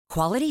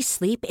Quality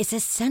sleep is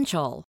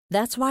essential.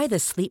 That's why the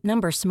Sleep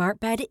Number Smart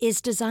Bed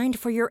is designed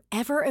for your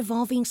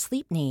ever-evolving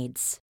sleep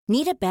needs.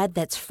 Need a bed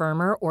that's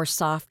firmer or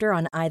softer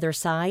on either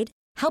side?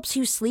 Helps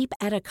you sleep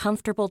at a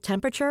comfortable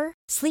temperature?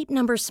 Sleep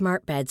Number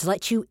Smart Beds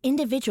let you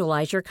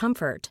individualize your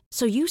comfort,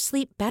 so you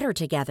sleep better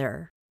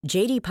together.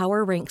 J.D.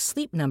 Power ranks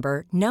Sleep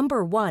Number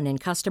number 1 in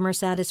customer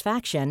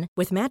satisfaction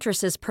with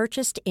mattresses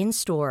purchased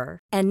in-store.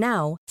 And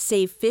now,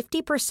 save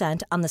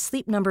 50% on the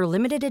Sleep Number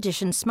Limited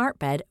Edition Smart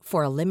Bed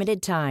for a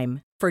limited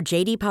time. For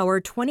J.D. Power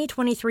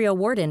 2023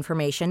 award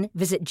information,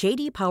 visit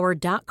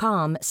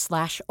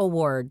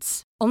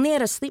jdpower.com/awards. Only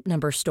at a Sleep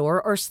Number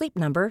store or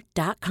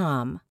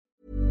sleepnumber.com.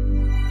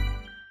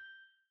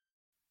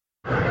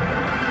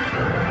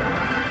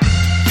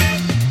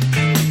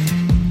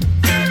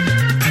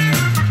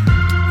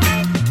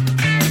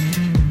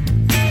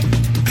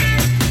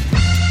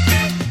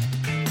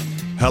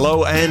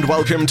 Hello and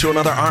welcome to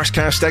another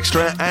Arsecast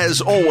Extra,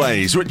 as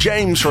always, with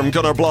James from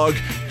Gunner Blog.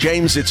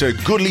 James, it's a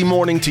goodly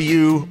morning to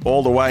you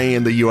all the way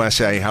in the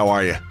USA. How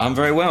are you? I'm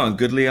very well, and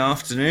goodly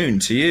afternoon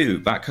to you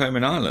back home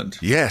in Ireland.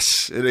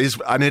 Yes, it is,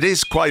 and it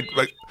is quite...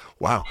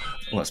 wow.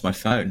 Oh, that's my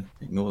phone.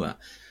 Ignore that.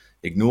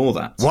 Ignore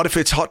that. What if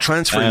it's hot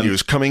transfer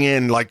news coming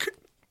in, like,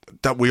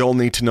 that we all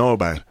need to know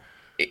about?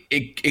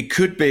 It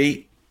could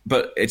be,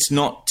 but it's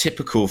not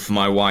typical for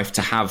my wife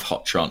to have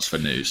hot transfer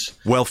news.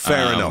 Well,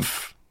 fair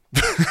enough.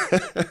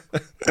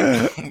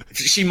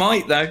 She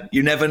might, though.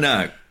 You never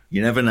know.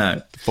 You never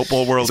know. The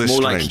football world is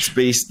more strange. Likely to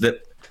be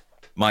that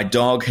my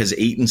dog has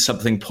eaten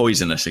something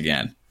poisonous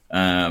again.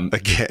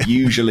 Again.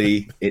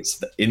 Usually,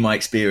 in my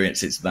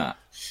experience, it's that.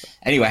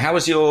 Anyway, how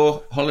was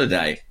your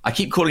holiday? I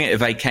keep calling it a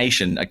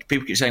vacation.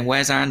 People keep saying,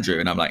 "Where's Andrew?"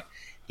 And I'm like,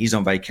 "He's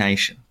on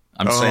vacation."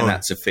 I'm saying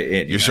that to fit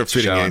in. You're sort of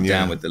fitting in,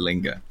 down with the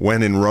lingo.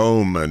 When in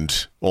Rome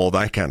and all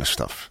that kind of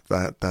stuff.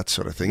 That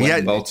sort of thing. When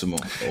in Baltimore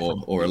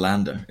or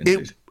Orlando.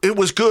 It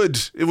was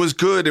good. It was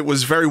good. It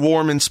was very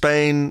warm in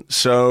Spain.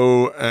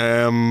 So,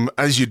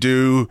 as you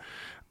do,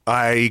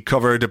 I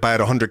covered about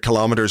 100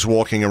 kilometers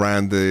walking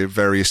around the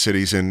various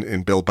cities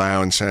in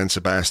Bilbao and San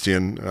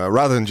Sebastian,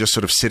 rather than just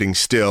sort of sitting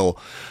still.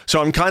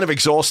 So I'm kind of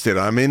exhausted.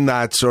 I'm in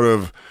that sort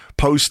of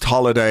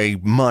post-holiday,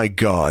 my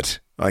God,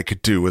 I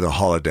could do with a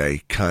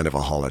holiday, kind of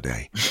a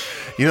holiday.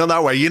 You know,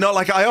 that way. You know,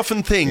 like I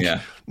often think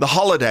the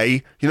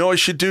holiday, you know what I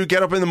should do?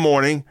 Get up in the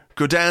morning,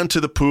 go down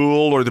to the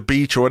pool or the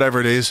beach or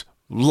whatever it is,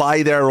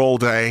 lie there all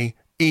day,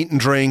 eat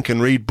and drink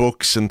and read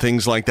books and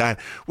things like that,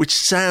 which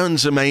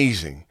sounds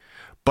amazing.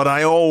 But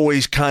I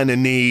always kind of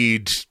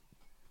need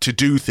to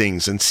do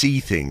things and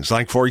see things.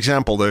 Like, for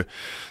example, we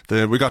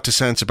got to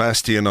San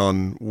Sebastian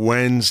on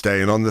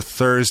Wednesday, and on the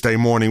Thursday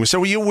morning, we said,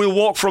 we'll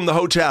walk from the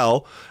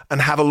hotel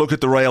and have a look at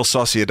the Real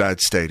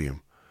Sociedad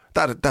Stadium.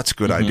 That's a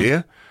good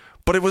idea.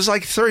 But it was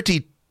like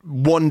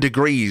 31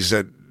 degrees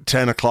at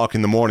 10 o'clock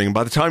in the morning.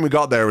 By the time we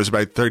got there, it was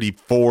about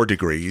 34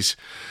 degrees.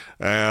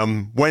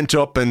 Went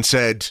up and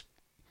said,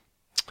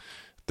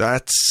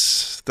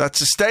 that's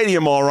a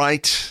stadium, all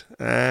right.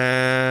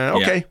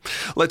 Okay,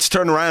 let's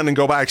turn around and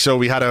go back. So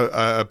we had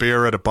a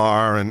beer at a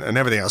bar and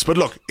everything else. But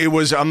look,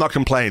 I'm not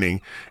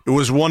complaining. It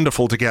was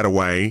wonderful to get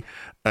away.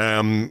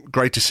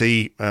 Great to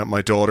see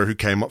my daughter, who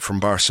came up from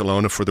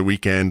Barcelona for the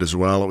weekend as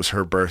well. It was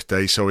her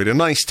birthday. So we had a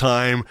nice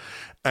time.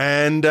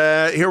 And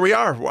here we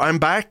are. I'm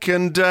back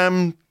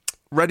and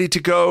ready to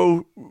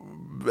go,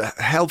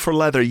 hell for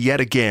leather yet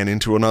again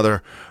into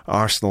another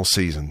Arsenal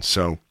season.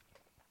 So...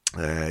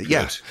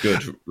 good.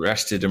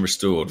 Rested and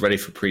restored, ready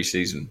for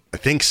pre-season. I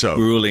think so.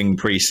 Grueling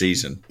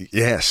pre-season.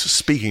 Yes.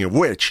 Speaking of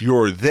which,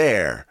 you're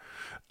there.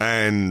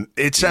 And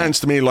it sounds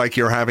to me like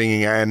you're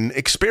having an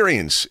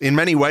experience, in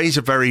many ways,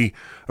 a very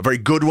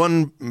good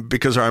one,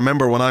 because I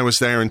remember when I was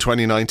there in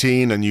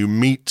 2019 and you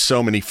meet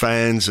so many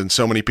fans and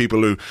so many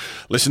people who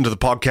listen to the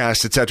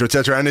podcast, et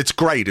cetera, and it's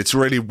great. It's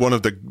really one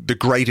of the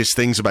greatest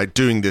things about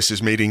doing this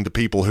is meeting the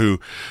people who,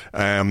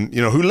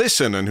 who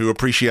listen and who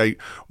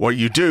appreciate what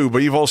you do. But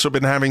you've also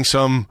been having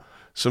some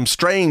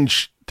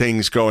strange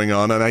things going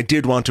on, and I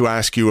did want to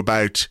ask you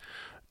about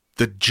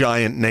the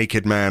giant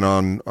naked man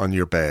on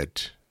your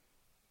bed.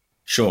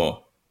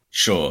 Sure.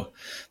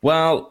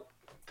 Well,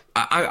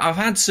 I've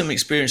had some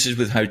experiences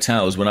with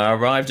hotels. When I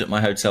arrived at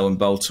my hotel in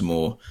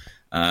Baltimore,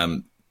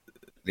 the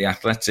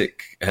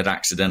Athletic had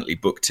accidentally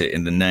booked it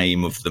in the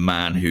name of the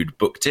man who'd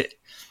booked it.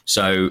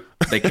 So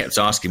they kept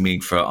asking me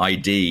for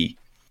ID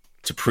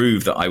to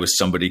prove that I was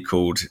somebody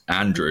called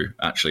Andrew,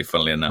 actually,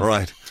 funnily enough.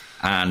 Right.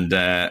 And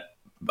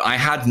I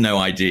had no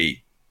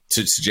ID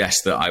to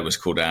suggest that I was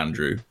called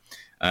Andrew.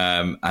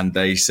 And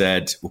they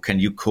said, well, can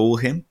you call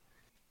him?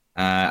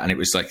 And it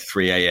was like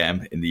 3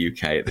 a.m. in the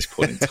UK at this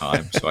point in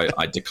time. So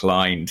I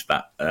declined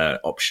that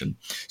option.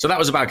 So that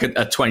was about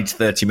a 20 to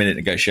 30 minute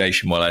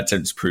negotiation while I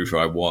attempted to prove who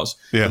I was.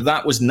 Yeah. But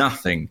that was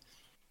nothing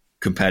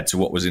compared to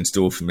what was in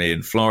store for me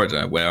in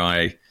Florida, where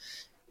I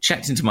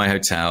checked into my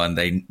hotel and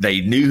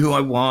they knew who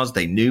I was.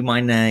 They knew my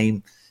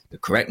name. The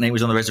correct name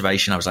was on the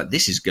reservation. I was like,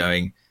 this is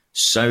going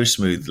so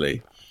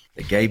smoothly.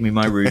 They gave me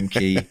my room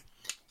key.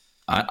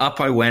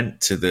 Up I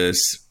went to this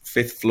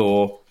 5th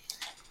floor,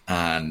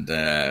 and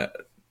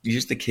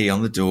used the key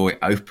on the door. It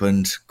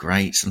opened.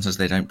 Great. Sometimes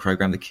they don't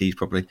program the keys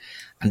properly.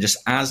 And just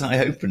as I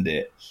opened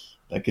it,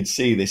 I could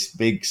see this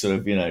big sort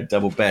of,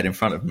 double bed in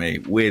front of me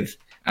with,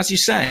 as you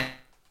say,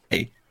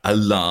 a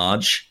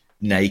large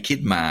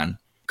naked man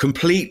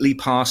completely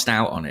passed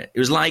out on it. It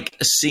was like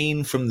a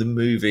scene from the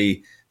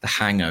movie The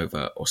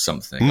Hangover or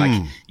something.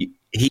 Like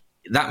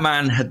that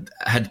man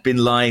had been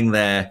lying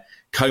there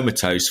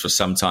comatose for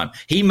some time.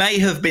 He may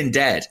have been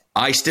dead.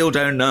 I still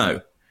don't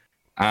know.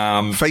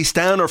 Face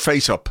down or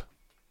face up?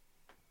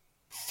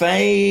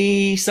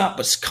 Face up,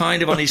 but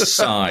kind of on his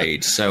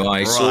side. So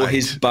I saw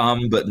his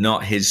bum, but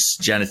not his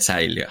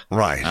genitalia.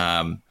 Right.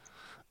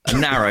 A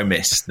narrow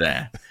miss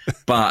there.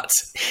 But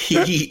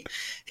he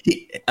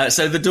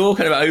so the door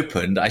kind of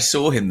opened. I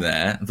saw him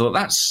there and thought,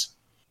 that's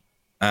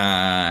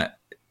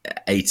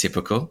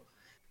atypical.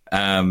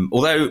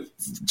 Although,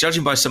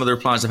 judging by some of the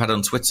replies I've had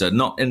on Twitter,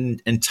 not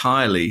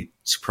entirely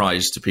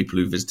surprised to people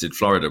who visited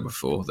Florida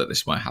before that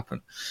this might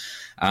happen.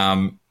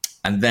 And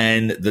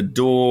then the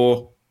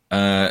door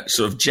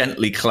sort of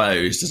gently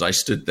closed as I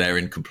stood there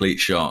in complete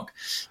shock.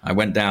 I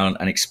went down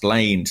and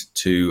explained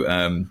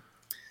to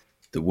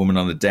the woman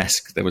on the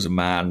desk there was a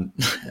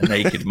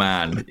naked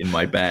man in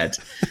my bed,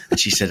 and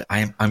she said,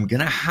 I'm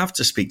going to have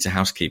to speak to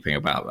housekeeping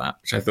about that,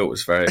 which I thought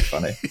was very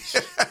funny.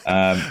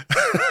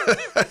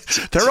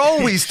 They're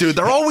always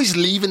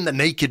leaving the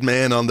naked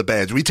man on the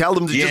bed. We tell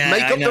them to just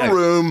make up the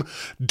room.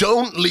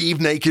 Don't leave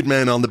naked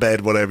men on the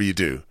bed, whatever you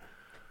do.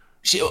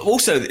 She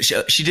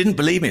didn't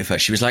believe me at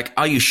first. She was like,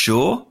 are you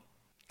sure?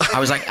 I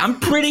was like, I'm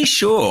pretty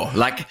sure.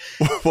 Like,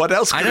 what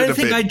else could I don't it have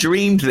think been? I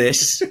dreamed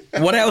this.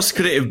 What else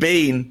could it have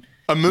been?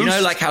 A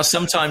moose? Like how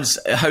sometimes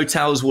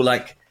hotels will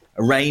like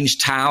arrange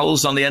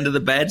towels on the end of the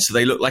bed so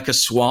they look like a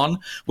swan.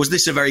 Was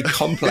this a very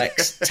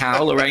complex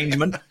towel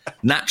arrangement,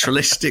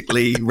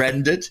 naturalistically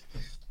rendered?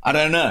 I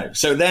don't know.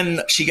 So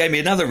then she gave me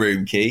another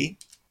room key,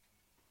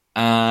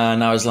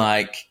 and I was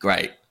like,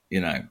 great,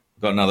 got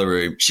another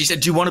room. She said,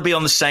 do you want to be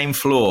on the same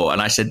floor?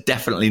 And I said,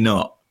 definitely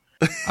not.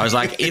 I was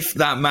like, if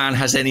that man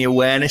has any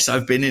awareness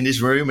I've been in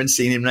his room and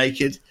seen him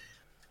naked,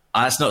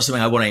 that's not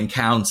something I want to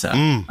encounter.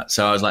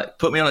 So I was like,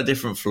 put me on a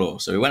different floor.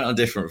 So we went on a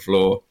different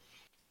floor.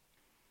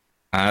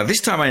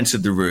 This time I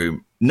entered the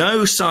room.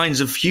 No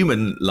signs of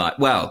human life.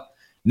 Well,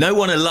 no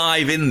one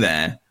alive in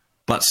there,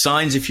 but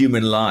signs of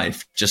human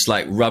life. Just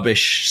like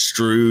rubbish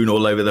strewn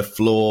all over the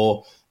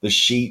floor, the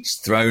sheets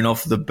thrown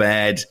off the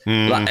bed.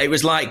 It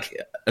was like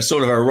a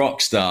sort of a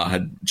rock star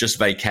had just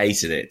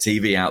vacated it,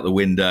 TV out the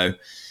window.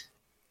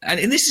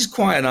 And this is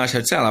quite a nice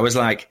hotel. I was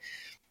like,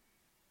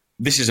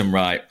 this isn't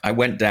right. I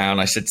went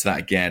down. I said to that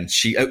again.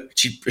 She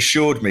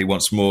assured me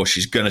once more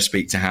she's going to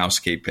speak to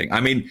housekeeping.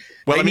 I mean,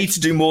 they need to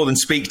do more than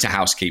speak to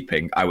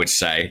housekeeping, I would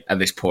say, at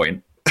this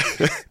point.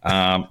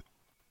 Then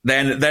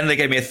they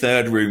gave me a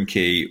third room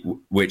key,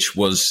 which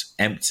was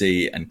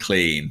empty and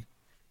clean,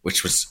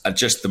 which was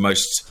just the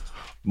most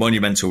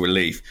monumental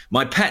relief.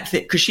 My pet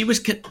thing, because she was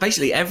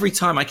basically every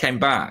time I came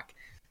back,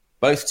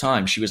 both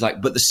times she was like,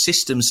 but the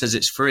system says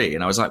it's free.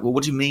 And I was like, well,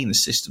 what do you mean the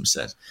system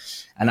says?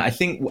 And I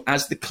think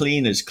as the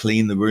cleaners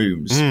clean the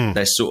rooms,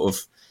 they're sort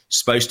of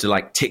supposed to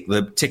like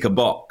tick a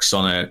box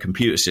on a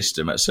computer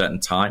system at a certain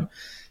time.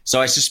 So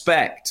I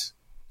suspect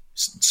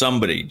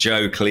somebody,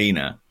 Joe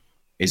Cleaner,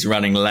 is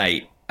running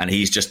late and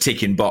he's just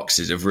ticking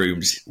boxes of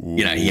rooms,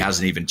 he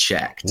hasn't even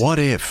checked. What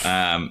if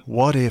the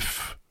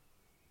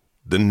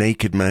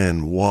naked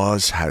man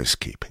was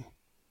housekeeping?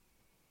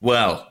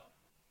 Well,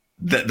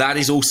 that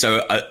is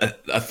also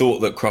a thought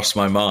that crossed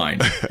my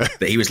mind,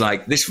 that he was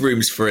like, this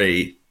room's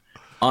free.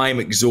 I'm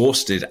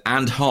exhausted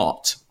and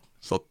hot.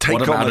 So take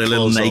what about a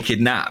little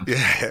naked nap?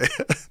 Yeah.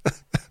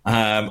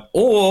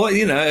 Or,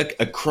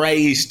 a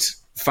crazed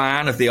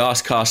fan of the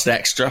Arscast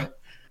Extra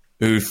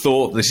who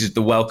thought this is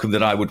the welcome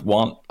that I would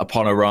want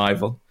upon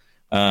arrival.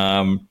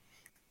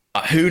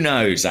 Who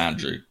knows,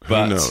 Andrew?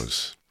 But who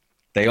knows?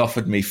 They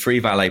offered me free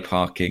valet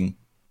parking.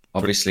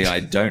 Obviously,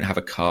 I don't have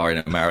a car in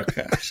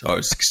America, so I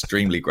was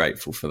extremely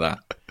grateful for that.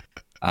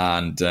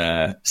 And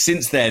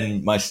since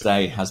then, my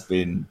stay has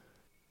been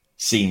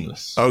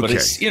seamless. Okay. But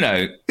it's,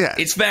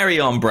 it's very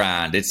on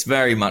brand. It's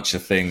very much a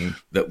thing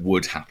that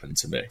would happen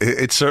to me.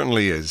 It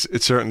certainly is.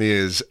 It certainly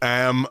is.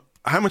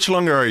 How much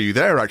longer are you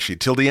there, actually?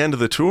 Till the end of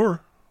the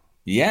tour?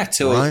 Yeah,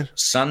 till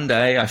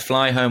Sunday. I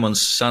fly home on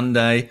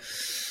Sunday.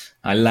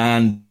 I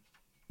land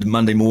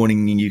Monday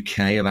morning in the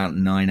UK about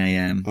 9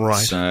 a.m.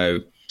 Right. So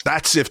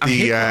that's if I'm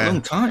here for a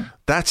long time.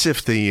 That's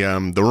if the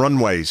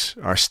runways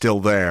are still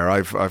there.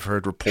 I've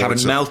heard reports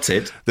haven't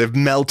melted. They've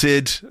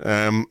melted.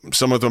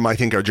 Some of them I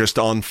think are just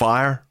on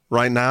fire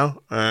right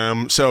now.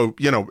 So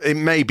it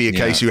may be a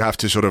case you have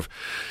to sort of,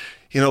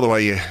 the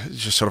way you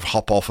just sort of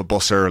hop off a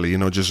bus early.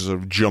 Just sort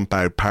of jump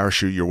out,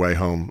 parachute your way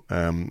home.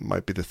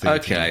 Might be the thing.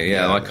 Okay,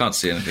 well, I can't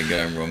see anything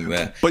going wrong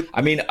there. But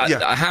I mean,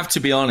 I have to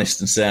be honest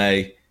and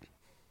say,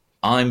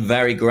 I'm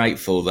very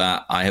grateful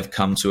that I have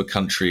come to a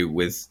country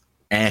with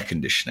air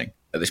conditioning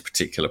at this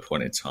particular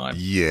point in time.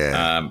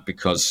 Yeah.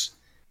 Because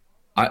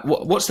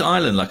What's the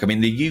island like? I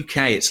mean, the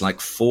UK, it's like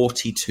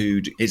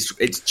 42.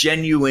 It's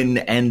genuine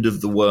end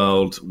of the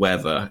world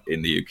weather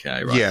in the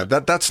UK, right? Yeah,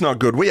 that's not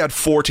good. We had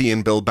 40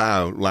 in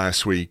Bilbao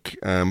last week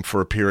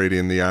for a period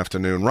in the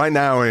afternoon. Right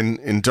now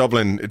in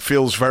Dublin, it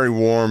feels very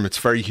warm. It's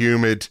very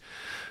humid.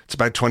 It's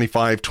about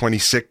 25,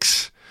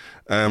 26.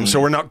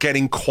 So we're not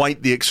getting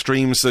quite the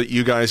extremes that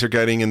you guys are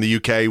getting in the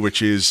UK,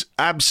 which is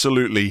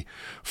absolutely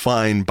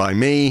fine by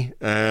me.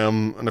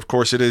 And of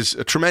course, it is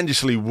a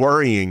tremendously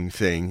worrying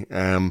thing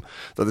that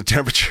the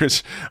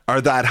temperatures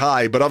are that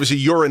high. But obviously,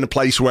 you're in a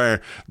place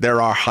where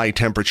there are high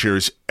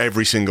temperatures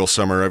every single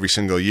summer, every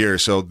single year.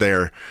 So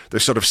they're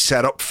sort of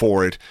set up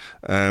for it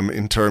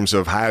in terms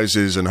of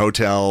houses and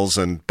hotels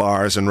and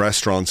bars and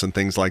restaurants and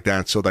things like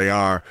that. So they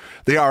are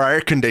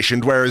air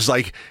conditioned, whereas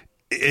like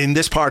in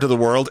this part of the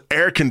world,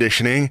 air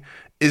conditioning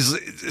is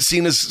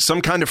seen as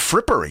some kind of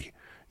frippery,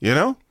 you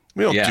know?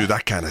 We don't do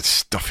that kind of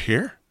stuff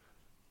here.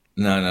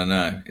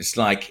 No. It's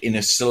like in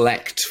a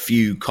select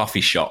few coffee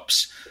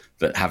shops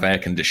that have air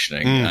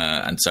conditioning.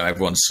 And so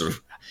everyone's sort of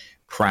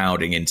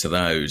crowding into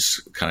those,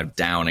 kind of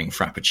downing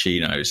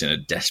frappuccinos in a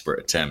desperate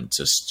attempt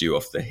to stew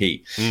off the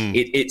heat.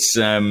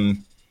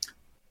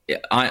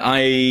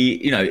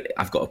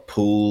 I've got a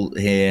pool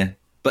here,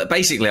 but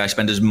basically I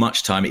spend as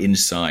much time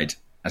inside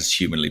as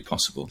humanly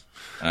possible.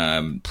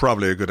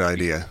 Probably a good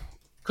idea.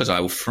 Because I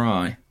will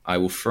fry.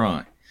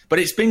 But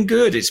it's been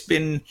good. It's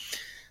been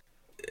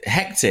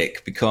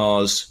hectic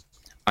because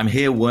I'm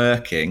here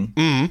working,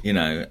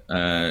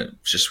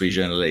 je suis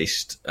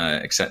journaliste,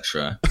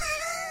 etc.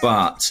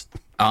 But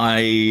I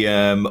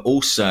am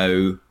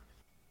also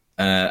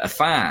a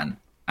fan.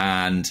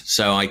 And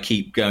so I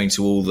keep going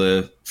to all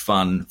the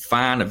fun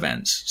fan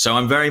events. So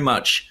I'm very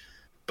much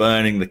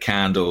burning the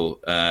candle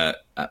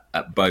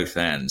at both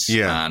ends.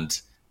 Yeah. And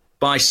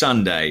by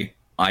Sunday,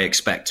 I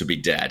expect to be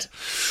dead.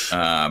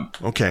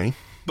 Okay.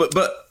 But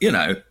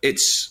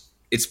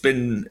it's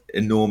been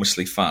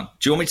enormously fun.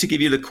 Do you want me to give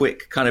you the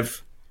quick kind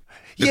of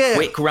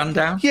quick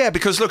rundown? Yeah,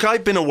 because look,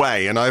 I've been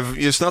away, and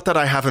it's not that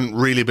I haven't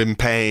really been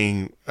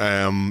paying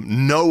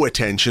no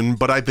attention,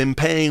 but I've been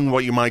paying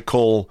what you might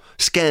call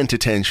scant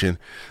attention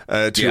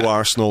to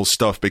Arsenal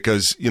stuff,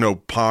 because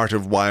part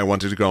of why I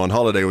wanted to go on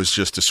holiday was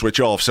just to switch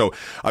off. So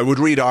I would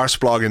read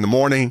Arseblog in the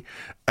morning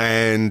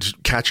and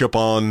catch up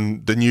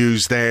on the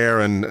news there,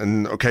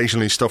 and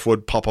occasionally stuff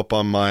would pop up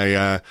on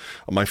my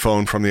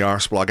phone from the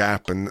Arseblog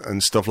app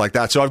and stuff like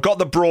that. So I've got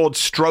the broad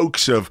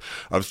strokes of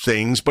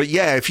things, but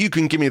yeah, if you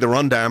can give me the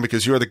rundown,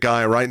 because you're the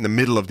guy right in the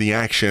middle of the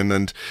action,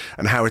 and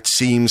how it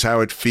seems,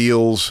 how it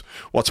feels,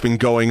 what's been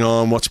going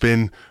on, what's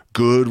been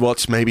good,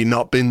 what's maybe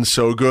not been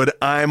so good.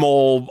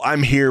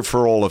 I'm here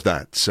for all of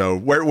that. So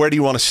where do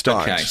you want to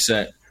start? Okay,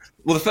 so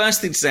the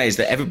first thing to say is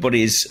that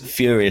everybody is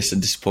furious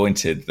and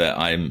disappointed that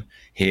I'm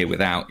here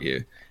without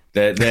you.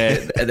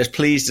 They're as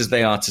pleased as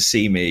they are to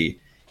see me.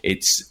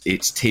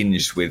 It's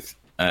tinged with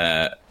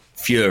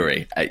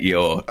fury at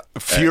your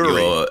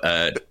fury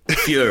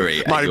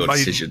at your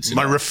decision to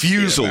my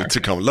refusal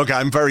to come. Look,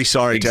 I'm very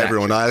sorry to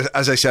everyone.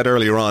 As I said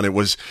earlier on, it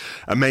was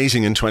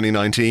amazing in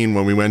 2019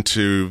 when we went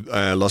to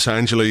Los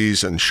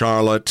Angeles and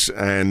Charlotte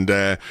and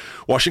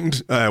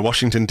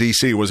Washington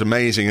DC was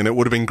amazing, and it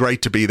would have been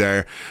great to be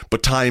there,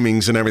 but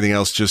timings and everything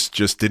else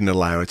just didn't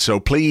allow it. So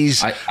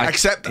please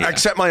accept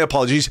my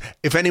apologies.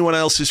 If anyone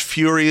else is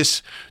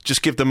furious,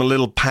 just give them a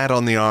little pat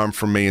on the arm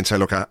from me and say,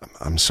 look,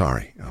 I'm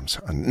sorry.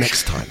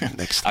 Next time.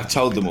 I've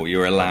told them all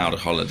you're allowed a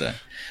holiday.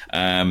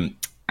 So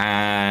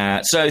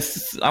I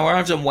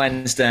arrived on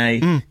Wednesday,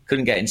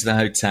 couldn't get into the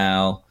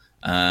hotel,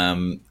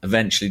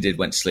 eventually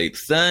went to sleep.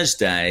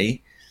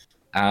 Thursday,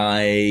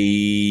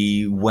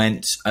 I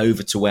went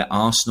over to where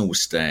Arsenal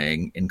was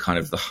staying in kind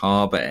of the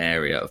harbour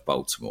area of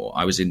Baltimore.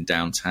 I was in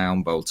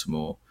downtown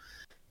Baltimore.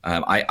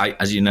 I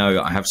as you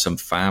know, I have some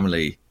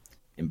family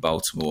in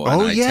Baltimore.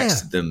 And I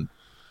texted them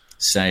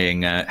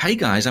saying, hey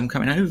guys, I'm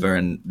coming over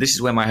and this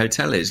is where my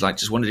hotel is. Like,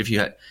 just wondered if you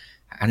had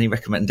any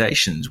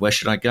recommendations. Where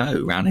should I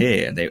go around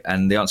here?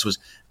 And the answer was,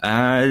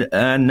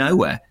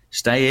 nowhere.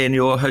 Stay in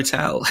your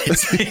hotel.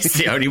 It's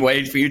the only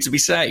way for you to be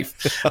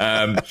safe.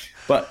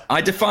 But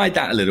I defied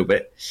that a little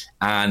bit.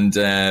 And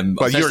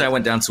Thursday I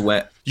went down to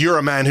where... You're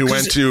a man who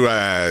went to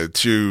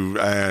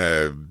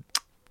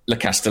Le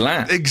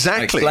Castellan.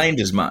 Exactly. I explained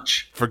as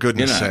much. For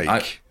goodness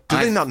sake. Do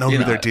they not know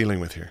who they're dealing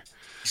with here?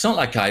 It's not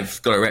like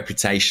I've got a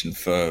reputation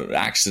for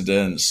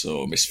accidents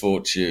or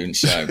misfortune,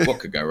 so what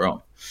could go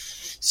wrong?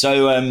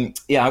 So,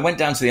 I went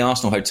down to the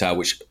Arsenal Hotel,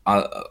 which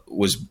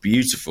was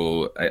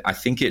beautiful. I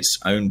think it's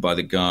owned by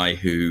the guy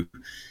who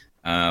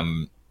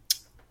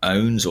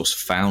owns or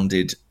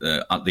founded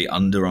the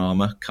Under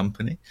Armour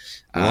company.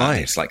 Right.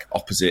 It's like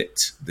opposite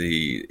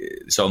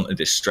it's on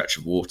this stretch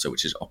of water,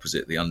 which is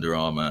opposite the Under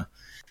Armour,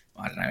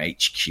 I don't know,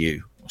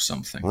 HQ or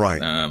something.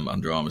 Right.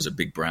 Under Armour's a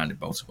big brand in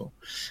Baltimore,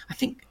 I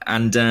think.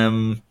 And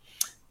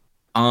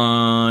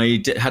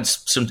had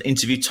some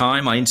interview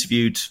time. I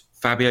interviewed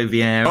Fabio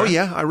Vieira. Oh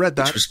yeah, I read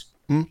that.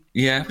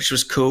 Which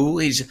was cool.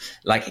 He's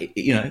like,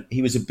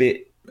 he was a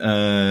bit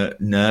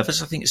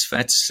nervous, I think it's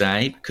fair to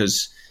say,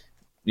 because,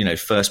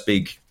 first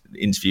big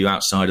interview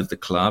outside of the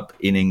club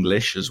in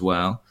English as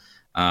well.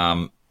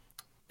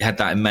 He had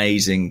that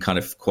amazing kind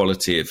of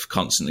quality of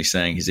constantly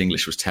saying his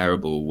English was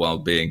terrible while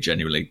being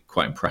genuinely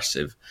quite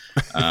impressive.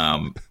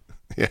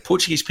 Yeah.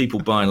 Portuguese people,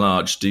 by and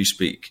large, do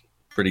speak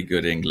pretty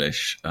good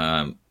English.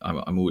 I'm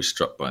always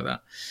struck by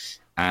that.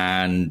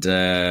 And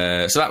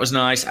so that was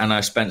nice. And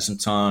I spent some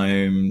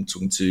time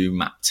talking to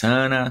Matt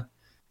Turner,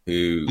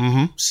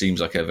 who seems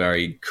like a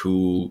very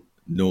cool,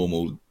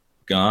 normal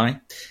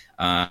guy.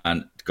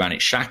 And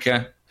Granit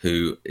Xhaka,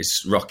 who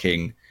is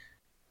rocking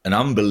an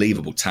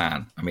unbelievable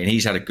tan. I mean,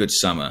 he's had a good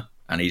summer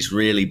and he's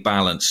really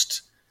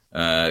balanced,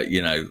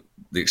 the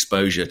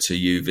exposure to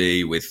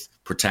UV with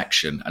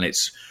protection. And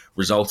it's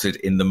resulted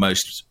in the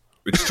most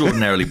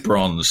extraordinarily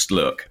bronzed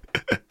look.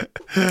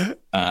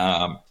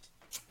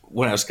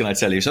 What else can I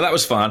tell you? So that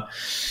was fun.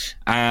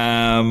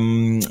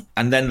 And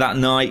then that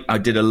night I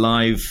did a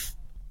live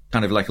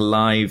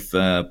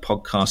podcasty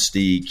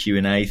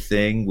Q&A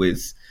thing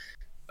with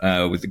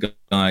the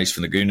guys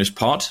from the Gooners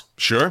pod.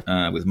 Sure.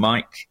 With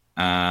Mike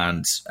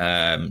and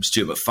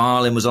Stuart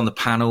McFarlane was on the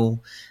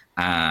panel,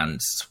 and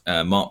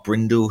Mark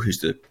Brindle, who's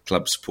the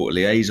club support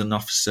liaison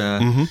officer,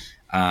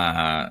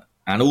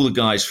 and all the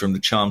guys from the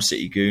Charm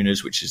City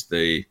Gooners, which is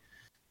the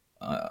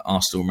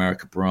Arsenal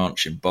America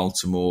branch in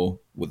Baltimore,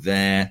 were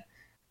there.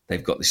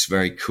 They've got this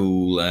very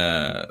cool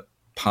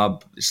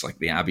pub. It's like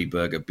the Abbey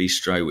Burger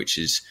Bistro, which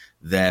is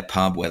their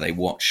pub where they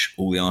watch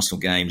all the Arsenal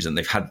games, and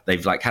they've had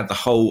the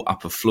whole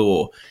upper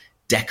floor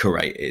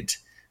decorated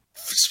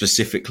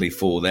specifically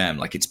for them.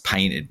 Like, it's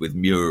painted with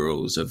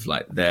murals of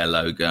like their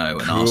logo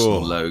and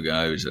Arsenal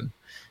logos, and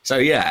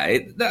so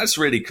that's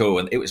really cool.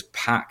 And it was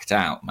packed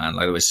out, man.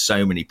 Like, there was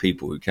so many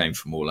people who came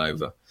from all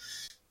over.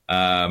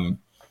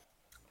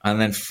 And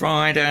then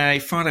Friday I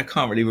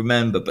can't really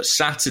remember, but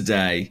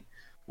Saturday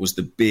was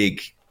the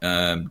big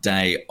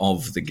day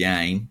of the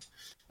game.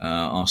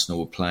 Arsenal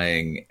were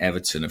playing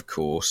Everton, of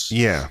course.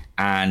 Yeah.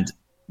 And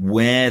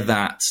where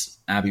that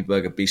Abbey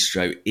Burger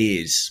Bistro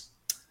is,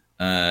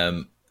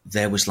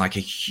 there was like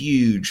a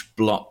huge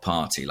block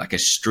party, like a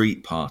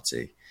street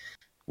party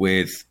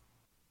with,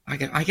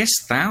 I guess,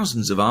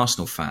 thousands of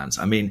Arsenal fans.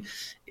 I mean,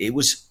 it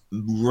was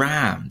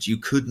rammed. You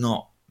could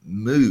not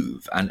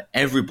move, and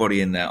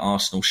everybody in their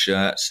Arsenal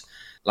shirts.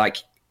 Like,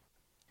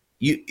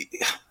 you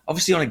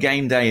obviously on a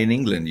game day in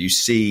England, you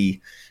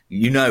see,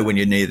 when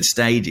you're near the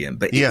stadium,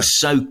 but it was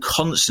so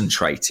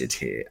concentrated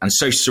here and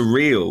so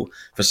surreal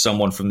for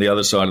someone from the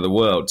other side of the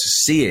world to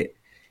see it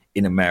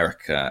in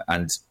America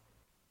and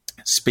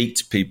speak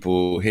to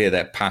people, hear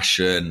their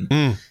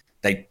passion.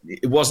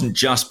 It wasn't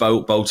just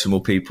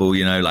Baltimore people,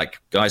 like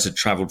guys had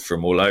traveled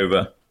from all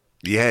over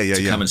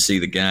to come and see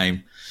the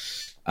game.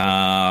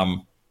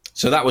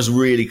 So that was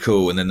really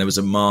cool. And then there was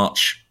a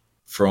march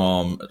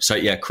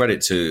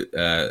credit to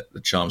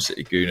the Charm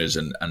City Gooners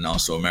and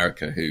Arsenal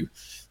America, who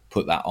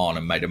put that on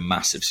and made a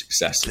massive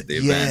success of the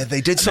event. Yeah, they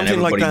did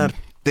something like that.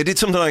 They did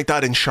something like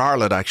that in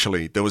Charlotte,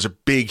 actually. There was a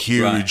big,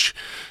 huge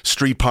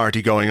street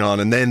party going on,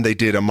 and then they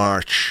did a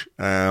march,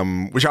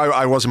 which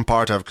I wasn't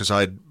part of because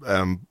I'd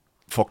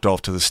fucked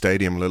off to the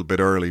stadium a little bit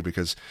early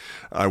because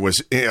I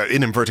was,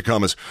 in inverted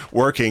commas,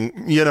 working,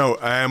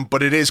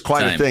 but it is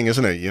quite a thing,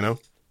 isn't it,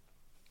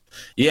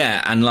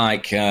 Yeah, and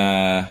like...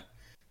 I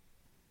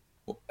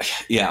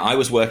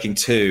was working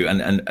too,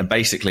 and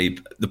basically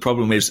the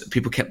problem is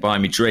people kept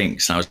buying me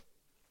drinks, and I was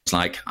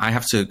like, I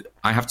have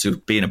to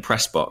be in a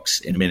press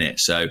box in a minute.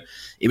 So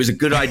it was a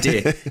good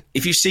idea.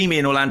 If you see me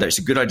in Orlando, it's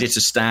a good idea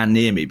to stand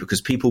near me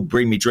because people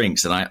bring me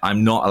drinks and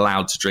I'm not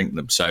allowed to drink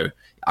them, so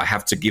I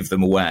have to give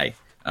them away.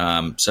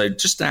 So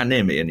just stand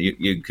near me and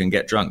you can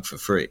get drunk for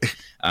free.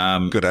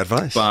 Good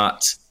advice.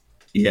 But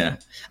yeah.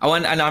 Oh,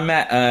 and I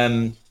met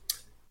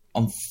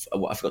I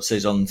forgot to say,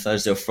 is on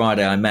Thursday or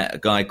Friday, I met a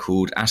guy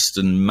called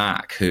Aston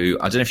Mack, who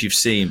I don't know if you've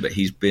seen, but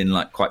he's been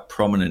like quite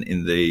prominent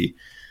in the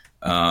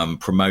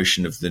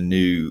promotion of the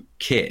new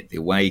kit, the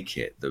away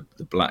kit, the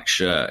black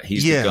shirt.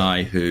 He's the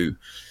guy who,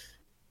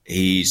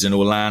 he's an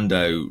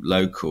Orlando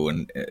local,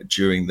 and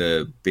during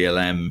the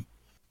BLM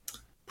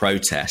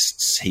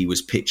protests, he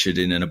was pictured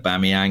in an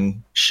Aubameyang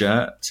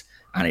shirt,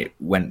 and it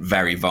went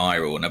very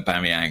viral, and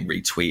Aubameyang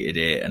retweeted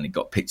it, and it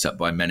got picked up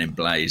by Men in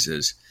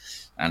Blazers.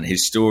 And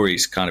his story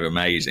is kind of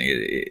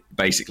amazing.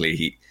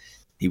 Basically,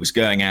 he was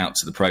going out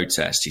to the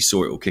protest. He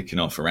saw it all kicking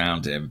off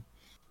around him.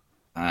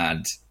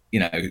 And,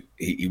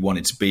 he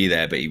wanted to be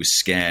there, but he was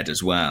scared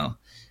as well.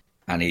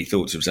 And he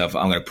thought to himself,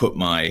 I'm going to put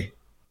my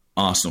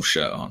Arsenal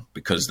shirt on,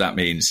 because that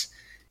means,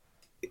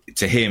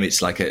 to him,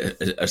 it's like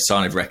a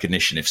sign of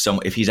recognition.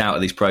 If he's out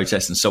at these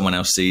protests and someone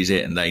else sees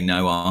it and they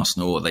know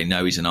Arsenal, or they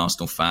know he's an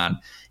Arsenal fan,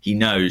 he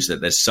knows that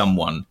there's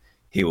someone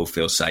he will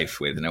feel safe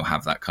with and he'll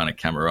have that kind of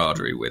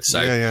camaraderie with.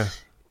 So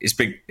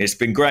it's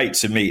been great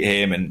to meet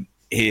him and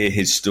hear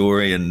his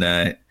story,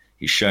 and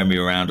he's shown me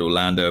around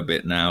Orlando a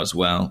bit now as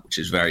well, which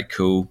is very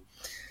cool.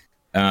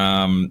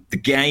 The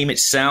game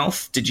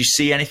itself, did you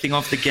see anything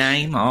of the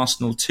game?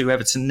 Arsenal 2,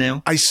 Everton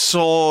 0? I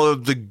saw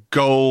the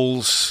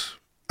goals,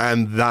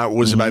 and that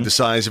was about the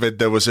size of it.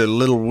 There was a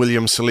little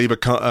William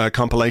Saliba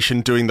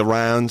compilation doing the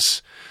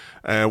rounds.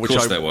 which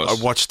I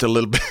watched a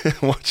little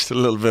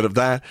bit of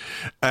that.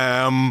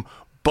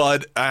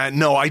 But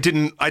no, I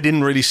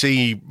didn't really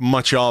see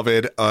much of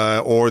it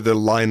or the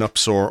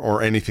lineups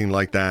or anything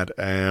like that.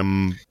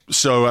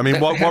 So, I mean,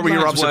 what were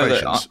your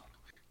observations?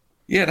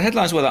 The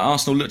headlines were that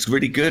Arsenal looked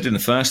really good in the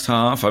first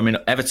half. I mean,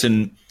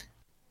 Everton,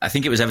 I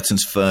think it was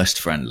Everton's first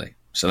friendly.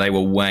 So they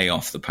were way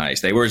off the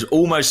pace. They were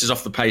almost as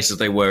off the pace as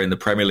they were in the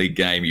Premier League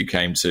game you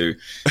came to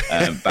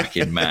back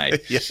in May.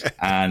 Yeah.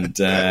 And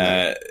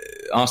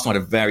Arsenal had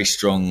a very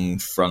strong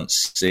front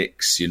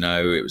six. You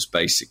know, it was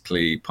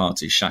basically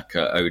Partey,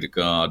 Xhaka,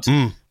 Odegaard,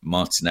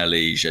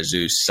 Martinelli,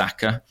 Jesus,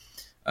 Saka.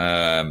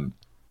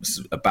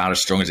 It's about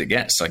as strong as it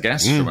gets, I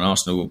guess, from an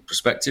Arsenal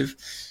perspective.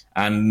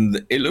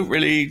 And it looked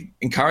really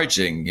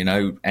encouraging, you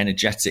know,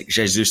 energetic.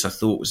 Jesus, I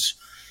thought, was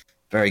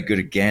very good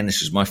again.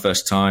 This was my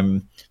first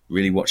time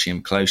really watching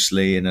him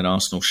closely in an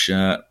Arsenal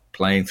shirt,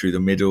 playing through the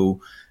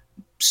middle.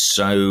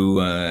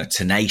 So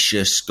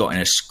tenacious, got in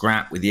a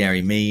scrap with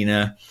Yerry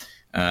Mina,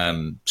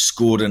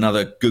 scored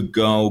another good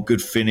goal,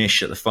 good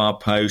finish at the far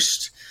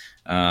post,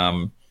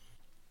 and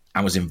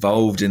was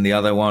involved in the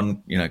other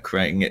one, you know,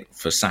 creating it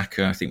for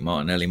Saka. I think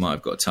Martinelli might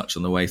have got a touch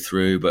on the way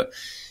through. But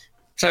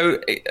so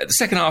the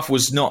second half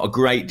was not a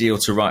great deal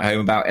to write home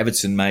about.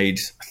 Everton made,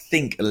 I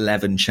think,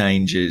 11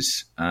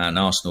 changes, and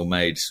Arsenal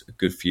made a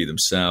good few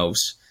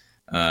themselves.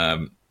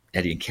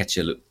 Eddie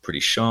Nketiah looked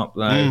pretty sharp,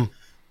 though,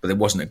 but there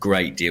wasn't a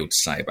great deal to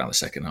say about the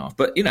second half.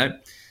 But, you know,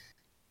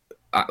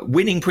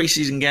 winning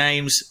preseason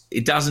games,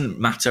 it doesn't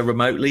matter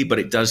remotely, but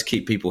it does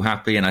keep people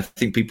happy. And I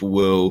think people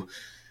will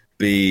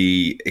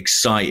be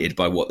excited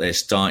by what they're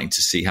starting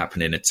to see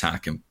happen in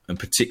attack, and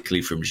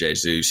particularly from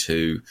Jesus,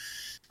 who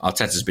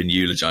Arteta's been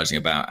eulogising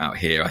about out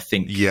here. I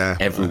think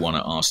everyone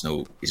at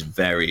Arsenal is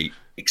very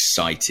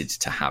excited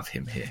to have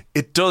him here.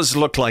 It does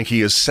look like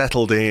he has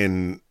settled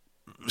in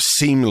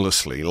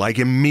seamlessly. Like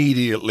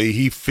immediately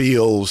he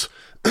feels,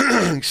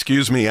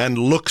 excuse me, and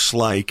looks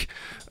like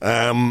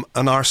an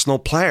Arsenal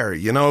player.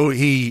 You know,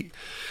 I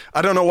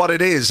don't know what it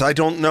is. I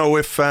don't know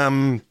if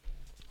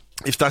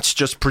that's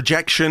just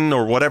projection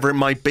or whatever it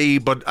might be,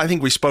 but I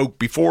think we spoke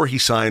before he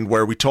signed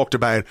where we talked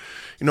about,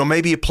 you know,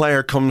 maybe a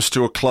player comes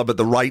to a club at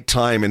the right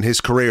time in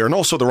his career and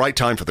also the right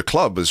time for the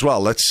club as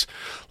well.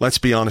 Let's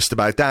be honest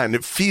about that. And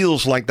it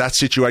feels like that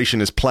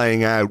situation is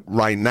playing out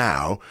right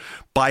now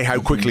by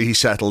how quickly he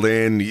settled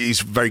in.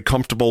 He's very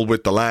comfortable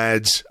with the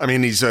lads. I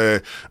mean, he's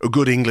a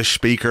good English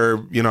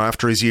speaker, you know,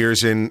 after his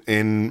years in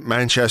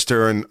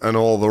Manchester and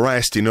all the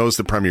rest. He knows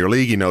the Premier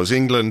League, he knows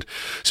England.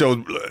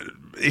 So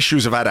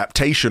issues of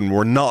adaptation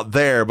were not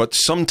there, but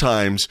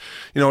sometimes,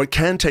 you know, it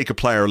can take a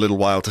player a little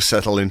while to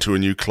settle into a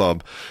new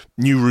club,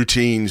 new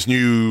routines,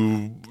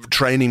 new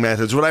training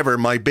methods, whatever it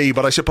might be.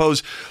 But I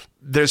suppose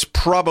there's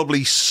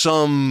probably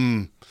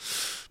some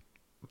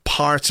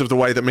parts of the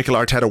way that Mikel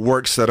Arteta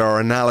works that are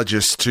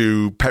analogous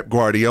to Pep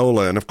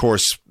Guardiola. And of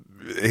course,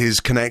 his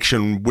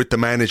connection with the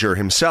manager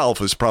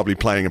himself is probably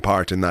playing a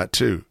part in that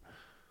too.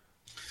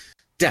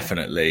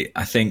 Definitely.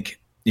 I think,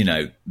 you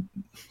know,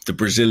 the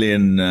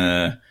Brazilian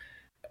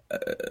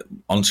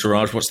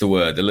entourage, what's the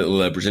word? The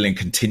little Brazilian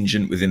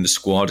contingent within the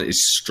squad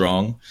is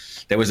strong.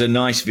 There was a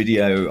nice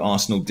video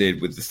Arsenal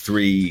did with the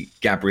three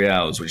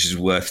Gabriels, which is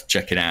worth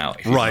checking out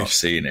if you've not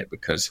seen it,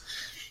 because,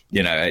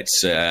 you know,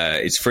 it's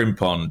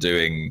Frimpong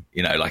doing,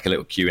 you know, like a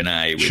little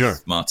Q&A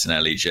with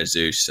Martinelli,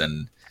 Jesus,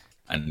 and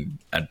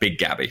Big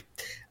Gabby,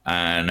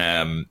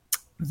 and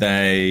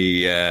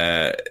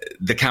the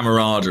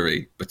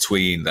camaraderie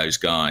between those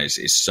guys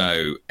is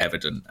so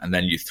evident. And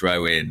then you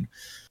throw in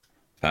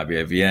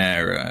Fabio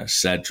Vieira,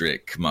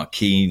 Cedric,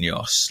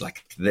 Marquinhos,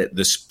 like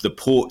the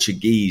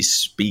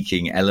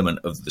Portuguese-speaking element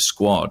of the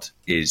squad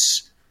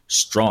is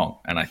strong,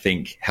 and I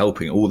think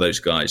helping all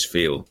those guys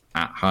feel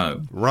at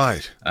home.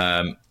 Right.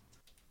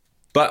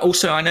 But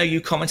also, I know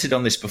you commented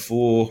on this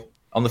before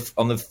on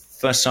the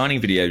first signing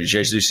video.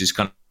 Jesus'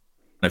 kind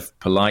of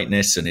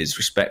politeness and his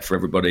respect for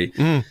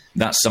everybody.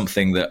 That's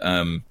something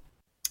that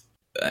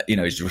you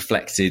know, is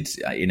reflected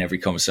in every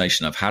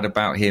conversation I've had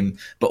about him.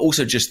 But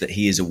also just that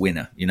he is a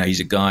winner. You know, he's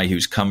a guy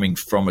who's coming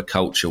from a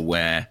culture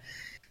where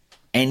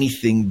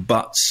anything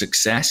but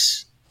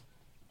success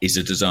is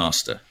a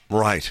disaster.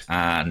 Right.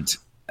 And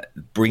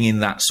bringing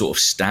that sort of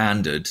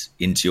standard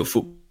into your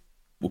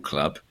football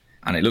club,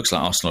 and it looks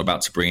like Arsenal are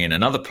about to bring in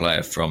another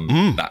player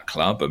from that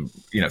club, and,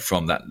 you know,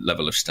 from that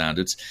level of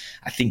standards,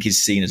 I think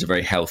is seen as a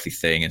very healthy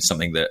thing and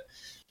something that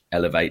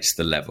elevates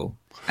the level.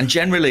 And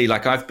generally,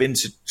 like, I've been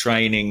to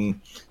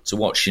training to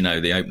watch, you know,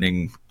 the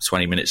opening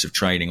 20 minutes of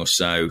training or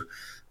so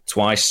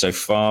twice so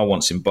far,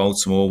 once in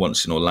Baltimore,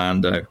 once in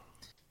Orlando.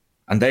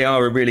 And they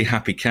are a really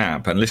happy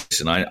camp. And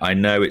listen, I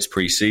know it's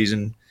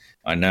pre-season.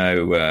 I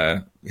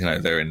know, you know,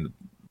 they're in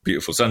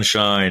beautiful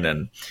sunshine,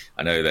 and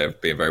I know they're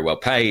being very well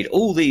paid,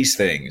 all these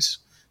things.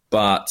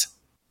 But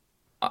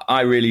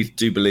I really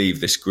do believe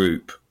this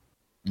group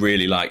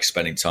really likes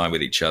spending time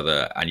with each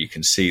other, and you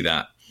can see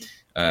that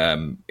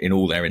in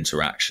all their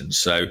interactions.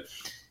 So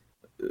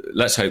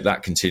let's hope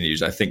that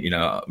continues. I think, you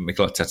know,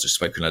 Mikel Arteta has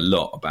spoken a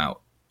lot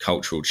about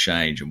cultural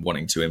change and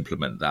wanting to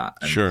implement that.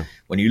 And sure.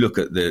 When you look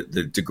at the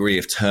degree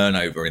of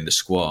turnover in the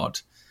squad,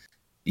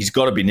 he's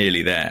got to be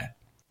nearly there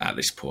at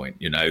this point.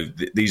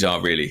 These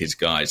are really his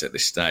guys at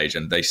this stage,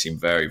 and they seem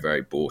very,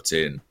 very bought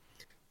in.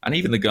 And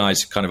even the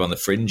guys kind of on the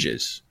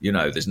fringes,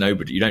 there's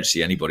nobody. You don't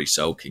see anybody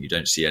sulking. You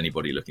don't see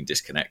anybody looking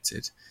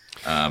disconnected.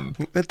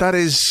 That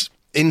is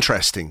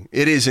interesting.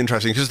 It is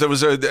interesting because there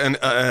was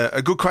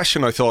a good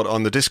question, I thought,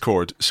 on the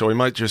Discord. So we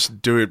might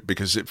just do it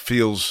because it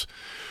feels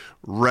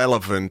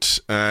relevant.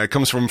 It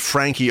comes from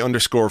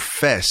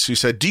Frankie_Fess, who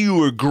said, Do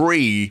you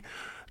agree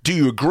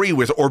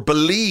with or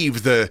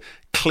believe the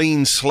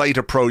clean slate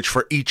approach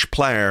for each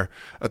player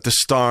at the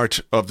start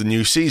of the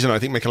new season? I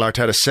think Mikel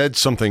Arteta said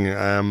something.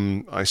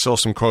 I saw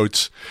some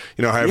quotes,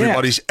 how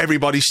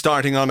everybody's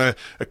starting on a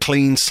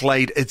clean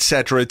slate,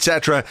 etc.,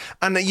 etc.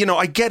 And,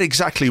 I get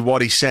exactly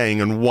what he's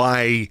saying and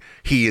why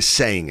he is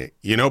saying it,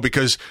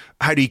 because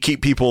how do you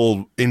keep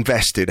people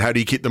invested? How do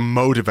you keep them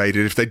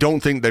motivated? If they don't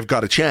think they've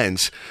got a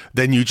chance,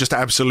 then you just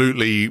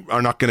absolutely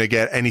are not going to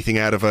get anything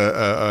out of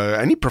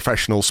any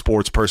professional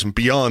sports person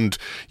beyond,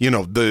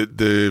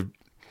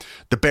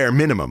 the bare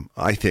minimum,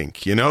 I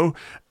think,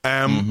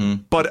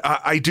 But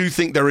I do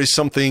think there is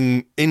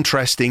something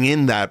interesting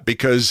in that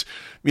because,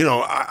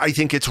 I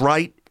think it's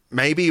right,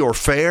 maybe, or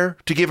fair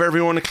to give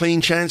everyone a clean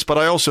chance. But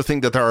I also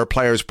think that there are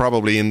players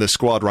probably in the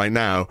squad right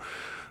now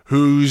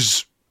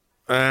whose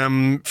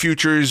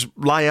futures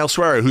lie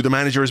elsewhere, who the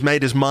manager has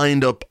made his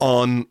mind up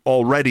on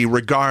already,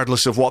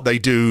 regardless of what they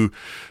do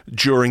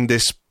during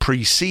this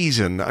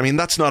pre-season. I mean,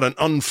 that's not an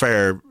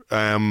unfair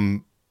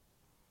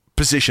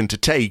position to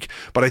take,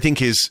 but I think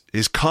his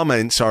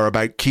comments are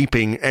about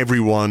keeping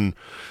everyone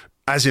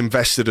as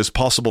invested as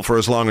possible for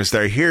as long as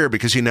they're here,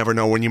 because you never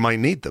know when you might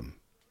need them.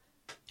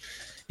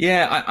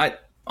 Yeah,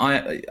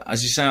 I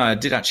as you say, I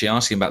did actually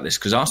ask him about this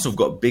because Arsenal have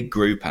got a big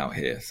group out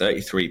here,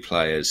 33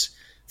 players,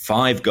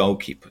 5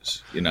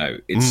 goalkeepers.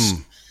 It's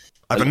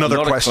I have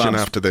another question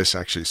after this,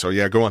 actually. So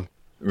yeah, go on.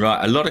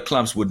 Right, a lot of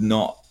clubs would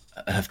not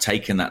have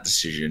taken that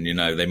decision.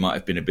 They might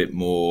have been a bit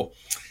more,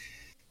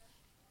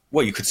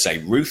 well, you could say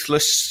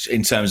ruthless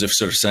in terms of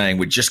sort of saying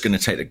we're just going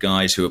to take the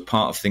guys who are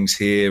part of things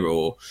here,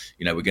 or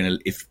we're going to,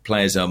 if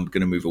players are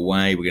going to move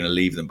away, we're going to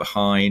leave them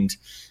behind.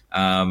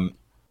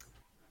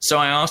 So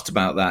I asked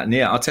about that, and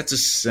Arteta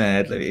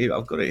said,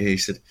 I've got it here. He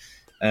said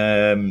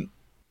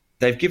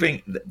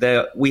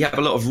we have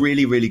a lot of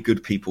really, really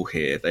good people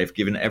here. They've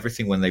given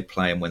everything when they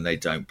play and when they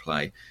don't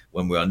play,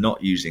 when we are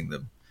not using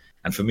them.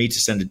 And for me to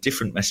send a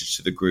different message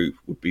to the group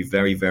would be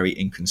very, very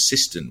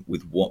inconsistent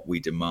with what we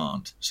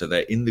demand. So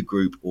they're in the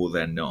group or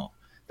they're not.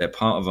 They're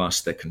part of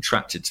us. They're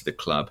contracted to the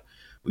club.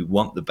 We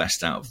want the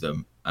best out of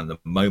them. And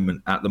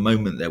at the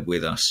moment they're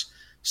with us.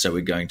 So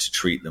we're going to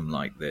treat them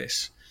like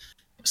this.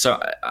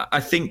 So I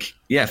think,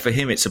 for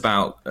him, it's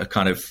about a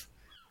kind of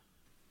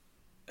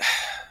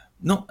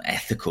not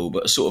ethical,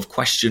 but a sort of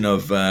question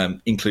of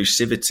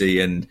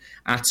inclusivity and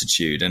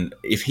attitude. And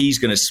if he's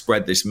going to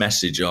spread this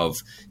message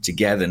of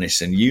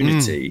togetherness and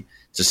unity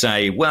to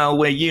say, well,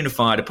 we're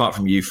unified apart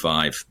from you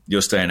 5,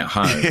 you're staying at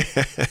home,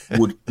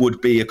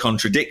 would be a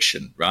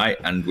contradiction, right?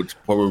 And would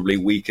probably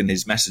weaken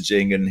his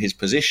messaging and his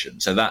position.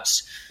 So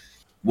that's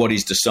what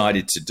he's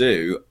decided to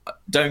do.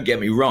 Don't get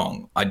me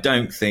wrong. I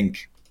don't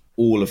think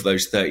all of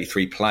those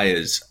 33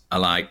 players are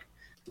like,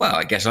 well,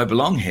 I guess I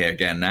belong here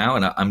again now,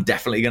 and I'm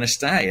definitely going to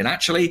stay. And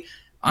actually,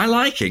 I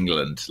like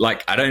England.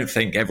 Like, I don't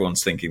think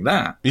everyone's thinking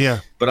that. Yeah.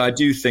 But I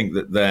do think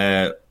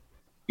that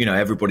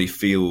everybody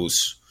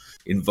feels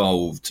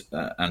involved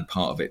and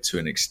part of it to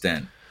an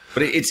extent.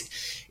 But it's,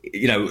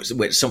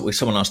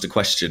 someone asked a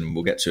question,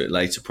 we'll get to it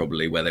later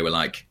probably, where they were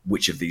like,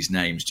 which of these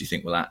names do you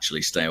think will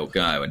actually stay or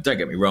go? And don't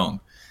get me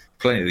wrong,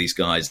 plenty of these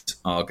guys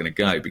are going to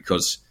go,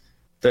 because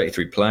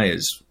 33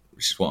 players,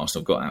 which is what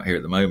Arsenal have got out here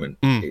at the moment,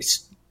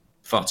 it's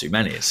far too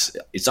many.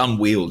 It's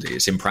unwieldy.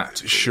 It's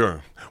impractical.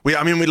 Sure. We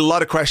had a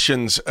lot of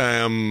questions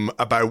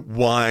about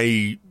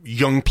why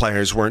young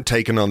players weren't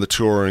taken on the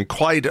tour, and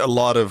quite a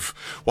lot of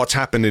what's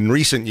happened in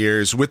recent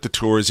years with the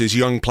tours is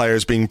young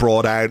players being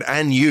brought out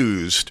and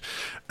used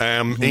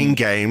in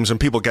games, and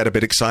people get a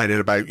bit excited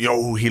about,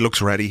 he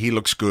looks ready, he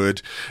looks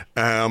good.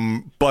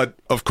 But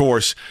of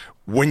course,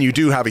 when you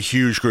do have a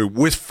huge group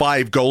with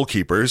 5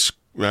 goalkeepers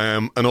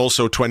and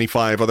also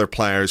 25 other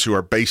players who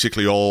are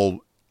basically all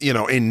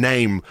in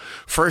name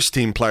first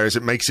team players,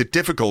 it makes it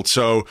difficult.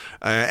 So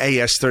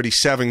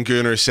AS37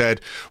 Gunnar said,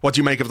 what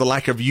do you make of the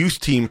lack of youth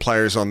team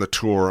players on the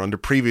tour? Under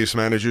previous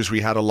managers, we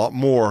had a lot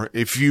more.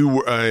 If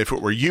it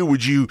were you,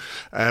 would you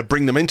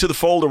bring them into the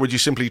fold, or would you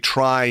simply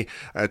try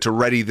to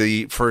ready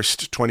the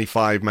first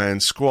 25-man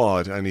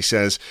squad? And he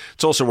says,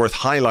 it's also worth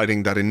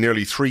highlighting that in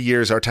nearly 3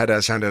 years, Arteta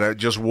has handed out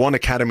just one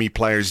academy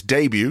player's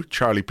debut,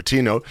 Charlie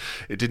Patino.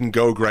 It didn't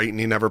go great and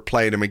he never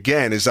played him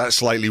again. Is that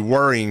slightly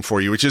worrying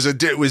for you? Which is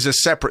a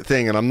separate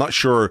thing, and I'm not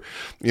sure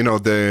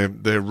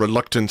the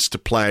reluctance to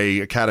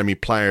play academy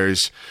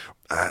players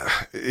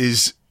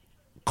is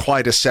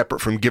quite as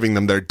separate from giving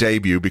them their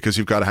debut, because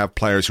you've got to have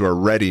players who are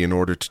ready in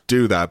order to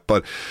do that.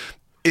 But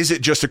is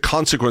it just a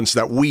consequence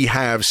that we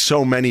have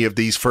so many of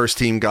these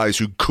first-team guys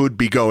who could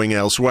be going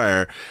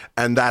elsewhere,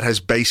 and that has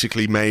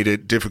basically made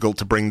it difficult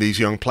to bring these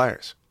young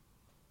players?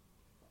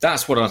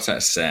 That's what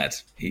Arteta said.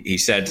 He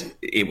said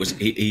it was.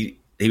 He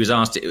was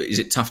asked, "Is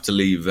it tough to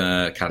leave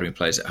academy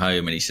players at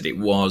home?" And he said it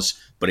was,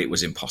 but it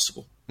was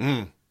impossible.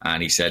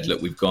 And he said,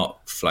 "Look, we've got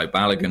Flo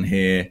Balogun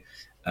here.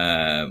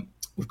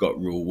 We've got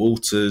Reuell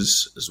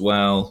Walters as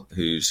well,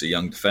 who's a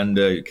young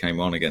defender who came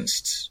on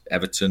against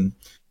Everton.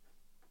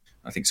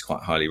 I think it's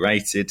quite highly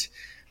rated.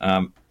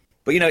 But,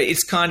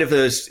 it's kind of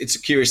it's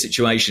a curious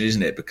situation,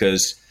 isn't it?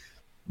 Because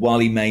while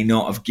he may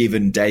not have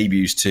given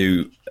debuts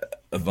to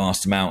a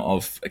vast amount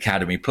of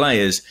academy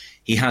players,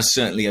 he has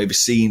certainly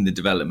overseen the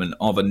development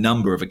of a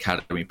number of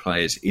academy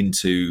players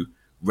into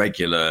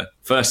regular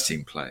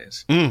first-team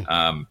players.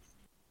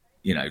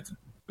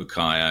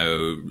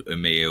 Bukayo,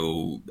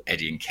 Emile,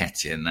 Eddie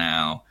Nketiah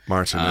now.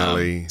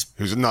 Martinelli,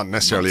 who's not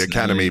necessarily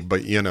academy,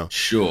 but,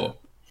 Sure.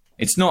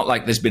 It's not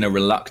like there's been a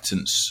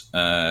reluctance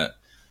to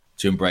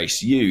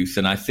embrace youth.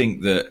 And I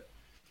think that,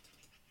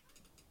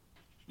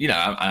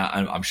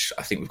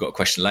 I think we've got a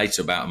question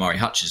later about Amari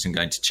Hutchinson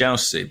going to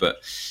Chelsea, but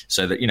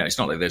so that, it's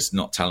not like there's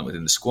not talent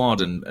within the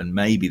squad, and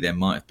maybe there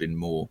might have been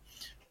more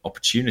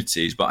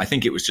opportunities, but I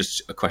think it was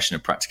just a question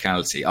of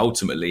practicality.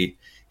 Ultimately,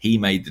 he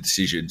made the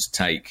decision to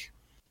take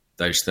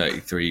those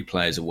 33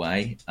 players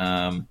away,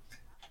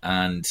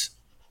 and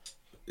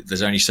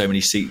there's only so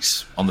many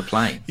seats on the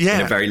plane,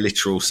 in a very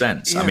literal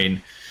sense. I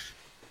mean,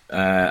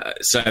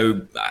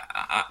 so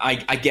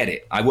I get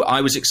it.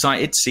 I was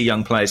excited to see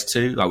young players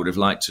too. I would have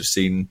liked to have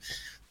seen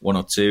one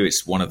or two.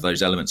 It's one of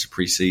those elements of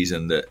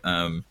pre-season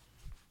that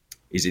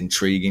is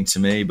intriguing to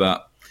me.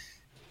 But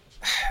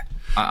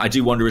I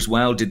do wonder as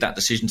well, did that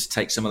decision to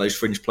take some of those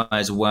fringe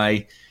players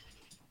away,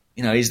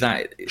 is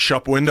that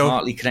shop window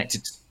partly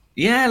connected?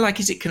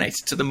 Is it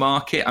connected to the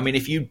market? I mean,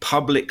 if you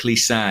publicly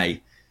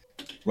say,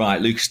 right,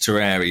 Lucas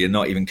Torreira, you're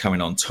not even coming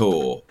on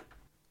tour.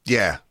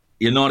 Yeah.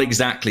 You're not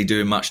exactly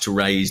doing much to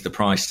raise the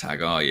price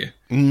tag, are you?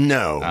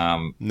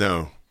 No.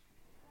 No.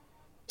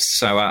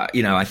 So,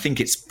 I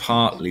think it's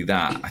partly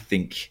that. I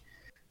think,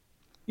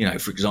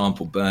 for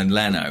example, Bernd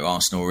Leno,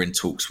 Arsenal are in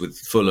talks with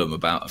Fulham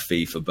about a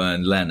fee for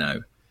Bernd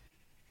Leno.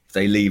 If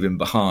they leave him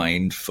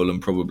behind,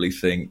 Fulham probably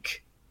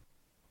think,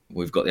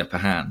 we've got the upper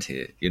hand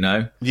here,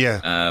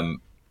 Yeah.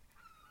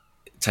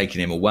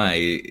 Taking him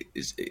away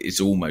is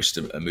almost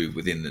a move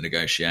within the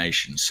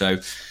negotiation. So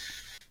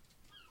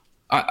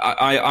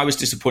I was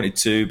disappointed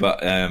too,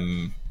 but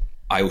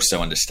I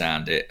also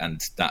understand it,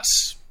 and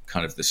that's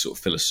kind of the sort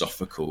of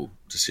philosophical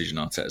decision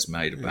Arteta's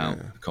made about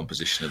the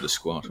composition of the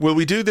squad. Will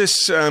we do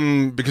this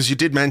because you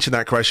did mention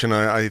that question?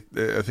 I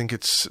think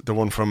it's the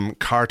one from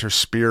Carter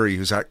Speary,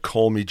 who's at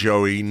Call Me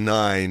Joey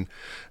 9, and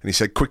he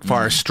said,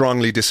 quickfire,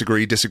 strongly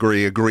disagree,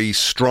 agree,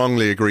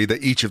 strongly agree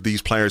that each of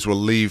these players will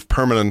leave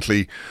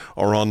permanently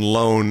or on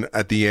loan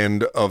at the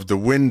end of the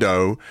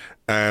window.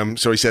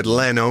 So he said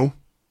Leno.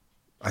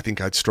 I think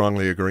I'd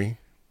strongly agree.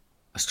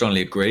 I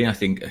strongly agree. I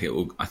think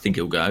he'll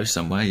go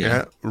somewhere.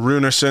 Yeah.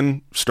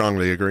 Runarsson,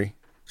 strongly agree.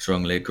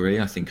 Strongly agree.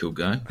 I think he'll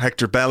go.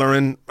 Hector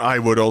Bellerin, I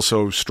would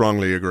also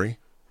strongly agree.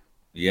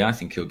 Yeah, I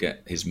think he'll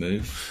get his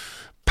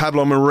move.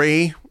 Pablo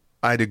Mari,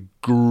 I'd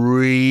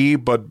agree,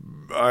 but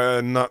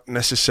not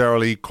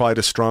necessarily quite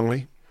as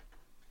strongly.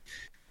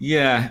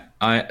 Yeah,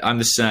 I'm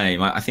the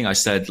same. I think I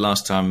said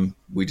last time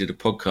we did a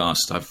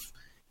podcast,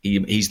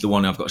 he's the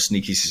one I've got a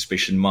sneaky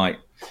suspicion might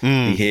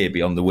be here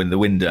beyond the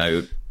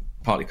window.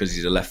 Partly because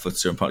he's a left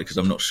footer and partly because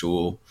I'm not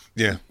sure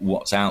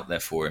what's out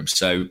there for him.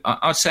 So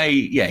I'd say,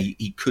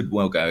 he could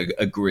well go.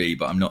 Agree,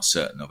 but I'm not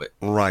certain of it.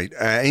 Right.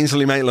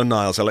 Ainsley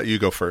Maitland-Niles, I'll let you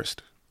go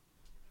first.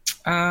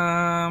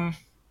 I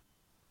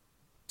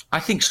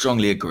think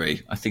strongly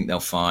agree. I think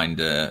they'll find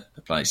a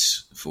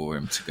place for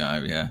him to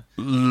go, yeah.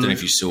 I don't know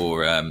if you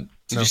saw...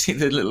 did you see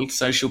the little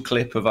social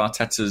clip of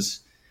Arteta's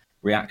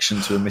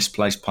reaction to a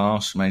misplaced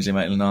pass from Ainsley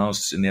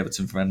Maitland-Niles in the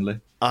Everton friendly?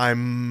 I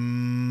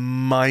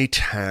might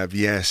have,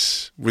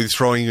 yes. With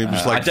throwing, it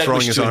was like I don't throwing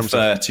wish his to arms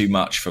infer up. too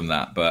much from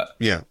that, but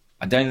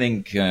I don't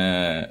think.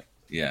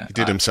 He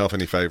did himself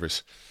any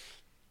favours.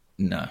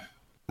 No.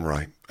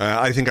 Right.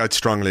 I think I'd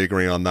strongly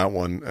agree on that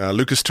one.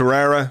 Lucas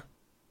Torreira,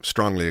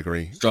 strongly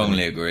agree.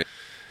 Strongly agree.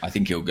 I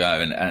think he'll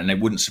go, and it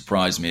wouldn't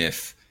surprise me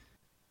if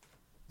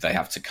they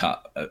have to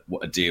cut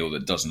a deal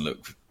that doesn't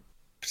look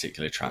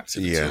particularly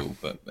attractive at all.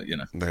 But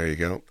there you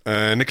go.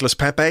 Nicolas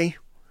Pepe.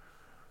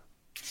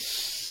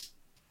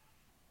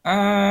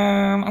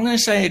 I'm going to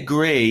say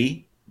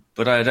agree,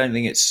 but I don't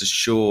think it's a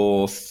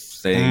sure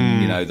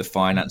thing. The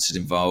finances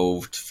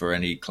involved for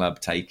any club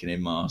taking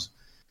him are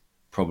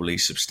probably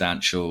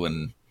substantial,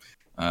 and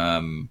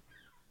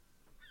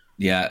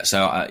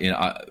So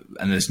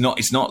and it's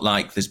not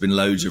like there's been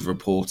loads of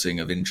reporting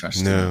of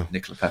interest in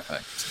Nicolas Pepe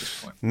to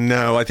this point.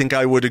 No, I think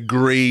I would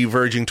agree,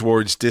 verging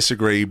towards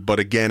disagree. But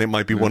again, it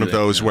might be one of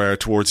those where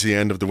towards the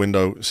end of the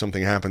window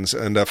something happens.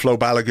 And Flo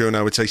Balogun,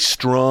 I would say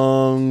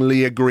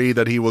strongly agree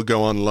that he will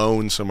go on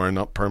loan somewhere,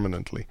 not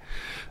permanently.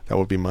 That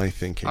would be my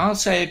thinking. I'll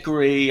say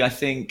agree. I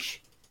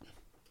think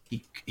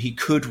he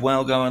could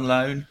well go on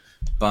loan,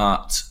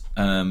 but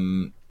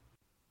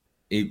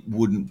it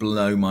wouldn't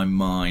blow my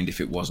mind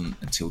if it wasn't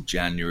until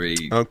January,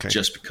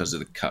 just because of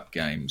the cup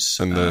games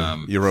and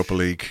the Europa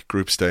League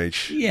group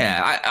stage.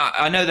 Yeah,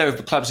 I know there are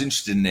clubs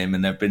interested in him,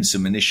 and there have been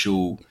some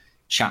initial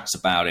chats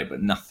about it,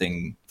 but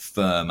nothing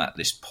firm at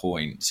this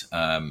point.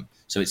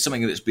 So it's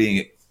something that's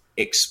being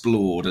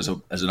explored as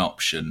an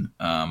option.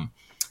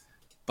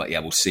 But yeah,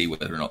 we'll see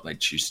whether or not they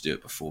choose to do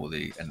it before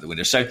the end of the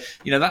window. So,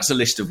 that's a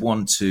list of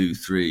 1, 2,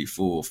 3,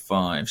 4,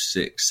 5,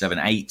 6, 7,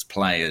 8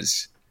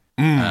 players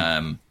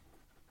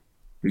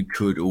who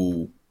could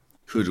all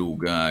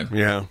go.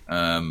 Yeah.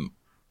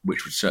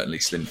 Which would certainly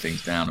slim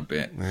things down a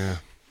bit. Yeah.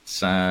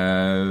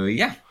 So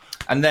yeah.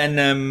 And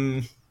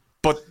then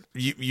but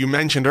you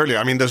mentioned earlier,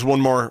 I mean, there's one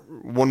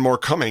more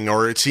coming,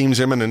 or it seems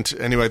imminent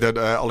anyway, that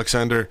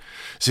Alexander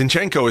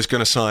Zinchenko is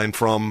going to sign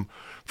from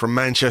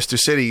Manchester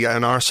City,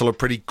 and Arsenal have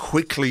pretty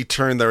quickly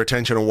turned their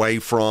attention away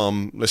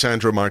from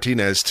Lisandro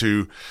Martinez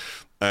to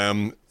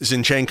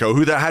Zinchenko,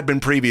 who there had been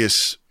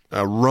previous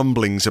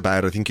rumblings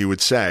about, I think you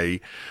would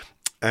say.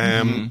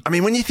 I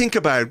mean, when you think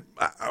about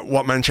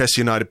what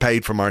Manchester United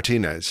paid for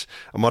Martinez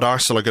and what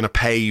Arsenal are going to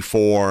pay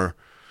for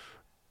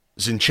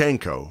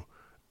Zinchenko,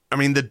 I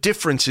mean, the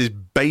difference is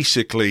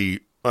basically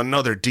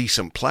another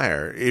decent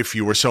player if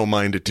you were so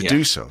minded to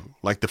do so.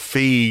 Like, the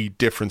fee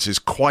difference is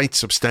quite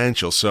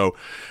substantial. So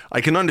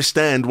I can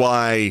understand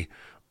why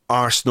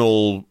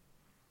Arsenal,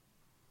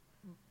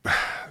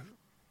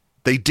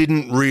 they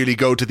didn't really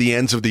go to the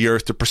ends of the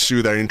earth to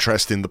pursue their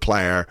interest in the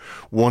player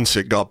once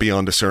it got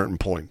beyond a certain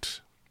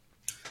point.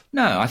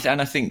 No,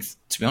 and I think,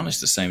 to be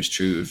honest, the same is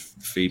true of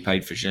the fee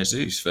paid for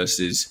Jesus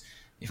versus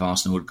if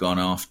Arsenal had gone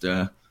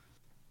after,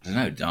 I don't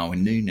know,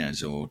 Darwin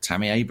Núñez or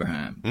Tammy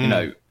Abraham.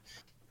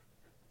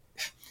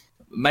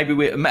 Maybe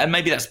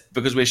that's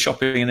because we're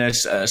shopping in a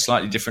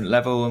slightly different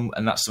level,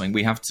 and that's something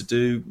we have to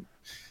do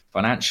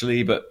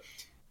financially. But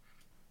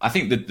I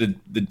think that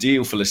the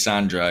deal for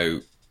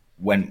Lisandro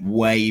went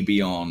way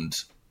beyond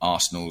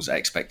Arsenal's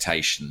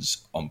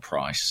expectations on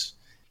price.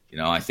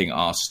 I think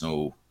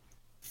Arsenal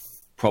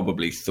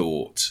probably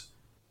thought,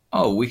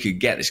 we could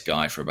get this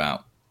guy for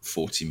about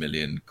 40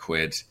 million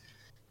quid.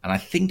 And I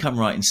think I'm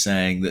right in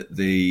saying that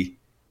the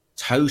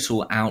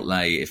total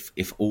outlay,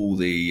 if all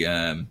the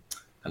kind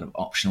of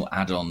optional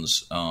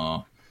add-ons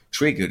are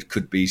triggered,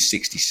 could be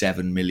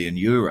 67 million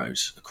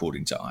euros,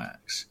 according to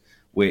Ajax,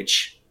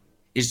 which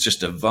is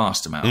just a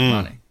vast amount of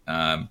money.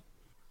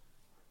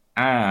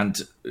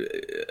 And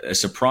a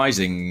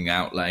surprising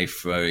outlay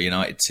for a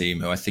United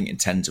team who I think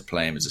intend to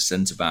play him as a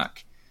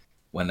centre-back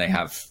when they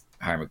have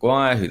Harry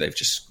Maguire, who they've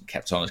just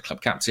kept on as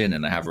club captain,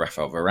 and they have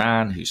Rafael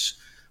Varane, who's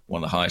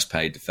one of the highest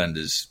paid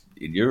defenders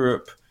in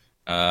Europe.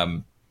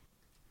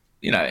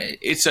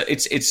 It's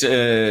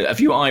a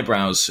few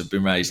eyebrows have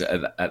been raised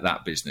at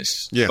that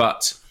business. Yeah.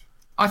 But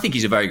I think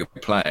he's a very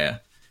good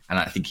player, and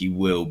I think he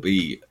will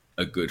be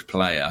a good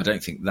player. I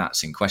don't think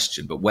that's in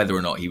question. But whether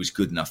or not he was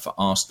good enough for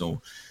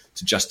Arsenal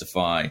to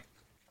justify,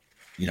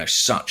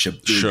 such a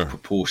big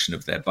proportion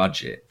of their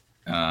budget,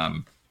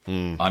 I'm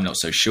not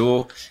so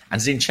sure. And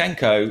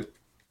Zinchenko,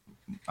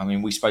 I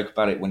mean, we spoke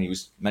about it when he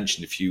was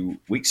mentioned a few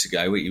weeks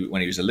ago,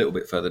 when he was a little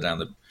bit further down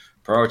the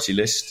priority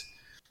list.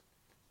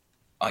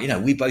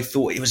 We both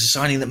thought it was a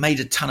signing that made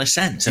a ton of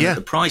sense. And at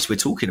the price we're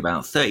talking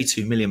about,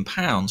 £32 million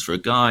for a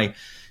guy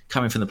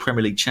coming from the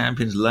Premier League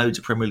champions, loads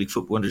of Premier League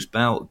football under his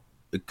belt,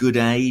 a good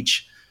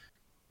age,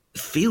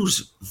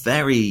 feels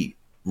very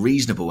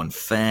reasonable and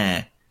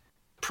fair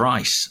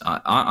price.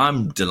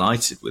 I'm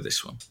delighted with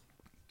this one.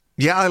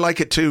 Yeah, I like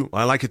it too.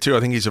 I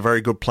think he's a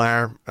very good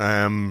player.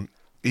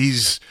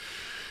 He's,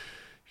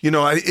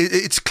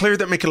 it's clear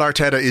that Mikel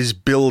Arteta is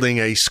building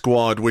a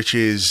squad which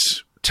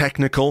is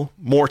technical,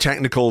 more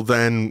technical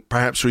than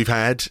perhaps we've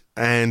had,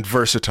 and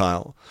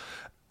versatile.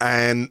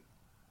 And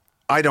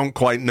I don't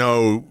quite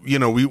know,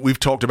 we've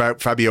talked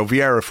about Fabio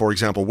Vieira, for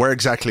example. Where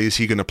exactly is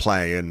he going to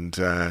play? And,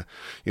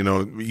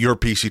 your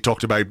piece, he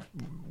talked about,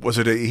 I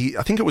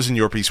think it was in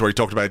your piece where he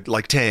talked about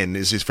like 10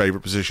 is his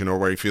favourite position, or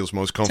where he feels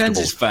most comfortable. 10's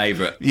his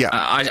favourite. Yeah.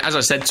 As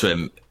I said to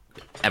him,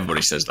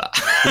 everybody says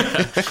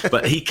that.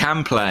 But he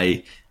can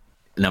play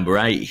number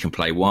 8, he can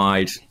play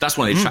wide. That's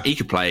one of the he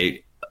could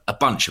play a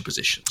bunch of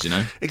positions,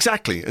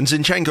 Exactly. And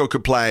Zinchenko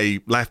could play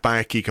left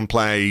back, he can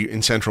play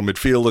in central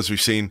midfield, as we've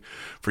seen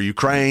for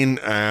Ukraine.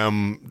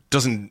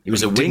 He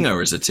was a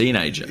winger as a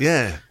teenager.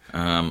 Yeah.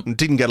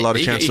 Didn't get a lot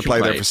of chance to play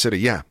there for City,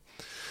 Yeah,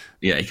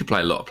 he can play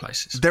a lot of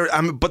places.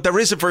 But there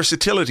is a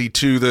versatility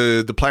to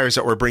the players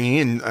that we're bringing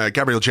in.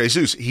 Gabriel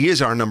Jesus, he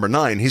is our number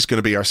 9. He's going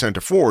to be our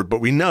centre forward, but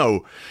we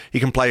know he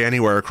can play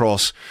anywhere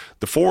across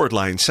the forward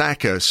line.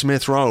 Saka,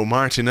 Smith Rowe,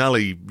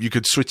 Martinelli, you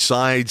could switch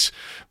sides.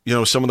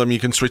 Some of them you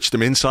can switch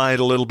them inside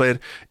a little bit.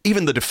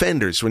 Even the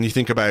defenders, when you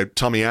think about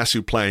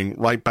Tomiyasu playing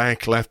right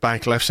back, left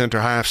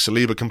centre half,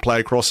 Saliba can play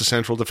across the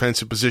central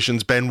defensive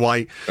positions, Ben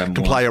White can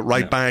play at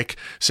right back,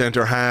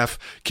 centre half,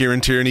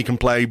 Kieran Tierney can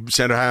play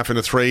centre half in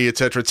a 3,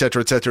 etc.,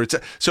 etc.,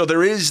 etc. So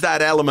there is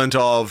that element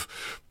of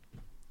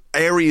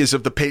areas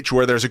of the pitch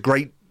where there's a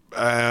great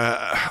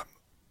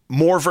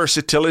more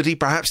versatility,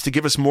 perhaps to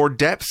give us more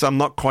depth? I'm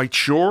not quite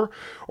sure.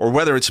 Or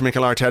whether it's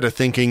Mikel Arteta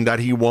thinking that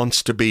he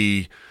wants to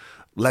be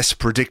less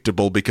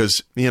predictable,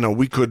 because,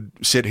 we could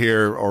sit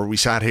here, or we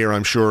sat here,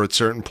 I'm sure, at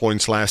certain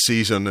points last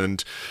season,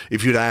 and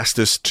if you'd asked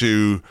us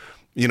to,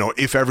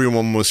 if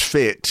everyone was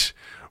fit,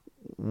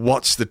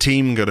 what's the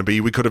team going to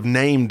be? We could have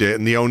named it,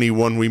 and the only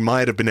one we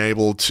might have been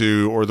able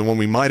to, or the one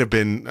we might have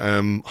been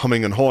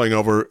humming and hawing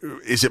over,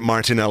 is it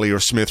Martinelli or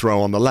Smith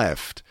Rowe on the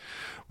left?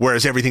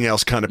 Whereas everything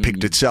else kind of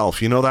picked itself,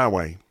 that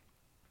way.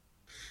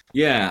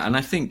 Yeah, and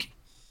I think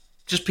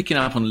just picking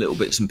up on little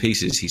bits and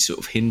pieces he sort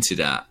of hinted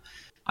at,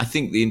 I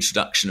think the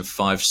introduction of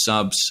 5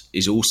 subs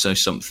is also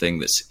something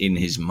that's in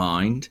his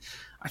mind.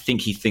 I think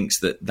he thinks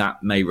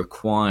that may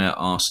require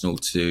Arsenal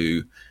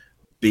to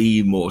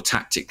be more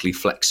tactically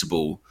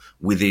flexible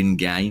within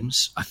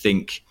games. I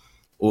think,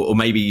 or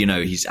maybe,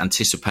 he's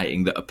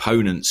anticipating that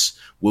opponents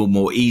will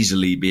more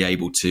easily be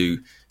able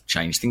to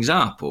change things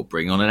up or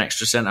bring on an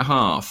extra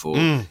centre-half or,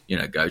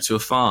 go to a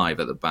 5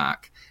 at the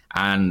back.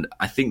 And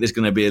I think there's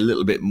going to be a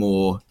little bit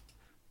more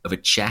of a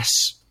chess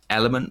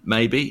element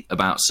maybe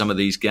about some of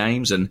these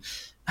games, and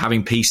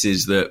having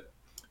pieces that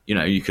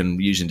you can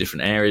use in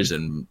different areas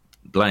and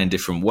play in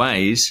different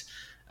ways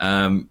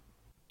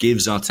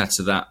gives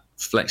Arteta that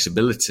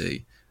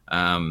flexibility.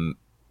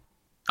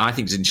 I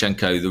think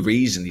Zinchenko, the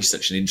reason he's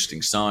such an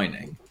interesting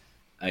signing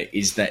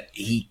is that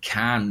he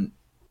can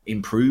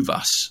improve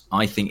us,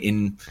 I think,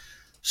 in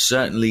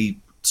certainly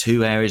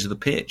 2 areas of the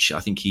pitch. I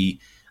think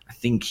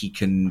he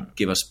can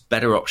give us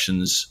better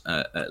options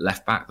at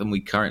left back than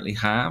we currently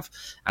have,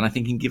 and I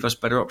think he can give us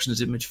better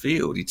options in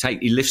midfield.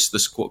 He lifts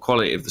the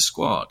quality of the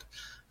squad.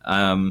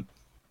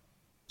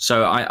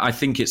 So I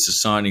think it's a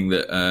signing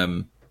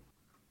that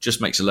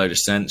just makes a load of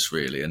sense,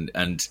 really,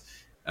 and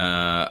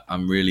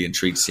I'm really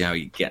intrigued to see how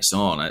he gets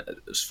on.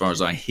 As far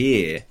as I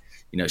hear,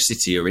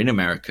 City are in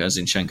America,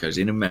 Zinchenko's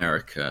in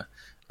America,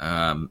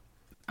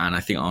 and I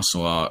think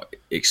Arsenal are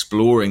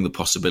exploring the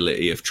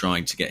possibility of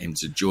trying to get him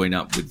to join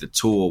up with the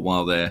tour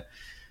while they're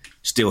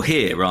still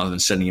here, rather than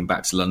sending him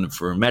back to London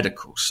for a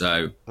medical.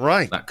 So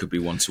that could be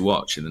one to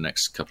watch in the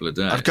next couple of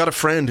days. I've got a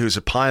friend who's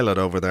a pilot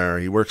over there.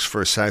 He works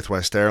for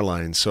Southwest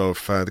Airlines. So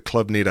if the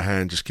club need a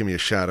hand, just give me a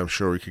shout. I'm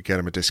sure we could get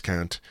him a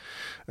discount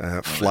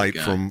flight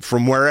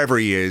from wherever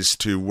he is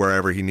to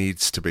wherever he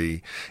needs to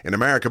be in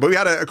America. But we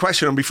had a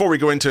question, and before we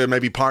go into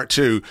maybe part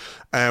 2,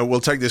 we'll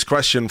take this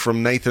question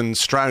from Nathan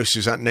Strauss,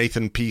 who's at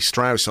Nathan P.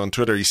 Strauss on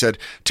Twitter. He said,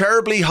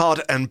 terribly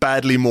hot and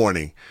badly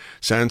morning.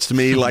 Sounds to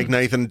me like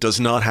Nathan does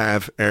not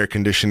have air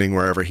conditioning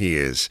wherever he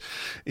is.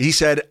 He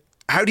said,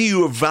 how do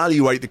you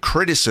evaluate the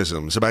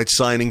criticisms about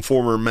signing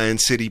former Man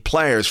City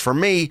players? For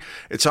me,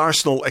 it's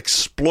Arsenal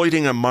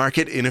exploiting a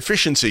market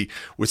inefficiency,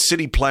 with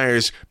City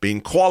players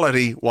being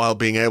quality while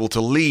being able to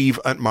leave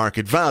at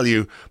market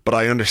value, but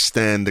I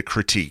understand the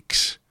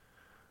critiques.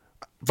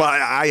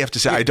 But I have to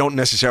say, I don't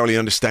necessarily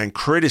understand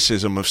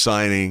criticism of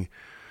signing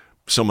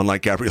someone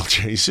like Gabriel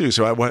Jesus.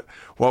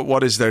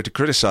 What is there to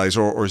criticize?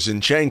 Or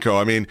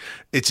Zinchenko? I mean,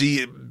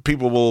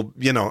 people will,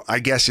 I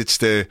guess it's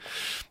the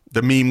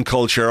meme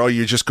culture. Oh,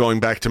 you're just going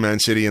back to Man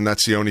City and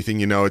that's the only thing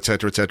you know, et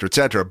cetera, et cetera, et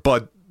cetera.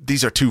 But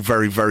these are 2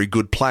 very, very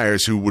good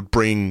players who would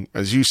bring,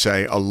 as you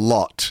say, a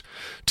lot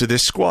to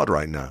this squad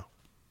right now.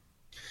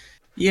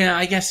 Yeah,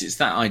 I guess it's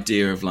that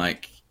idea of a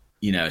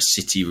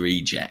City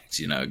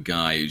reject, a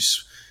guy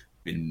who's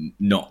been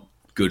not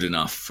good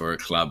enough for a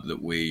club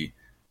that we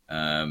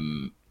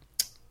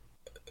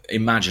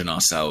imagine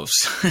ourselves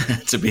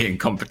to be in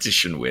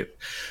competition with.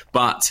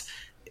 But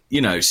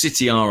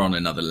City are on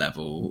another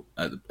level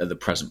at the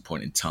present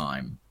point in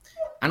time.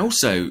 And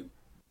also,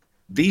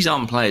 these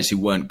aren't players who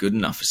weren't good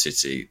enough for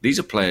City. These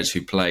are players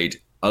who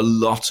played a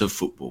lot of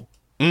football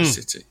for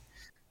City.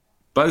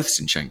 Both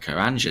Zinchenko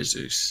and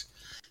Jesus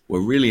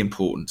were really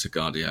important to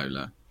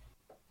Guardiola.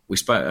 We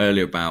spoke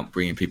earlier about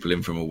bringing people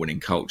in from a winning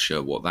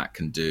culture, what that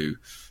can do,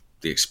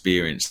 the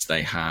experience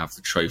they have,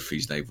 the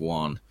trophies they've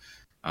won.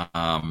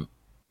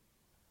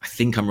 I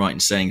think I'm right in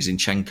saying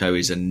Zinchenko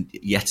is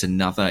yet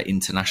another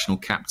international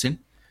captain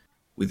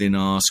within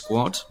our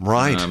squad.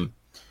 Right.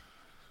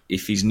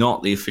 If he's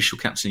not the official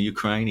captain of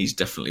Ukraine, he's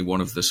definitely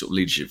one of the sort of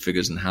leadership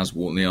figures and has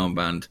worn the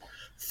armband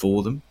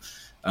for them.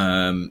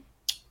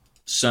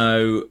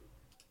 So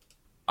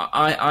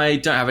I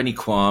don't have any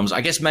qualms.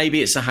 I guess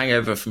maybe it's a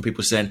hangover from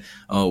people saying,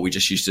 oh, we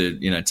just used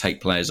to,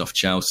 take players off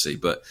Chelsea.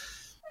 But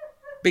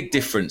big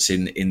difference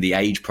in the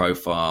age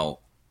profile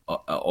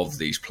of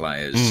these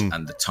players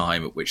and the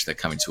time at which they're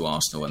coming to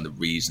Arsenal and the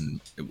reason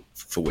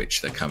for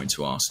which they're coming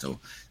to Arsenal.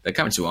 They're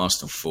coming to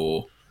Arsenal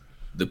for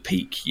the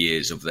peak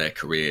years of their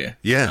career.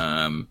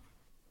 Yeah.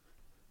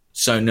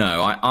 So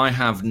no, I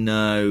have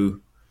no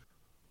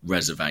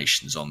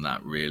reservations on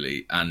that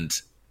really. And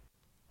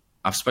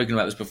I've spoken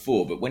about this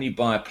before, but when you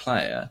buy a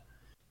player,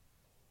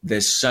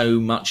 there's so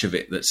much of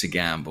it that's a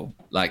gamble.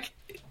 Like,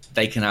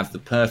 they can have the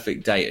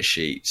perfect data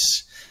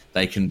sheets.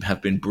 They can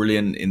have been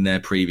brilliant in their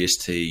previous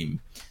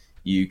team.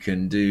 You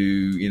can do,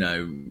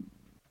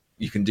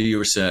 you can do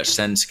your research,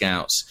 send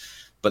scouts,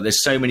 but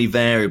there's so many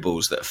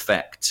variables that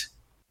affect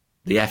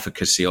the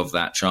efficacy of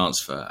that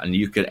transfer. And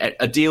you could,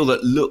 a deal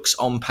that looks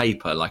on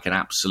paper like an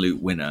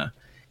absolute winner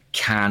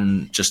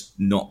can just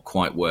not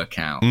quite work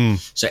out.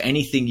 So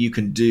anything you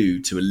can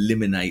do to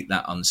eliminate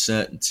that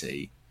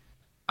uncertainty,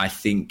 I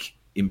think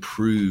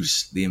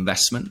improves the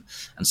investment.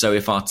 And so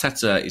if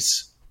Arteta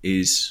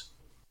is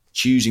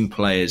choosing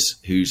players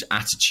whose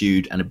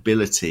attitude and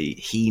ability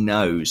he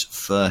knows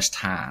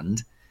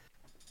firsthand,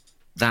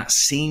 that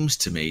seems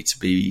to me to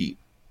be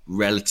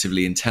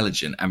relatively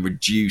intelligent and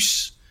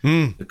reduce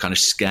the kind of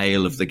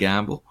scale of the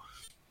gamble.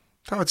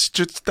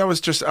 That was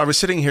just. I was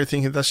sitting here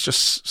thinking that's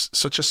just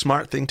such a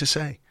smart thing to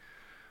say.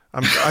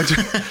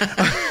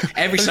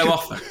 Every so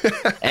often.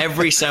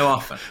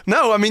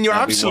 No, I mean, you're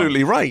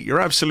absolutely right. You're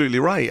absolutely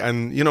right.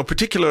 And, you know,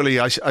 particularly,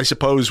 I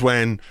suppose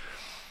when,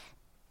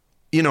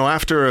 you know,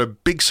 after a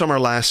big summer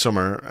last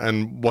summer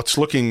and what's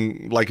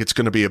looking like it's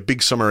going to be a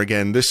big summer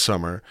again this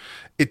summer,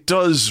 it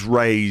does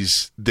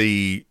raise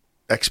the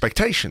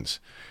expectations.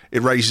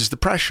 It raises the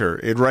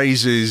pressure. It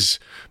raises,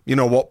 you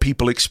know, what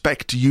people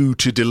expect you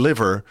to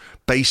deliver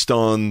based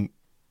on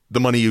the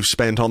money you've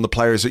spent on the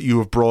players that you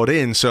have brought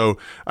in. So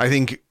I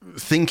think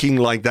thinking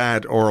like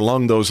that or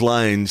along those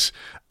lines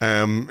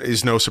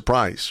is no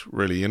surprise,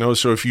 really. You know,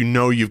 so if you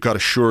know you've got a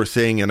sure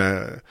thing in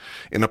a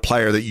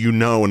player that you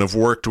know and have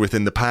worked with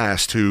in the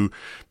past, who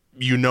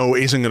you know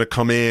isn't going to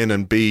come in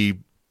and be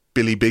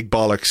Billy Big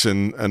Bollocks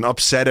and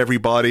upset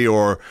everybody,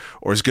 or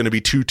is going to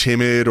be too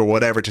timid or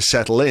whatever to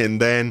settle in,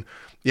 then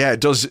yeah,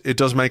 it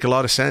does make a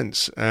lot of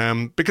sense.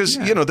 Because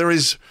you know there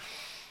is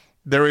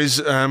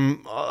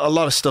a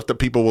lot of stuff that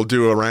people will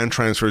do around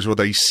transfers where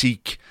they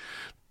seek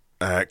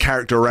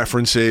character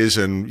references,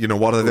 and you know,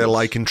 what are they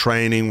like in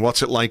training?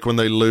 What's it like when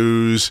they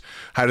lose?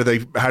 How do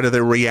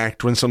they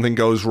react when something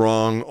goes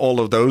wrong? All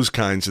of those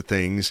kinds of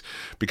things,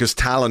 because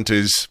talent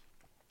is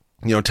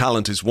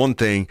one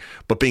thing,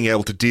 but being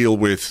able to deal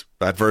with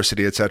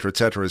adversity, et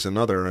cetera, is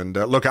another. And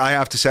look, I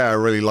have to say, I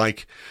really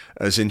like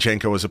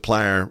Zinchenko as a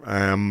player.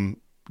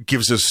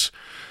 Gives us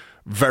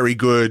very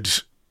good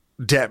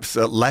depth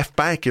at left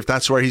back, if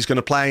that's where he's going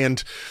to play.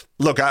 And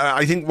look,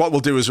 I think what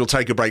we'll do is we'll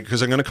take a break,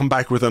 because I'm going to come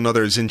back with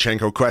another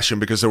Zinchenko question,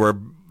 because there were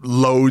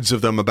loads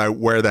of them about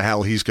where the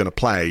hell he's going to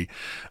play.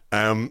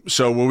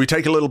 So will we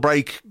take a little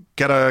break,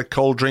 get a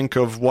cold drink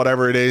of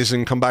whatever it is,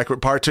 and come back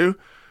with part two?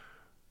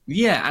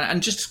 Yeah,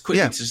 and just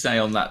quickly to stay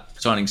on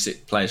that signing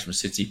players from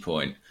City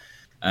point,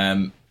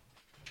 I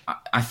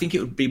think it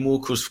would be more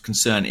cause for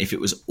concern if it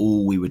was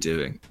all we were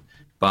doing.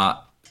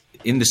 But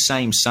in the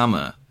same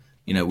summer,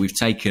 you know, we've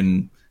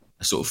taken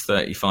a sort of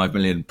 35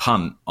 million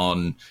punt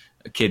on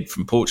a kid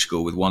from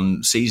Portugal with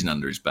one season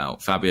under his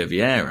belt, Fabio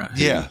Vieira,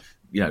 who,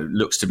 you know,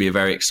 looks to be a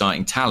very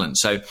exciting talent.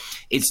 So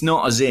it's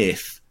not as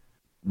if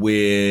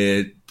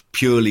we're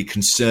purely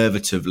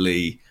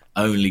conservatively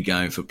only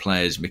going for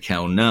players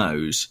Mikel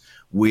knows.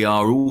 We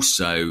are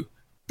also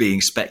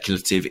being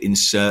speculative in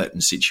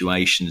certain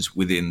situations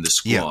within the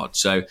squad. Yeah,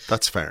 so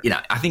that's fair. You know,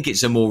 I think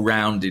it's a more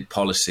rounded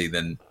policy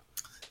than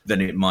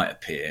it might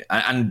appear.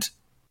 And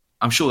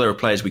I'm sure there are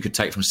players we could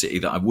take from City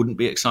that I wouldn't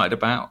be excited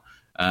about.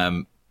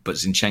 But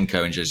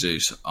Zinchenko and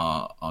Jesus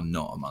are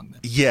not among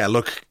them. Yeah,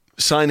 look,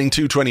 signing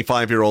two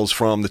 25-year-olds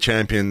from the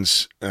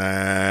champions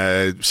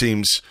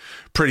seems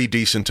pretty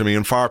decent to me,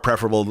 and far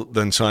preferable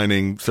than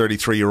signing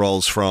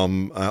 33-year-olds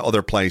from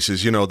other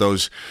places. You know,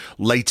 those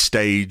late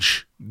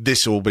stage,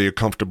 this will be a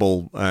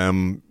comfortable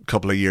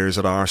couple of years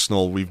at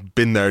Arsenal. We've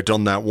been there,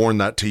 done that, worn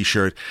that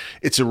T-shirt.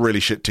 It's a really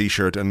shit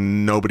T-shirt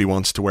and nobody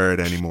wants to wear it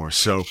anymore.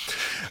 So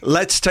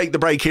let's take the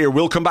break here.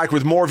 We'll come back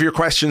with more of your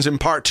questions in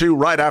part two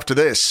right after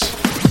this.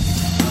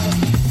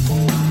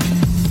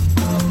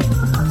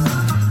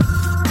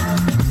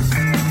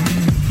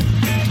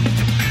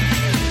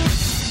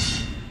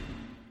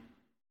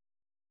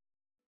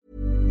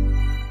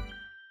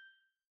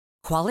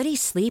 Quality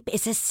sleep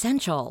is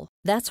essential.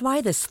 That's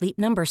why the Sleep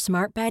Number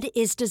Smart Bed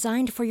is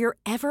designed for your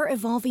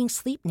ever-evolving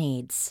sleep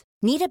needs.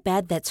 Need a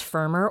bed that's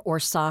firmer or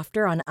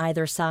softer on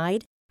either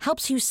side?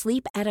 Helps you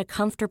sleep at a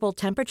comfortable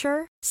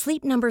temperature?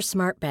 Sleep Number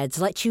Smart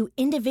Beds let you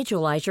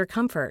individualize your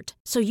comfort,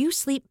 so you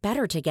sleep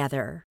better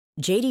together.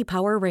 J.D.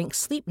 Power ranks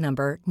Sleep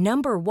Number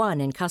number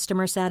 1 in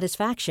customer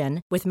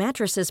satisfaction with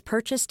mattresses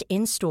purchased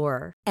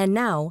in-store. And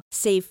now,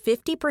 save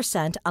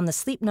 50% on the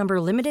Sleep Number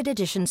Limited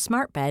Edition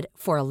Smart Bed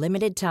for a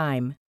limited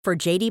time. For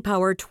J.D.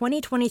 Power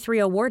 2023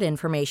 award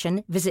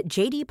information, visit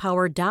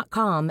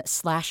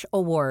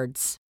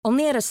jdpower.com/awards.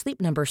 Only at a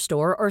Sleep Number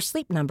store or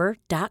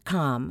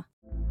sleepnumber.com.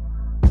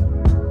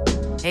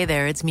 Hey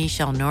there, it's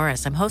Michelle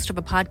Norris. I'm host of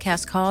a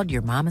podcast called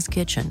Your Mama's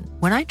Kitchen.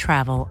 When I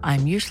travel,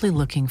 I'm usually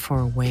looking for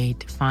a way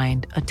to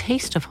find a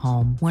taste of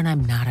home when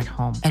I'm not at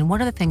home. And one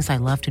of the things I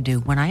love to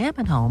do when I am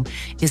at home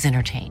is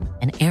entertain.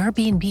 And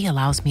Airbnb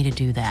allows me to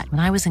do that.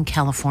 When I was in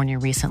California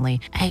recently,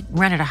 I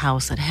rented a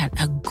house that had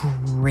a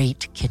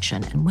great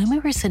kitchen. And when we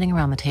were sitting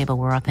around the table,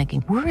 we were all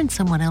thinking, we're in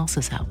someone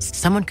else's house.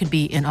 Someone could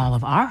be in all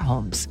of our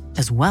homes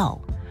as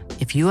well.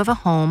 If you have a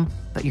home,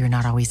 but you're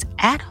not always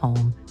at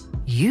home,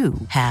 you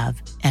have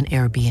an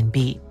Airbnb.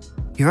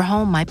 Your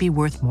home might be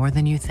worth more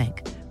than you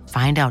think.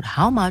 Find out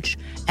how much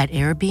at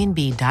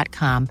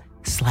airbnb.com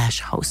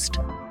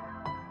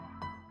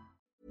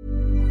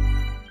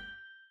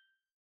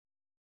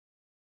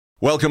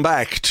Welcome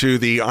back to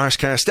the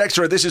Arsecast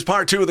Extra. This is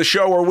part 2 of the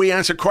show where we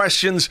answer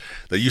questions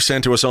that you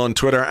sent to us on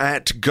Twitter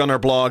at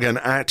GunnerBlog and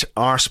at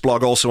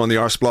Arseblog, also on the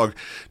Arseblog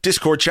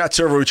Discord chat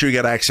server, which you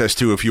get access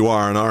to if you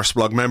are an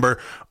Arseblog member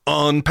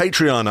on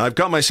Patreon. I've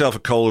got myself a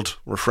cold,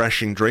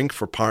 refreshing drink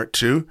for part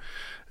 2.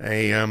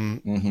 A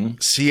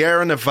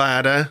Sierra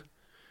Nevada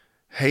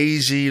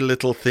hazy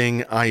little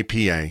thing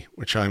IPA,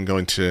 which I'm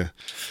going to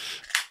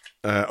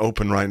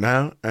open right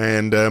now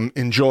and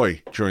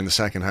enjoy during the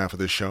second half of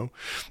this show.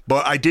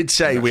 But I did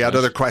say we had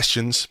other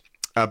questions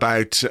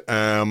about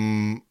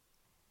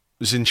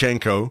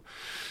Zinchenko.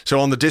 So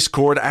on the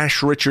Discord,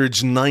 Ash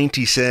Richards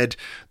 90 said,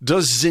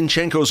 does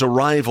Zinchenko's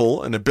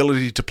arrival and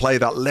ability to play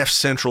that left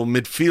central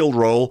midfield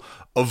role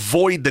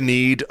avoid the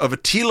need of a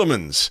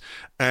Tielemans?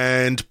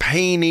 And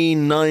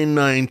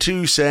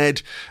Painey992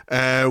 said,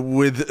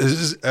 with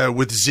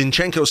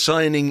Zinchenko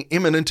signing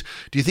imminent,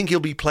 do you think he'll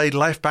be played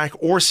left back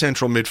or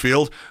central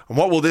midfield? And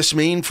what will this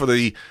mean for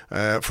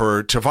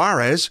for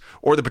Tavares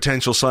or the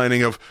potential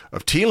signing of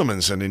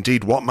Tielemans? And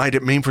indeed, what might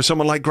it mean for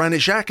someone like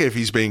Granit Xhaka if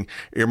he's being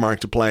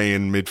earmarked to play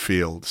in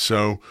midfield?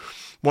 So,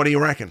 what do you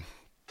reckon?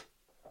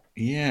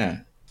 Yeah.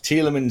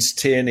 Tielemans,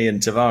 Tierney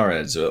and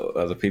Tavares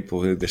are the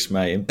people who this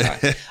may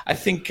impact. I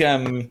think...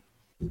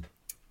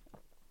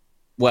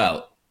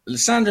 Well,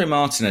 Lisandro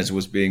Martinez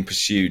was being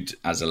pursued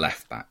as a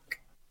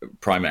left-back,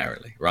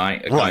 primarily,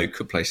 right? A guy who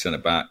could play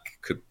centre-back,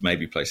 could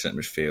maybe play centre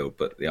midfield,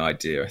 but the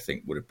idea, I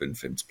think, would have been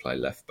for him to play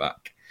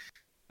left-back.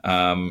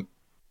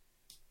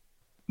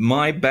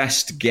 My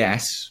best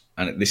guess,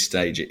 and at this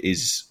stage it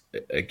is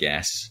a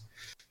guess,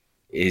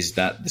 is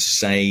that the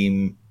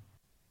same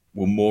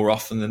will more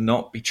often than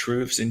not be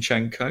true of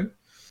Zinchenko.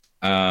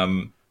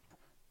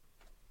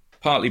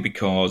 Partly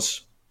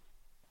because...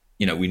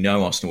 we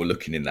know Arsenal were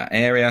looking in that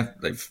area.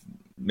 They've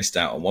missed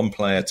out on one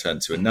player,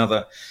 turned to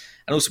another.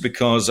 And also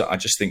because I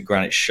just think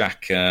Granit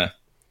Xhaka,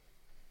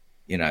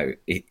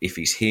 if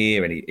he's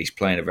here and he's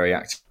playing a very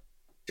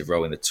active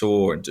role in the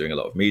tour and doing a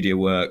lot of media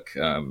work,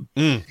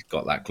 he's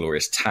got that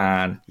glorious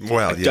tan.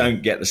 Well, I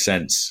don't get the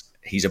sense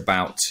he's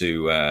about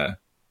to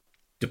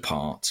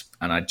depart.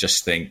 And I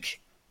just think,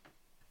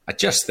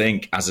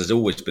 as has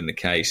always been the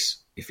case,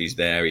 if he's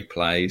there, he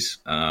plays.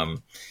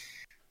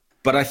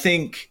 But I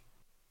think...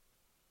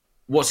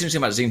 What's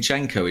interesting about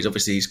Zinchenko is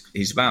obviously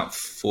he's about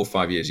 4 or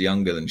 5 years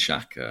younger than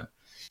Xhaka.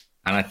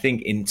 And I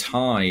think in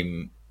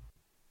time,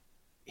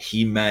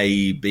 he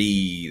may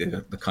be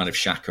the kind of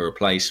Xhaka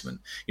replacement.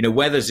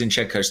 Whether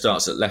Zinchenko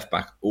starts at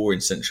left-back or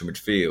in central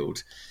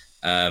midfield,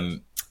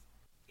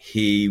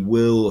 he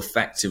will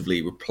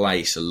effectively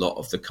replace a lot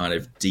of the kind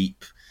of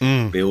deep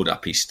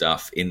build-up-y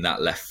stuff in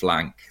that left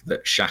flank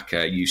that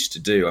Xhaka used to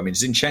do. I mean,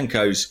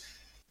 Zinchenko's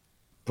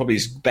probably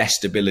his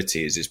best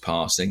ability is his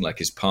passing. Like,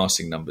 his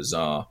passing numbers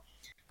are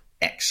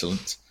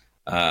excellent.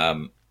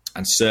 And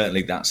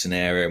certainly that's an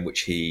area in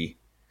which he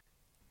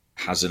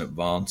has an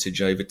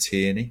advantage over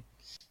Tierney.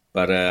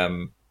 But,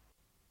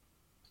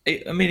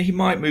 he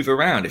might move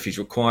around. If he's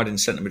required in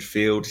centre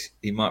midfield,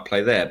 he might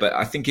play there. But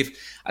I think if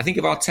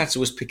Arteta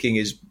was picking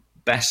his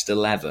best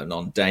 11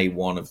 on day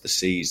one of the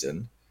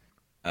season,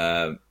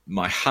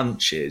 my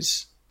hunch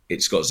is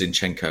it's got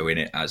Zinchenko in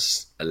it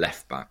as a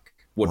left-back.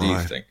 What do you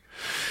think?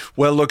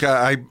 Well, look,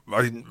 I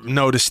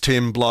noticed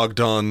Tim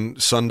blogged on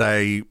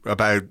Sunday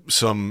about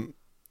some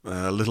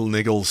little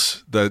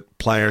niggles that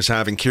players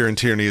have, and Kieran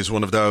Tierney is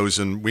one of those,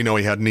 and we know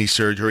he had knee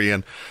surgery,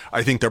 and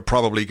I think they're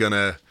probably going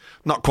to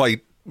not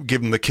quite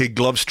give him the kid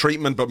gloves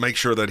treatment, but make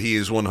sure that he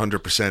is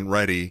 100%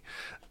 ready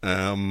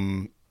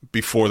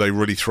before they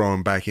really throw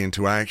him back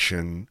into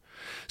action.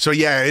 So,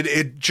 yeah,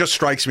 it just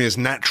strikes me as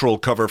natural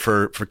cover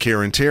for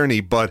Kieran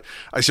Tierney, but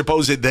I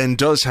suppose it then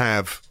does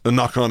have a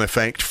knock-on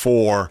effect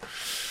for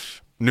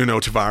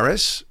Nuno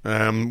Tavares.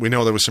 We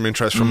know there was some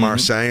interest from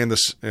Marseille and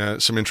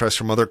there's some interest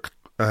from other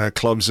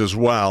clubs as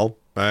well.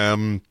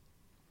 I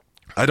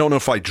don't know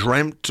if I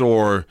dreamt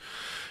or,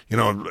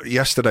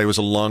 yesterday was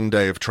a long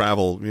day of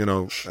travel,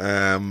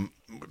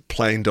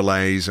 plane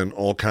delays and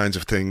all kinds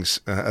of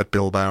things at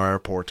Bilbao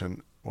Airport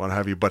and what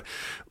have you. But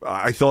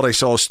I thought I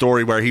saw a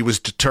story where he was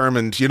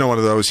determined, one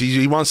of those,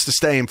 he wants to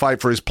stay and fight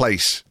for his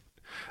place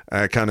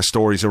kind of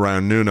stories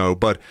around Nuno.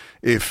 But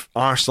if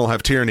Arsenal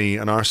have Tierney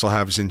and Arsenal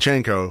have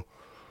Zinchenko,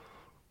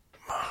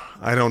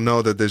 I don't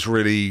know that there's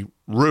really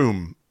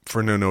room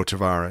for Nuno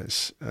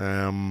Tavares.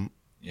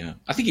 Yeah,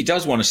 I think he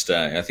does want to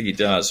stay. I think he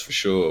does for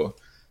sure.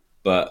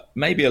 But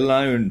maybe a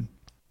loan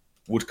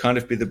would kind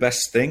of be the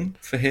best thing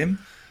for him.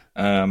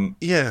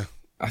 Yeah.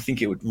 I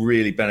think it would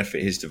really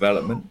benefit his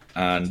development,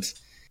 and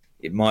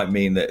it might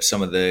mean that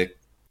some of the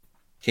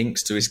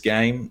kinks to his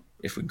game,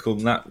 if we can call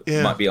them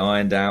that, might be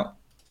ironed out,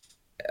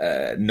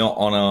 not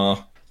on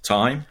our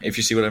time, if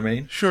you see what I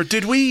mean. Sure.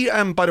 Did we,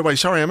 by the way,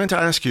 sorry, I meant to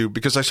ask you,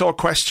 because I saw a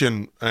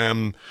question,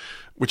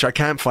 which I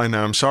can't find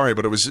now, I'm sorry,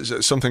 but it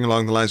was something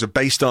along the lines of,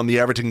 based on the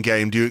Everton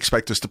game, do you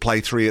expect us to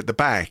play 3 at the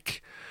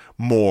back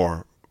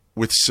more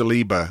with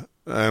Saliba?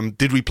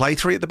 Did we play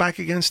 3 at the back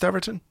against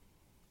Everton?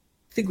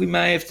 think we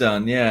may have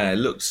done. Yeah, it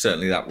looked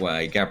certainly that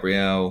way.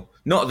 Gabriel,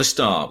 not at the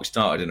start. We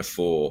started in a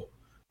 4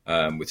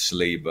 with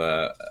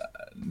Saliba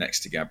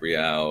next to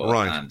Gabriel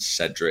and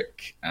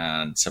Cedric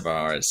and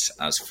Tavares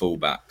as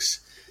fullbacks.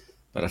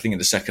 But I think in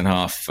the second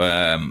half,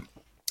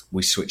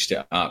 we switched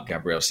it up.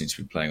 Gabriel seems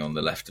to be playing on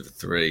the left of the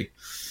 3.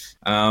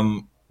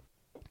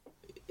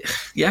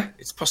 Yeah,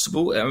 it's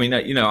possible. I mean,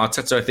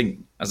 Arteta, I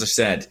think, as I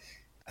said,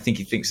 I think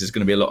he thinks there's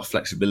going to be a lot of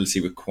flexibility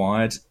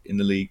required in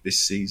the league this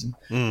season.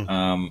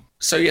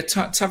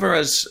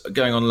 Tavares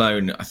going on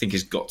loan, I think,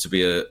 has got to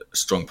be a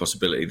strong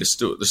possibility.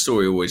 The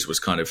story always was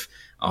kind of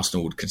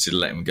Arsenal would consider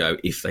letting him go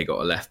if they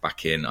got a left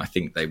back in. I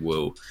think they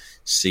will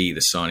see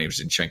the signing of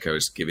Zinchenko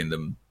as giving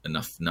them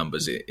enough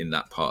numbers in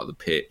that part of the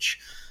pitch.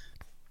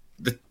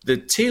 The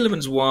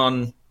Tielemans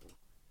one,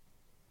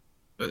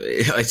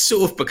 it's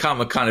sort of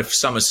become a kind of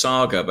summer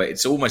saga, but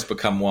it's almost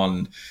become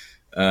one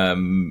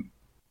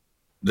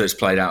that's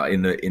played out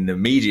in the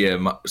media,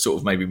 sort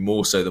of maybe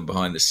more so than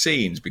behind the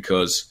scenes,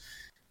 because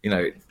in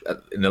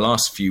the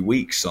last few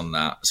weeks on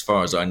that, as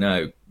far as I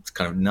know,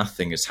 kind of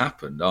nothing has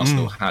happened.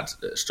 Arsenal had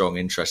a strong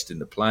interest in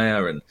the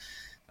player and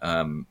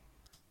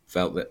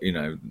felt that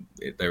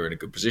they were in a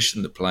good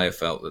position. The player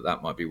felt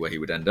that might be where he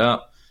would end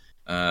up,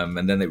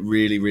 and then it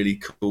really, really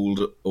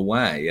cooled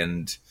away.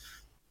 And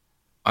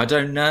I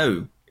don't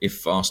know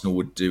if Arsenal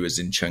would do a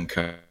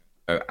Zinchenko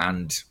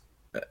and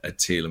a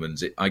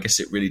Tielemans. I guess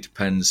it really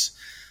depends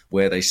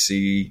where they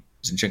see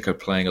Zinchenko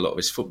playing a lot of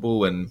his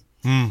football, and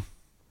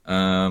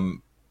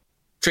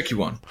tricky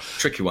one.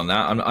 That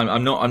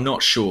I'm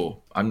not sure.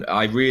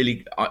 I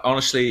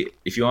honestly,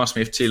 if you ask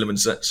me if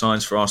Tielemans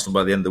signs for Arsenal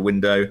by the end of the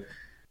window,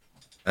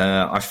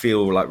 I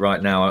feel like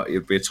right now it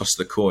would be a toss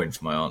of the coin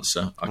for my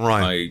answer.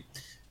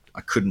 I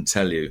couldn't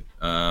tell you.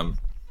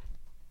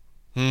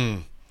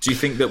 Do you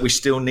think that we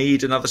still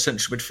need another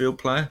central midfield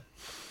player?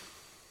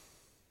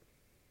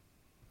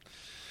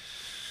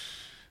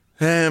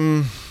 I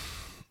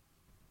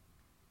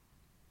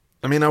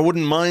mean, I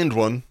wouldn't mind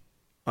one.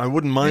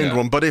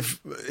 But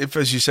if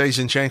as you say,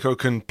 Zinchenko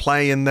can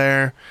play in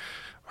there,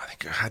 I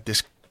think I had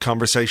this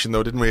conversation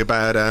though, didn't we,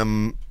 about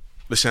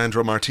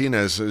Lisandro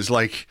Martinez? Is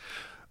like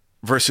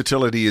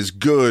versatility is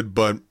good,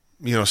 but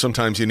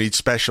sometimes you need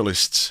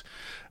specialists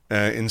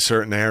in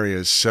certain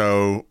areas.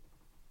 So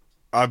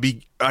I'd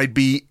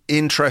be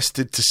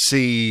interested to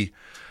see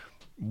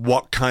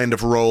what kind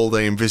of role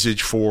they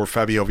envisage for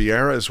Fabio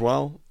Vieira as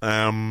well.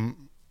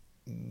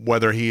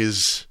 Whether he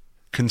is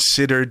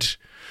considered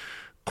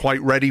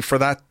quite ready for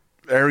that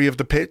area of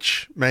the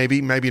pitch,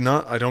 maybe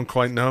not. I don't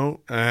quite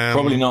know.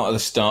 Probably not at the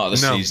start of the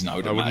season. I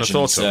wouldn't have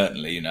thought so.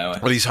 Certainly,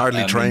 Well, he's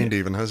hardly trained,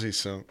 even, has he?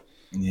 So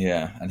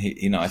yeah, and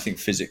he, I think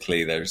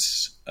physically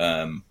there's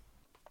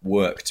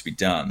work to be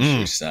done, should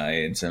we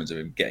say, in terms of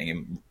him getting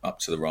him up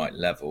to the right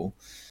level.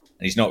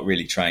 And he's not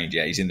really trained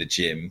yet. He's in the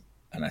gym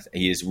and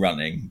he is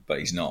running, but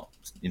he's not,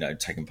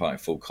 taking part in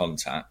full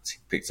contact. He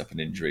picked up an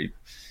injury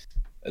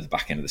at the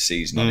back end of the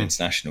season on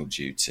international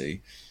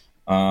duty.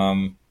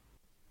 So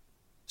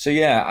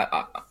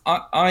yeah,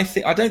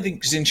 I don't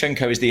think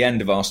Zinchenko is the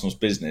end of Arsenal's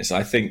business.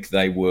 I think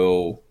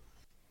they'll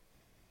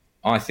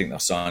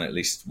sign at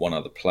least one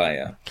other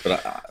player.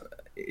 But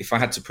if I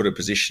had to put a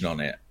position on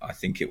it, I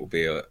think it will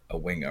be a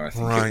winger. I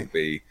think it will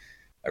be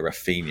a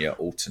Rafinha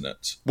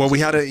alternate. Well, we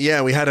had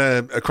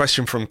a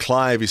question from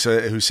Clive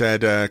who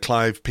said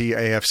Clive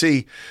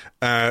PAFC,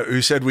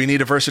 who said we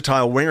need a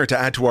versatile winger to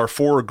add to our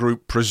forward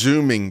group,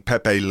 presuming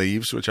Pepe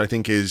leaves, which I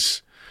think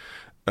is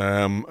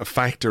a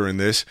factor in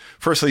this.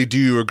 Firstly, do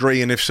you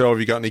agree? And if so,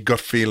 have you got any gut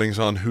feelings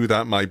on who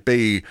that might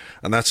be?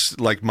 And that's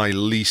like my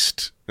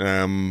least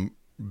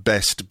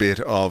best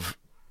bit of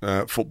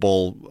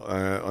football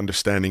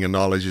understanding and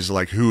knowledge, is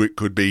like who it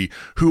could be.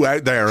 Who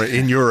out there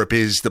in Europe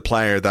is the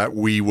player that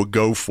we would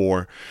go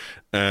for?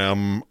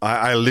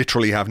 I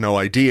literally have no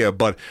idea.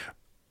 But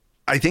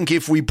I think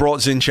if we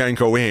brought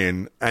Zinchenko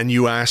in and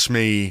you asked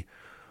me,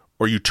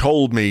 or you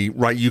told me,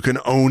 right, you can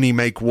only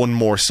make one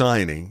more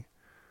signing,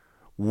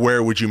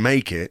 where would you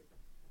make it?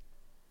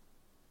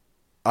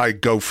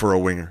 I'd go for a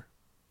winger.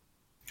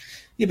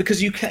 Yeah,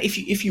 because you can,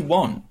 if you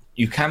want,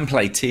 you can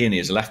play Tierney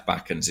as a left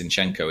back and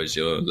Zinchenko as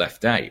your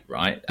left eight,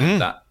 right?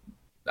 And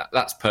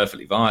that's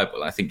perfectly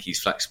viable. I think he's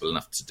flexible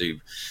enough to do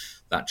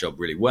that job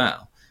really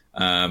well.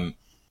 And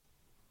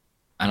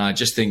I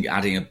just think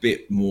adding a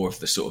bit more of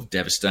the sort of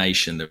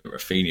devastation that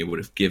Rafinha would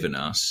have given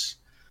us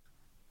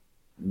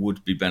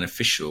would be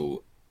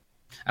beneficial.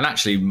 And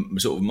actually,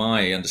 sort of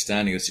my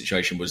understanding of the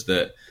situation was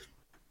that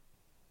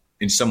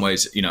in some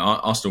ways,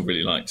 Arsenal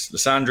really liked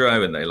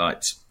Lisandro and they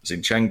liked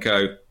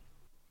Zinchenko.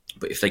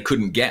 But if they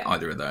couldn't get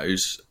either of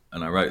those,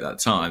 and I wrote that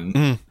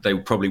time, they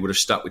probably would have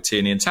stuck with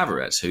Tierney and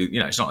Tavares, who,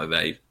 it's not that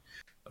they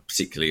are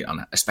particularly,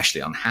 especially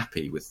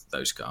unhappy with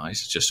those guys.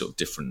 It's just sort of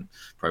different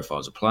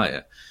profiles of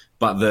player.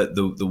 But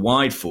the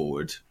wide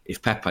forward,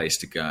 if Pepe is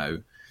to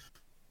go,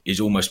 is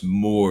almost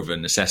more of a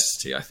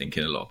necessity, I think,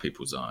 in a lot of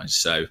people's eyes.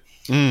 So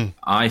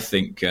I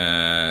think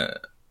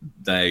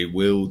they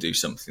will do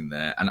something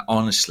there. And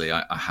honestly,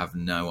 I have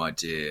no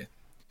idea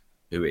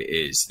who it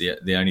is.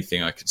 The only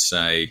thing I could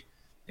say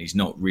He's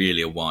not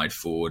really a wide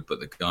forward, but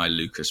the guy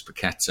Lucas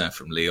Paqueta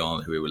from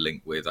Lyon, who we were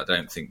linked with, I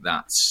think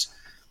that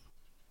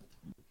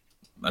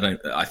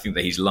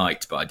he's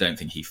liked, but I don't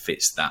think he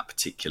fits that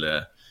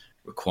particular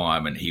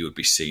requirement. He would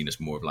be seen as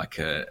more of like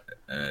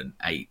an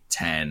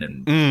 8-10,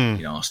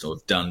 and Arsenal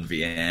have done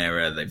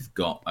Vieira, they've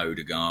got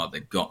Odegaard,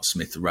 they've got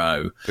Smith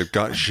Rowe, they've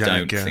got Xhaka.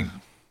 I don't think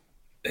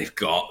they've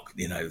got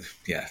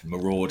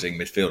marauding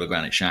midfielder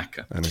Granit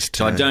Xhaka.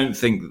 So I don't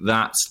think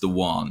that's the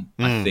one.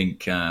 I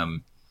think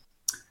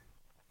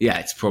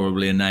it's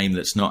probably a name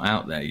that's not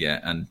out there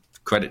yet. And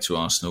credit to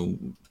Arsenal,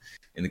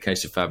 in the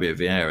case of Fabio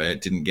Vieira,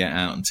 it didn't get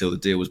out until the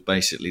deal was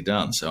basically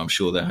done. So I'm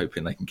sure they're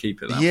hoping they can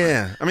keep it that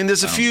way. I mean,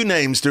 there's a few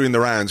names doing the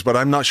rounds, but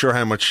I'm not sure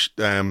how much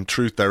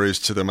truth there is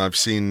to them. I've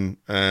seen,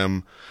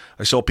 I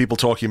saw people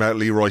talking about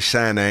Leroy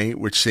Sané,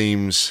 which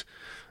seems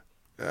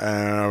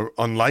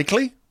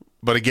unlikely.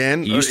 But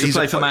again, he used to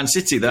play for Man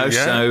City, though.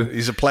 So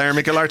he's a player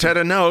Mikel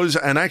Arteta knows,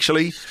 and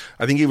actually,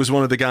 I think he was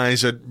one of the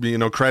guys that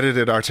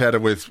credited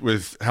Arteta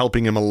with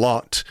helping him a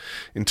lot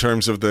in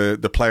terms of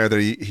the player that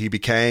he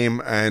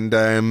became, and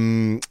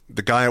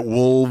the guy at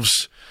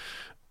Wolves,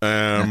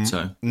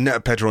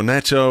 Pedro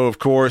Neto, of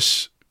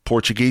course,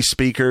 Portuguese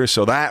speaker,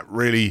 so that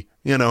really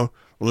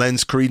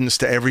lends credence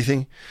to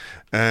everything.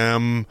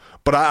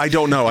 But I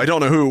don't know. I don't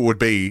know who it would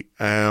be.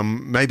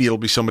 Maybe it'll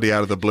be somebody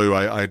out of the blue.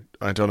 I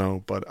don't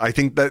know. But I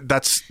think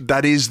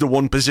that is the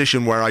one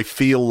position where I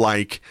feel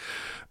like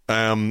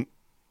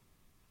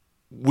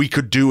we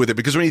could do with it.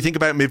 Because when you think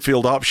about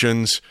midfield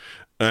options,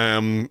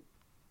 Partey,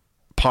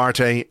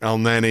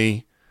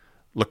 Elneny,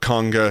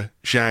 Lokonga,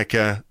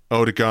 Xhaka,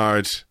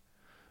 Odegaard,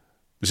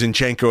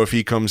 Zinchenko if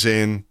he comes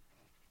in,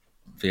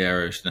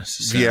 Vieira if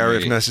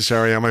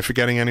necessary. Am I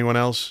forgetting anyone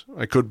else?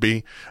 I could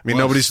be. I mean,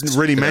 nobody's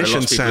really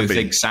mentioned Sambi. I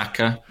think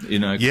Saka,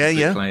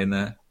 playing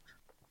there.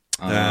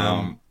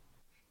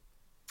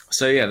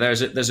 So yeah,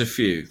 there's a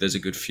few. There's a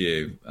good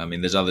few. I mean,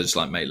 there's others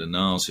like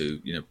Maitland-Niles who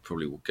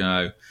probably will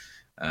go.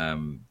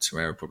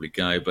 Torreira probably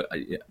go, but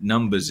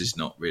numbers is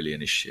not really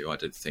an issue. I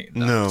don't think in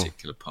that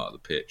particular part of the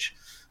pitch.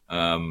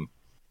 And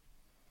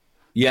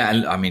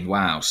I mean,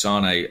 wow,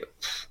 Sané,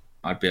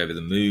 I'd be over the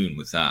moon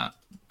with that.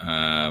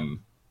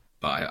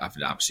 But I've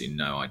absolutely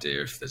no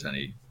idea if there's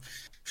any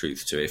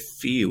truth to it. It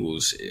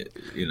feels,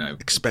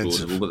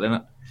 expensive. Plausible. But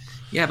then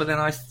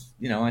I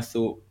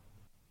thought,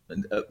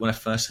 when I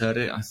first heard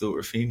it, I thought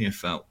Rafinha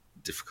felt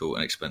difficult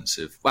and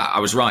expensive. Well, I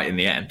was right in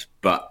the end,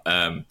 but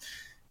Arsenal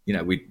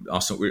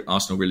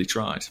really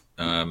tried,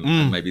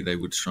 and maybe they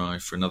would try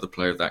for another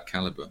player of that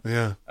caliber.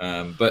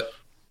 But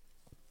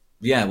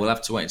we'll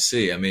have to wait and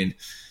see. I mean,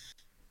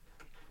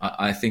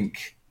 I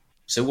think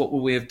so. What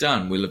will we have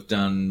done? We'll have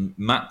done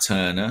Matt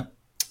Turner,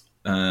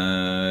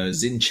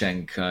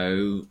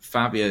 Zinchenko,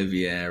 Fabio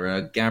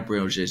Vieira,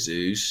 Gabriel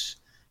Jesus,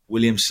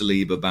 William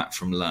Saliba back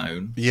from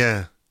loan.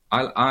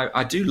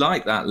 I do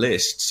like that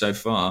list so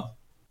far.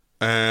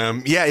 I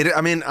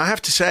mean, I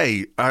have to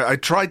say, I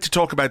tried to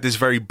talk about this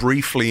very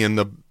briefly in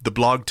the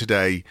blog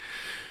today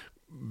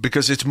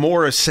because it's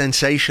more a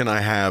sensation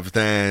I have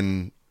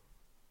than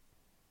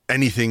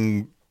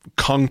anything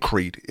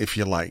concrete, if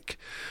you like.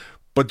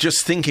 But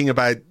just thinking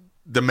about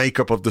the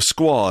makeup of the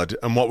squad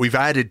and what we've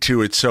added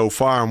to it so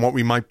far and what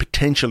we might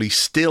potentially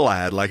still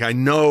add. Like, I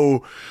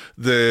know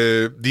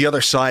the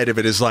other side of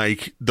it is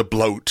like the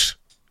bloat.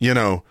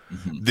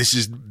 This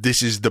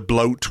is the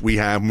bloat we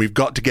have, and we've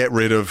got to get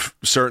rid of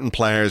certain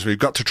players. We've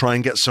got to try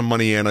and get some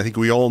money in. I think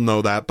we all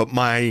know that. But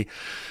my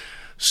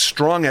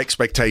strong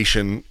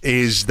expectation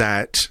is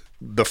that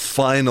the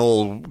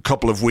final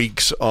couple of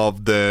weeks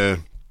of the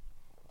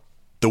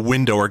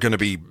window are going to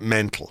be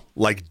mental,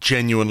 like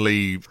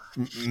genuinely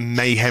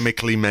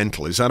mayhemically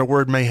mental. Is that a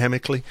word,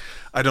 mayhemically?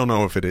 I don't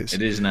know if it is.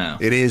 It is now.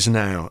 It is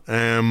now.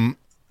 And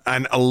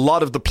a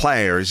lot of the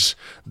players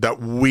that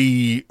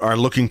we are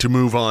looking to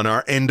move on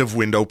are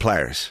end-of-window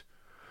players.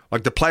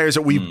 Like the players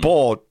that we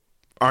bought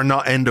are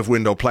not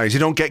end-of-window players. You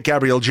don't get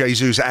Gabriel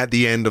Jesus at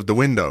the end of the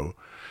window.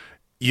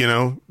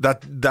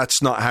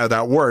 That's not how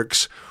that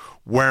works.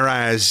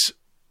 Whereas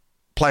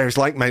players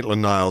like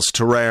Maitland-Niles,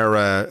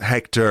 Torreira,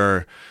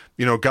 Hector,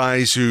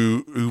 guys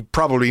who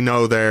probably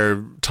know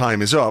their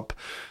time is up.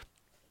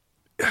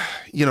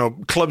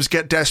 Clubs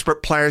get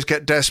desperate, players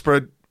get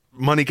desperate,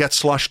 money gets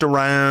sloshed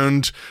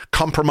around,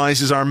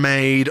 compromises are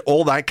made,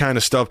 all that kind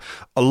of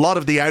stuff. A lot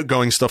of the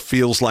outgoing stuff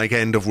feels like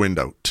end of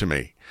window to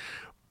me.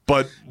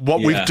 But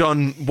what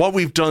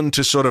we've done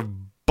to sort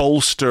of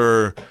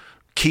bolster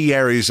key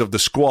areas of the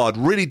squad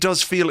really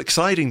does feel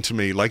exciting to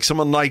me. Like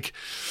someone like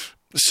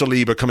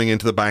Saliba coming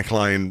into the back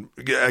line,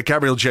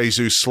 Gabriel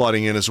Jesus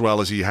slotting in as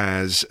well as he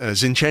has,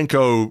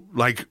 Zinchenko,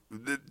 like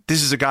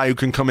this is a guy who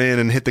can come in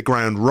and hit the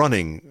ground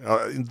running.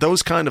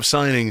 Those kind of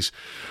signings,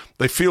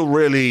 they feel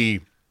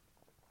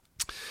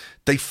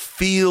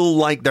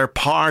like they're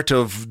part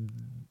of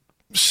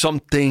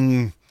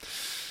something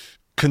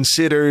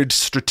considered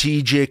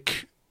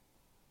strategic,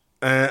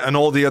 and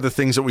all the other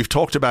things that we've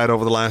talked about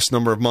over the last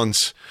number of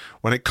months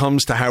when it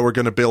comes to how we're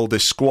going to build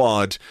this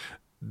squad.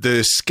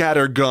 The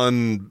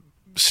scattergun,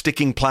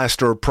 sticking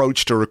plaster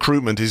approach to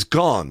recruitment is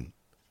gone.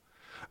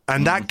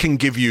 And that can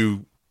give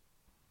you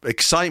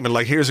excitement.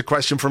 Like, here's a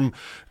question from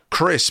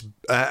Chris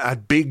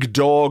at Big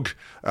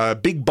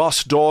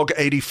Boss Dog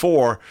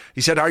 84.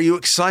 He said, are you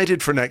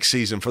excited for next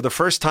season? For the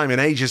first time in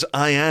ages,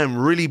 I am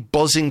really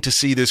buzzing to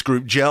see this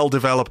group gel,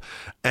 develop,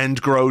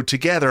 and grow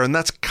together. And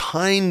that's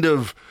kind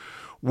of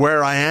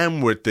where I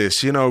am with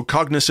this,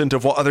 cognizant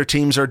of what other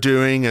teams are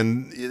doing.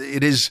 And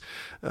it is,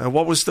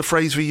 what was the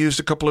phrase we used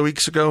a couple of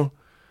weeks ago?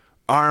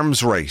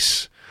 Arms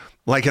race.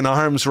 Like an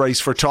arms race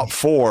for top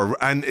four.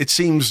 And it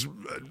seems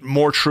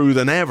more true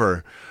than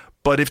ever.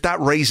 But if that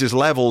raises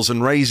levels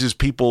and raises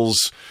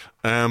people's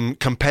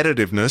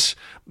competitiveness,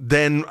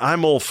 then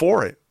I'm all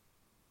for it.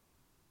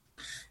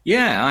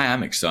 Yeah, I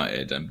am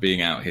excited. And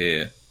being out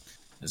here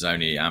has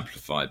only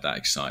amplified that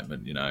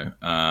excitement,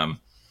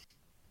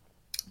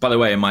 By the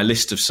way, in my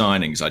list of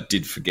signings, I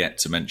did forget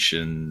to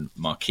mention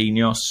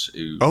Marquinhos,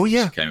 who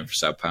came in for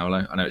Sao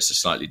Paulo. I know it's a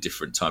slightly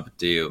different type of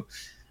deal.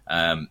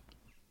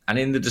 And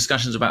in the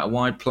discussions about a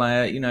wide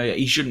player,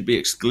 he shouldn't be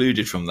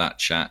excluded from that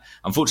chat.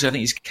 Unfortunately, I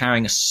think he's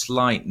carrying a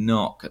slight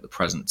knock at the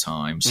present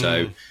time,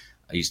 so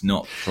he's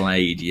not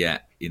played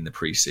yet in the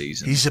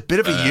preseason. He's a bit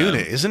of a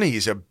unit, isn't he?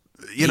 He's a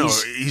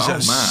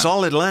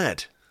solid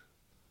lad.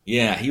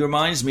 Yeah, he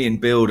reminds me in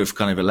build of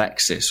kind of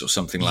Alexis or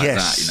something like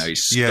that.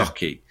 He's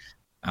stocky.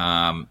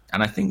 And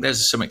I think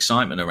there's some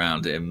excitement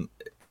around him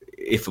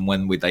if and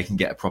when they can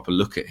get a proper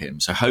look at him.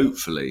 So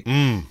hopefully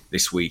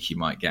this week he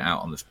might get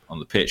out on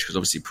the pitch, because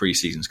obviously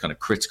pre-season is kind of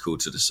critical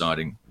to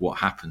deciding what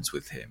happens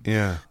with him.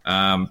 Yeah.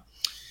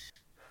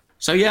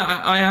 So yeah,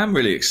 I am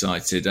really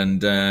excited, and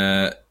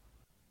the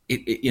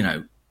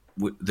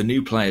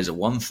new players are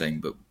one thing,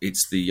 but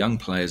it's the young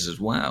players as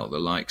well, the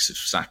likes of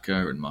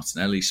Saka and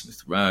Martinelli,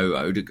 Smith Rowe,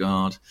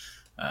 Odegaard.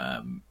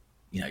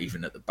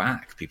 Even at the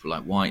back, people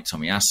like White,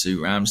 Tomiyasu,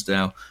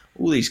 Ramsdale,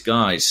 all these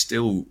guys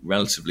still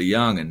relatively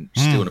young and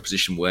still in a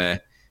position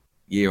where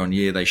year on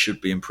year they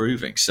should be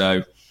improving.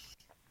 So,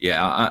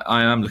 yeah,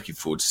 I am looking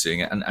forward to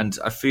seeing it. And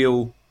I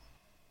feel,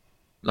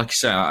 like I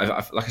say,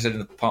 like I said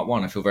in part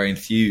one, I feel very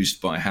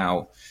enthused by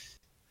how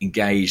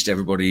engaged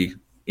everybody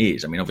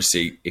is. I mean,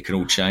 obviously, it can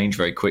all change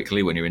very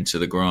quickly when you're into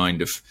the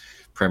grind of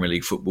Premier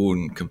League football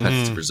and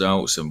competitive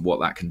results and what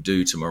that can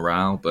do to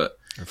morale. But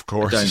of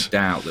course, I don't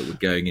doubt that we're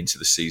going into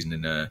the season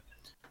in a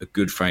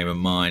good frame of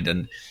mind.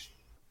 And,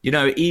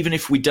 even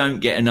if we don't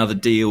get another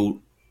deal,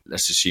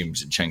 let's assume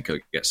Zinchenko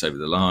gets over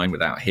the line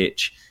without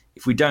hitch.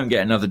 If we don't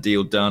get another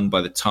deal done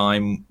by the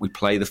time we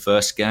play the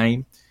first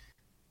game,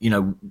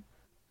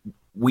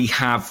 we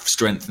have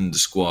strengthened the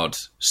squad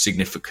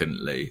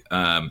significantly.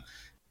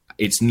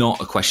 It's not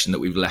a question that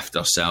we've left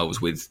ourselves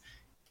with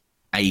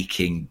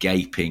aching,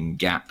 gaping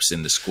gaps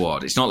in the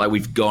squad. It's not like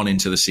we've gone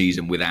into the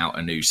season without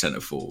a new centre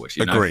forward.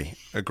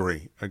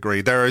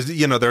 Agree. There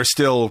are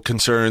still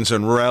concerns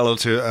and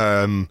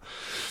relative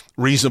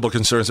reasonable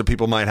concerns that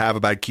people might have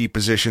about key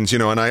positions.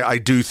 And I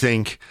do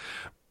think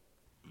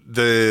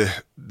the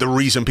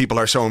reason people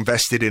are so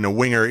invested in a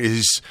winger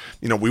is,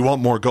 we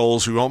want more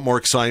goals, we want more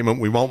excitement,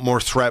 we want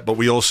more threat, but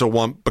we also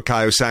want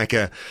Bukayo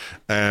Saka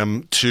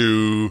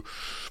to,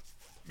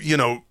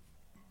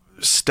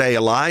 stay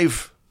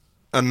alive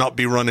and not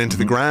be run into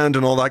the ground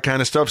and all that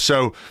kind of stuff.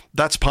 So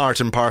that's part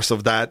and parcel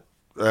of that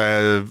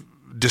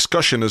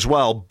discussion as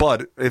well.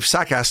 But if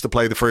Saka has to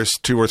play the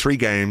first 2 or 3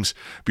 games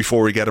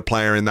before we get a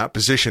player in that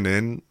position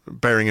in,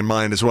 bearing in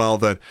mind as well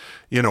that,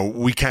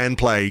 we can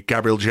play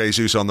Gabriel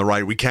Jesus on the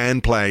right. We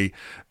can play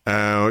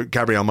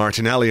Gabriel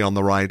Martinelli on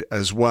the right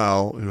as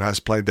well, who has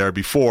played there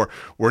before.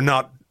 We're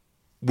not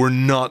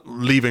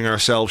leaving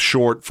ourselves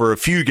short for a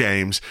few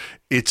games.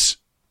 It's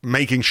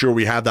making sure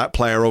we have that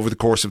player over the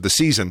course of the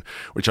season,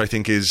 which I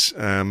think is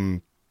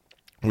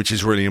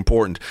really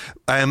important.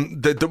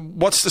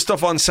 What's the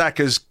stuff on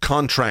Saka's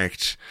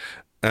contract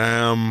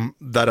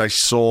that I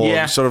saw?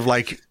 Yeah. Sort of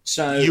like,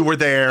 so you were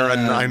there,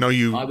 and I know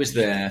I was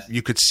there.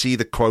 You could see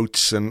the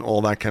quotes and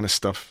all that kind of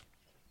stuff.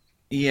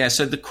 Yeah.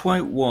 So the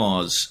quote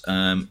was,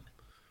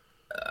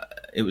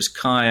 it was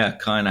Kaya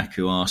Kainak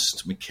who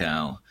asked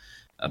Mikel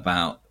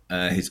about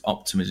his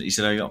optimism. He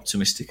said, "Are you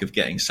optimistic of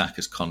getting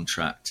Saka's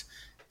contract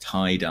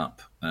tied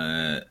up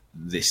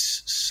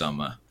this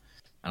summer?"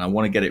 And I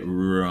want to get it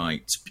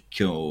right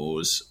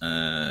because,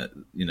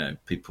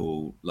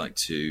 people like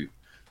to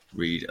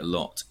read a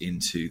lot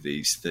into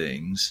these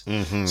things.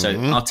 So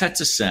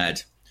Arteta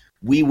said,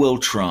 "We will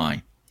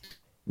try.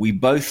 We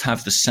both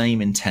have the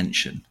same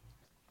intention.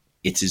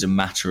 It is a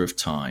matter of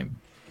time."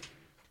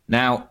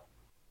 Now,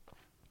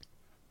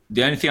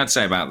 the only thing I'd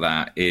say about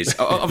that is,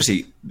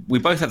 obviously, we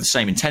both have the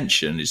same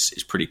intention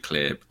is pretty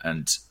clear,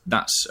 and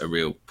that's a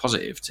real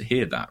positive to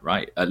hear that,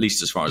 right? At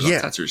least as far as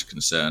Arteta is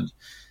concerned,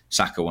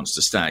 Saka wants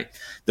to stay.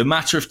 The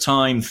matter of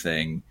time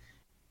thing,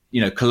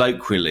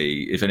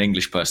 colloquially, if an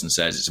English person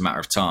says it's a matter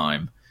of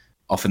time,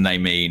 often they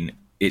mean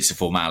it's a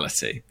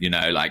formality,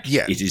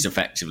 it is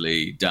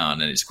effectively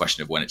done and it's a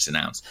question of when it's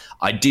announced.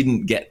 I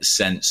didn't get the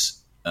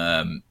sense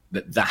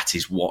that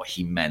is what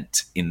he meant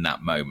in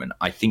that moment.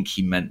 I think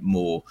he meant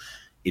more,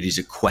 it is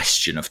a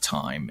question of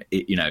time.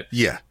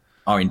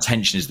 our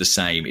intention is the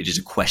same. It is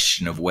a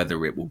question of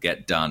whether it will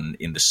get done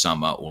in the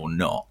summer or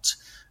not.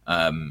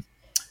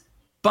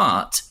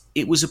 But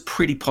it was a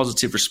pretty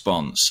positive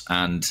response,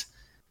 and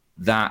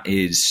that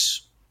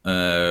is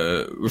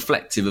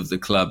reflective of the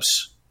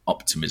club's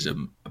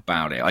optimism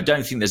about it. I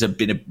don't think there's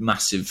been a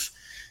massive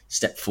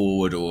step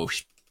forward or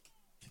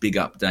big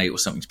update or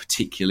something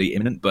particularly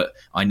imminent, but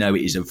I know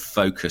it is a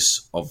focus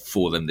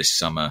for them this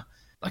summer,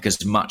 like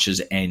as much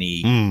as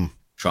any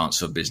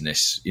transfer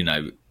business,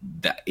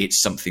 that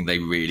it's something they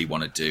really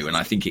want to do. And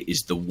I think it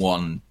is the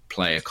one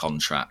player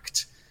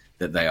contract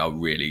that they are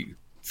really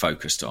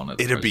focused on.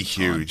 It'd be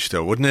huge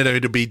though, wouldn't it?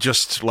 It'd be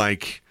just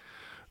like,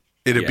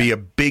 it'd be a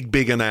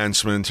big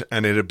announcement,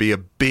 and it'd be a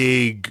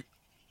big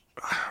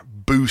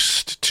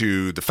boost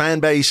to the fan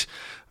base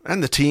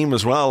and the team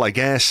as well, I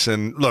guess.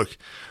 And look,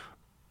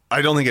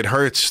 I don't think it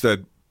hurts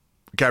that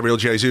Gabriel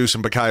Jesus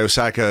and Bukayo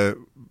Saka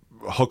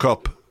hook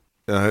up,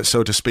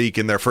 so to speak,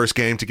 in their first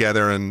game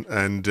together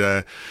and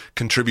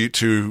contribute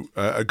to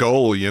a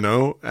goal,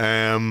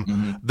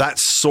 That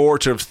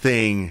sort of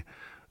thing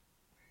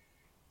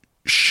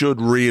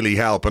should really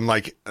help. And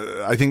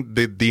I think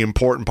the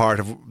important part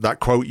of that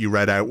quote you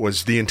read out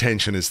was the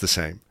intention is the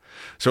same.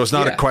 So it's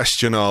not a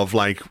question of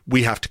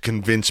we have to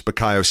convince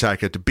Bukayo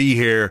Saka to be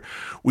here.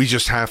 We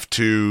just have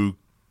to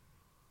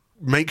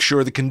make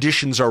sure the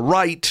conditions are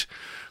right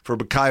for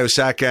Bukayo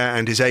Saka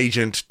and his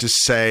agent to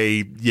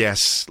say,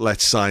 yes,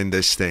 let's sign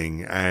this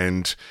thing.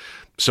 And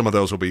some of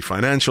those will be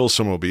financial,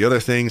 some will be other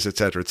things, et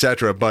cetera, et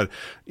cetera. But,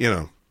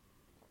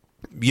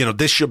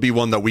 this should be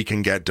one that we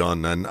can get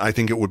done. And I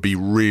think it would be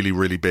really,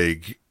 really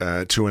big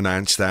to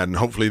announce that. And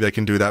hopefully they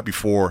can do that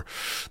before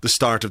the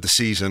start of the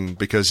season,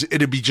 because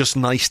it'd be just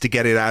nice to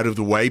get it out of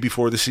the way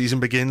before the season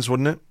begins,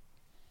 wouldn't it?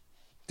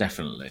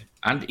 Definitely.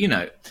 And,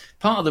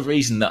 part of the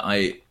reason that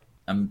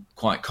I'm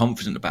quite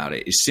confident about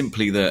it is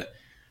simply that,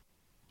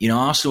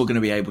 Arsenal are going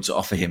to be able to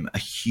offer him a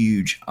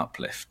huge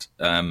uplift.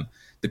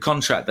 The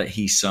contract that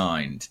he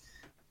signed,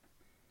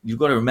 you've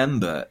got to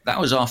remember, that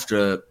was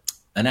after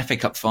an FA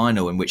Cup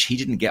final in which he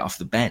didn't get off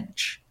the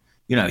bench.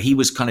 He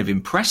was kind of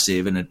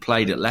impressive and had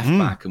played at left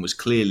back and was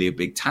clearly a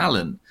big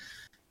talent.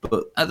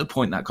 But at the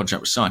point that contract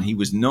was signed, he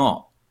was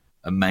not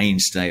a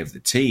mainstay of the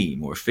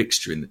team or a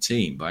fixture in the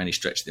team by any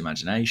stretch of the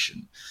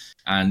imagination.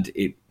 And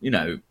it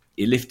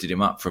lifted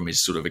him up from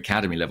his sort of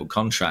academy level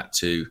contract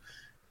to,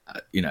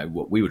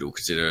 what we would all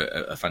consider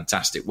a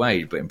fantastic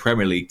wage, but in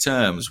Premier League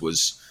terms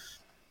was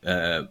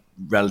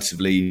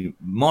relatively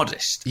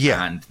modest.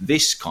 Yeah. And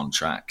this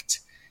contract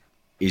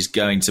is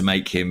going to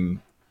make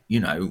him,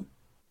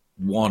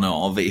 one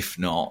of, if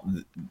not,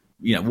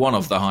 one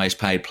of the highest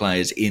paid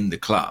players in the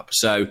club.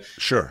 So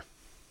sure.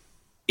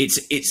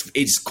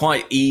 It's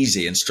quite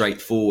easy and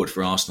straightforward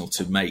for Arsenal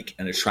to make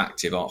an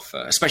attractive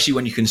offer, especially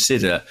when you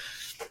consider,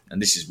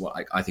 and this is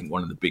what I think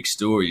one of the big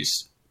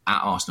stories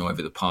at Arsenal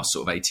over the past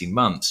sort of 18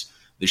 months,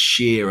 the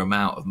sheer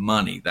amount of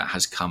money that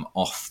has come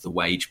off the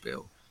wage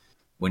bill.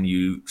 When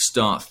you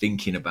start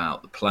thinking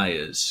about the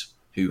players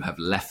who have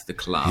left the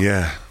club,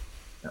 the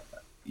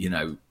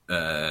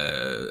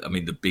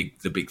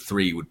big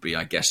three would be,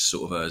 I guess,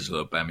 sort of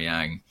Ozil,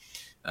 Aubameyang,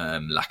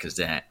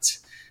 Lacazette.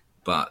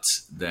 But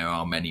there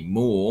are many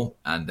more,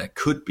 and there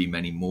could be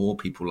many more.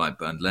 People like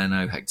Bernd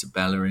Leno, Hector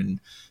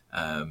Bellerin,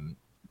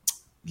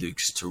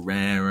 Lucas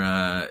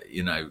Torreira.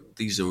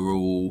 These are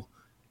all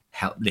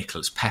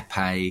Nicolas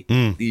Pepe.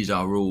 These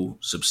are all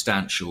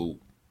substantial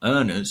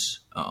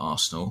earners at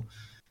Arsenal.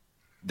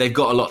 They've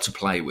got a lot to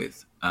play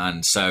with,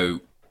 and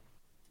so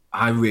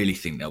I really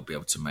think they'll be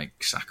able to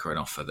make Saka an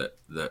offer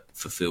that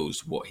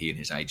fulfills what he and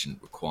his agent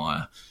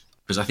require.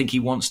 Because I think he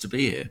wants to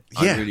be here.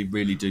 I really,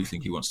 really do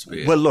think he wants to be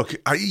here. Well, look,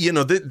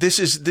 this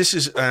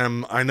is.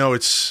 I know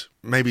it's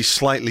maybe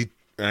slightly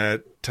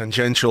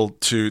tangential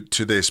to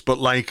this, but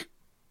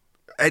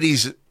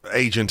Eddie's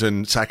agent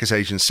and Saka's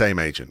agent, same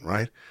agent,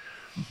 right?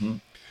 Mm-hmm.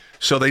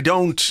 So they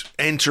don't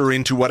enter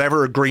into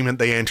whatever agreement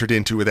they entered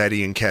into with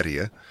Eddie and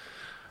Nketiah.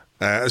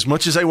 As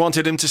much as they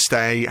wanted him to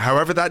stay,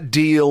 however that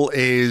deal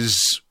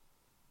is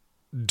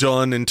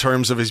done in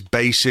terms of his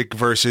basic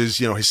versus,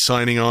 his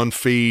signing on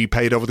fee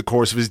paid over the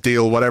course of his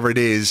deal, whatever it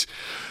is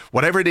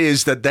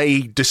that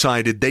they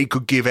decided they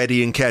could give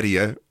Eddie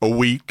Nketiah a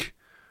week,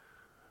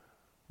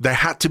 they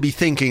had to be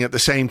thinking at the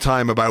same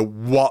time about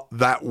what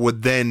that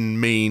would then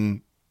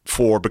mean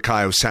for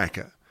Bukayo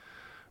Saka,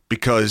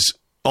 because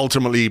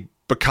ultimately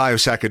Bukayo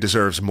Saka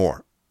deserves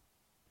more,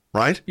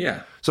 right?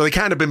 Yeah. So they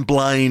can't have been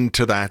blind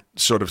to that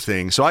sort of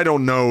thing. So I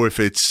don't know if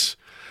it's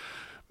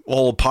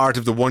all part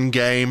of the one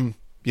game.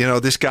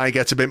 This guy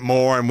gets a bit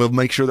more and we'll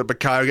make sure that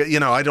Bukayo gets,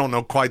 I don't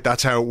know quite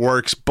that's how it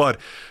works, but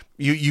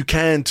you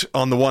can't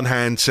on the one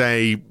hand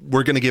say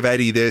we're going to give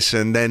Eddie this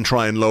and then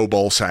try and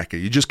lowball Saka.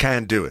 You just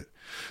can't do it.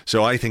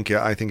 So I think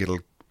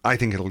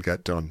it'll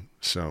get done.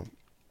 So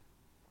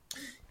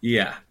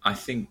yeah, I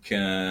think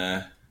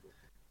it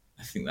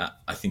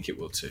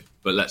will too.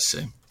 But let's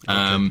see.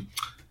 Okay.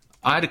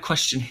 I had a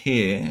question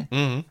here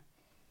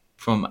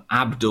from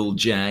Abdul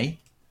J.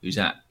 who's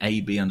at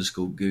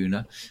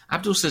AB_Gooner.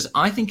 Abdul says,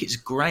 I think it's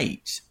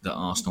great that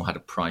Arsenal had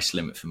a price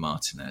limit for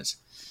Martinez.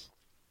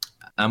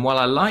 And while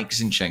I like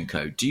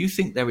Zinchenko, do you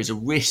think there is a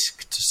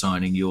risk to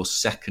signing your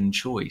second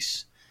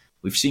choice?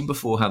 We've seen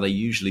before how they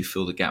usually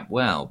fill the gap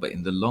well, but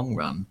in the long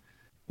run,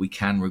 we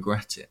can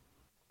regret it.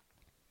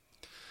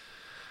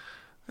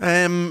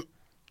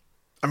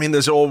 I mean,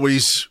 there's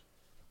always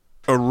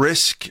a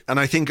risk. And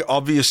I think,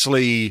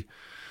 obviously,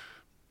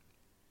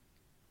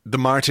 the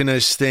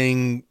Martinez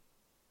thing,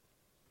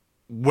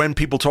 when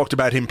people talked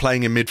about him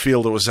playing in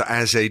midfield, it was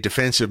as a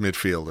defensive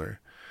midfielder,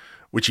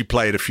 which he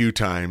played a few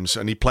times.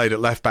 And he played at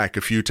left back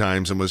a few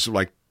times and was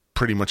like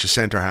pretty much a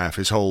centre half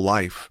his whole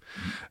life.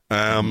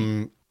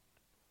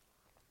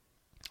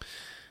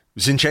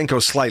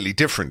 Zinchenko's slightly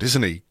different,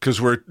 isn't he? Because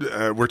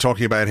we're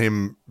talking about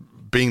him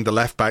being the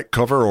left back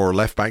cover or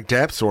left back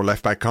depth or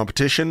left back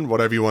competition,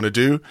 whatever you want to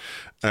do,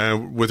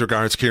 with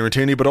regards to Kieran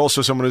Tierney, but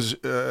also someone who's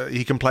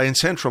he can play in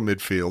central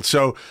midfield.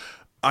 So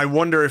I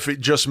wonder if it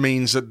just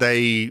means that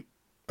they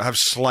have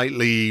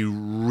slightly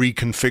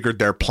reconfigured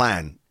their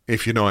plan,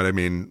 if you know what I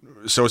mean.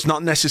 So it's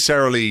not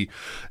necessarily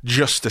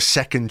just a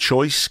second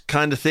choice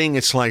kind of thing.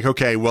 It's like,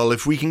 okay, well,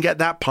 if we can get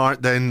that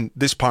part, then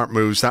this part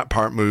moves, that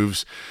part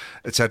moves,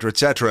 etc.,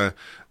 etc.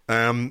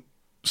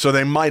 So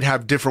they might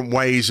have different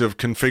ways of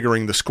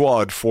configuring the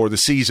squad for the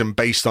season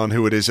based on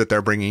who it is that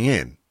they're bringing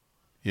in,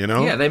 you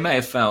know? Yeah, they may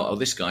have felt, oh,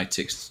 this guy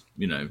ticks,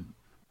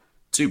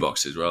 2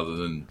 boxes rather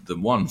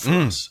than one for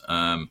us.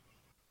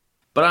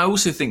 But I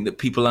also think that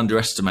people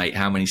underestimate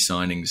how many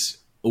signings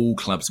all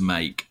clubs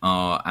make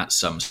are at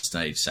some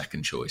stage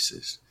second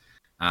choices.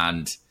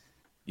 And,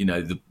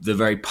 the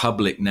very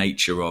public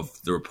nature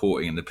of the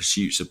reporting and the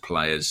pursuits of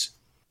players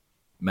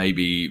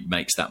maybe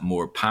makes that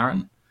more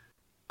apparent.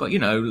 But,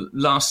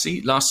 last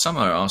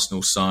summer,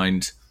 Arsenal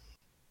signed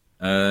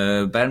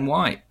Ben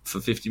White for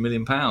 £50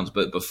 million.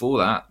 But before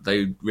that,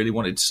 they really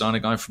wanted to sign a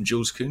guy from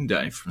Jules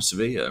Koundé from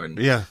Sevilla and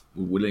were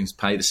willing to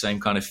pay the same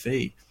kind of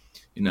fee.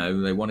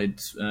 They wanted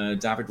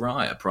David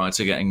Raya prior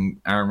to getting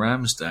Aaron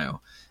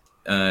Ramsdale.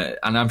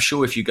 And I'm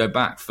sure if you go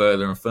back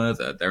further and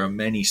further, there are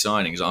many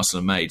signings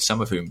Arsenal made, some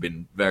of whom have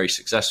been very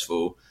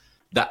successful,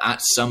 that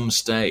at some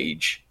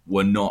stage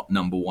were not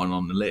number one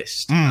on the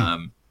list.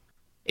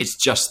 It's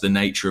just the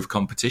nature of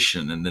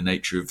competition and the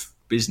nature of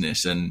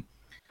business. And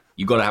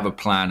you've got to have a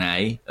plan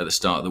A at the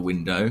start of the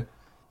window,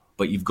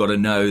 but you've got to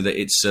know that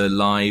it's a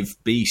live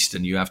beast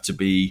and you have to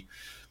be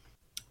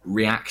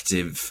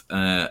reactive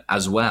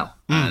as well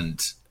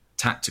and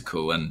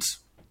tactical. And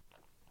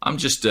I'm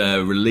just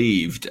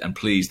relieved and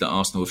pleased that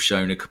Arsenal have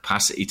shown a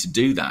capacity to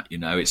do that.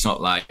 It's not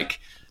like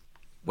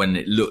when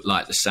it looked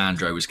like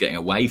Lissandro was getting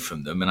away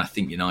from them, and I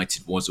think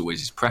United was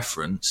always his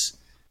preference,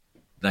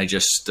 they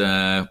just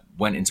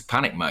went into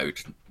panic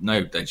mode.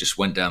 No, they just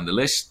went down the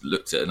list,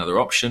 looked at another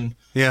option,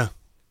 and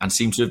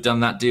seemed to have done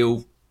that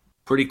deal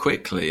pretty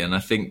quickly. And I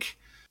think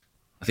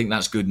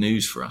that's good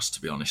news for us,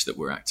 to be honest, that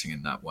we're acting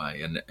in that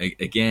way. And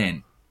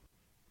again,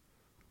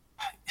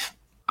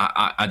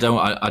 I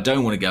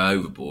don't want to go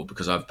overboard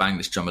because I've banged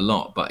this drum a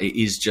lot, but it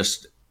is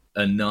just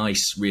a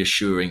nice,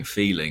 reassuring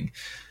feeling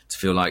to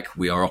feel like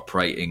we are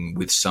operating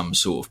with some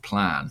sort of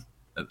plan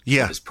at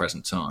this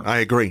present time. I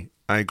agree.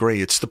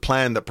 It's the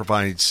plan that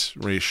provides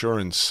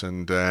reassurance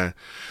and a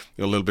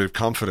little bit of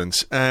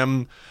confidence.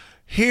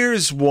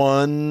 Here's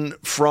one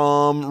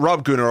from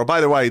Rob Gunnar. Oh, by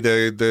the way,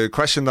 the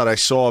question that I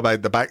saw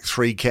about the back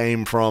three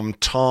came from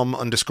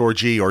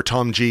Tom_G or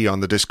Tom G on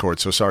the Discord.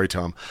 So sorry,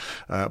 Tom.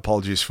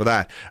 Apologies for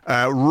that.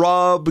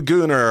 Rob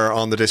Gunnar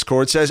on the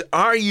Discord says,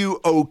 are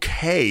you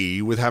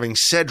okay with having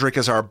Cedric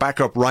as our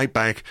backup right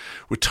back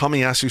with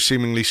Tomiyasu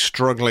seemingly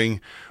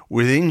struggling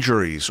with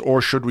injuries,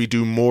 or should we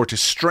do more to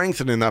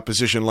strengthen in that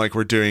position like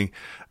we're doing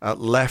at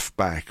left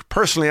back?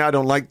 Personally, I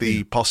don't like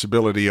the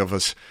possibility of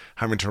us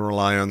having to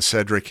rely on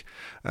Cedric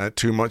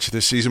too much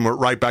this season, with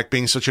right back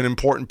being such an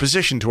important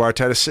position to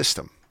Arteta's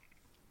system.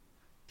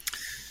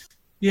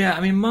 Yeah, I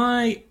mean,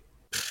 I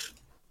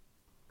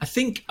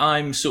think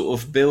I'm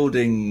sort of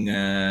building,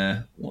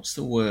 what's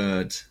the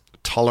word?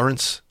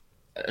 Tolerance?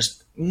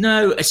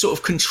 No, a sort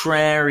of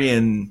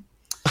contrarian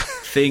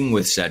thing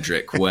with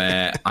Cedric,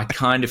 where I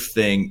kind of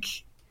think,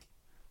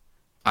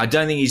 I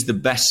don't think he's the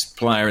best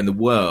player in the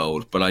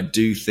world, but I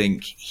do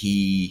think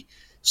he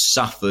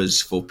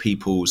suffers for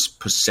people's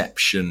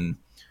perception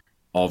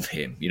of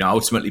him.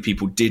 Ultimately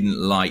people didn't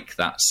like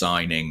that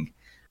signing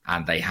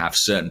and they have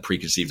certain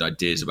preconceived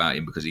ideas about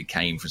him because he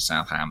came from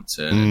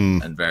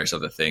Southampton and various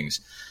other things.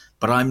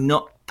 But I'm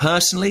not,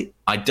 personally,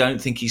 I don't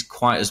think he's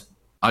as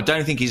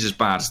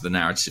bad as the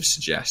narrative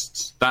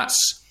suggests.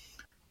 That's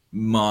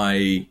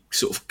my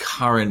sort of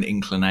current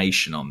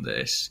inclination on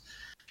this.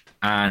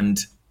 And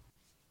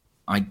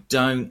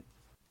the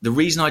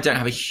reason I don't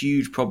have a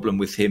huge problem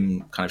with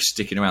him kind of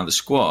sticking around the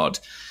squad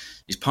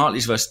is partly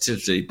his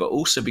versatility, but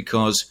also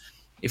because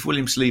if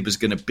William Saliba's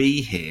going to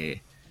be here,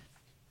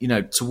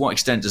 to what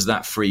extent does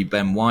that free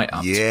Ben White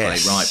up to play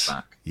right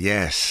back?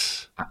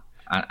 Yes.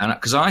 And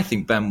because I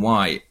think Ben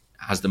White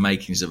has the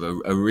makings of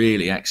a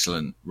really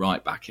excellent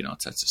right back in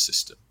Arteta's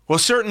system. Well,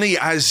 certainly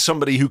as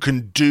somebody who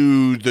can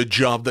do the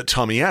job that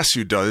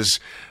Tomiyasu does,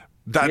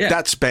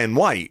 that's Ben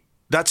White.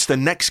 That's the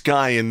next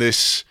guy in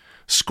this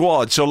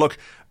squad. So look,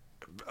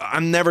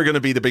 I'm never going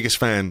to be the biggest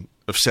fan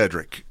of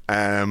Cedric.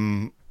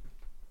 But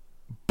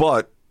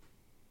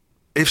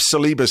if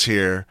Saliba's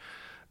here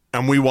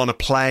and we want to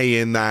play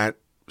in that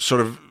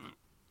sort of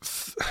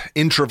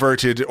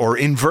introverted or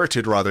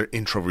inverted rather,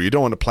 introvert. You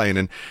don't want to play in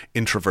an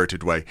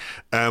introverted way.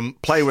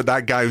 Play with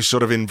that guy who's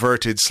sort of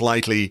inverted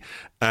slightly.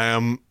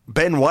 Ben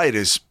White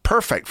is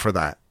perfect for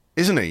that,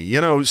 isn't he? You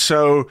know,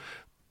 so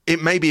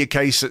it may be a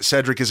case that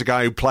Cedric is a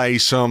guy who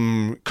plays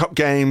some cup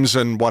games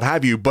and what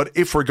have you, but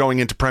if we're going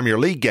into Premier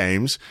League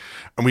games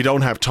and we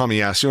don't have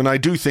Tomiyasu, and I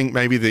do think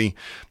maybe the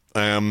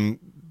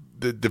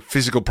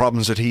physical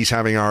problems that he's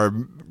having are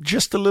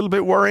just a little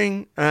bit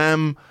worrying,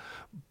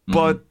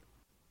 but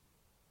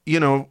you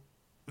know,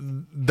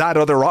 that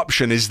other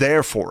option is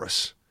there for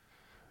us.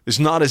 It's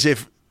not as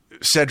if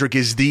Cedric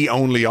is the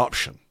only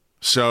option.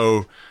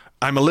 So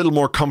I'm a little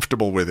more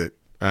comfortable with it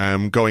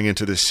going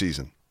into this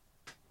season.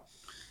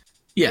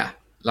 Yeah,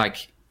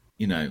 like,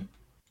 you know,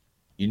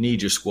 you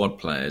need your squad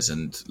players,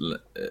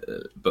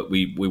 but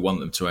we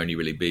want them to only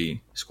really be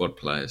squad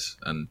players,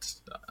 and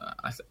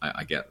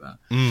I get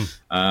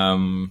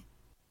that.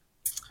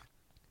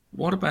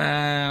 What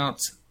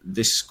about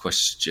this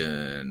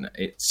question?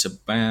 It's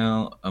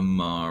about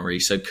Amari.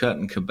 So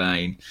Curtin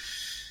Cobain.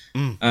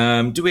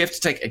 Do we have to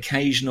take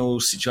occasional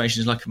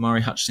situations like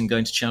Amari Hutchinson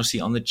going to Chelsea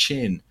on the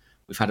chin?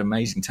 We've had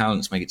amazing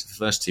talents make it to the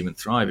first team and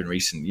thrive in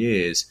recent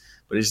years,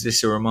 but is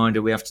this a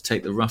reminder we have to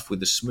take the rough with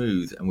the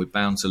smooth, and we're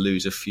bound to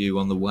lose a few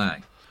on the way?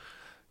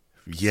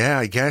 Yeah,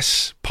 I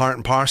guess part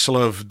and parcel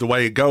of the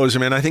way it goes. I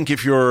mean, I think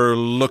if you're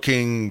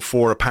looking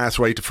for a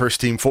pathway to first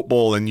team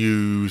football and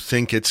you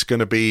think it's going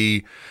to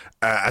be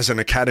as an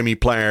academy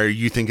player,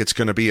 you think it's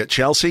going to be at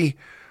Chelsea,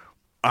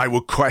 I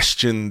would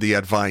question the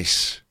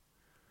advice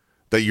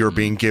that you're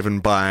being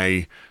given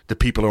by the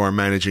people who are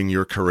managing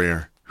your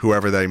career,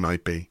 whoever they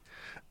might be.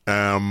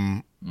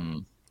 You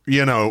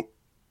know,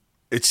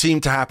 it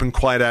seemed to happen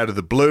quite out of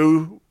the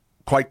blue,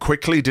 quite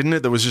quickly, didn't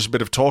it? There was just a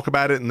bit of talk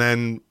about it, and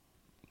then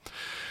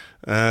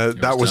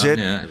that was it.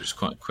 Yeah, it was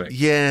quite quick.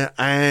 Yeah,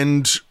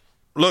 and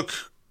look,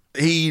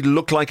 he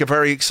looked like a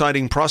very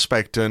exciting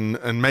prospect,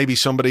 and maybe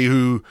somebody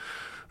who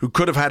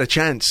could have had a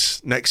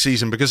chance next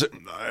season, because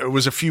it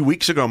was a few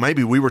weeks ago,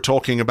 maybe we were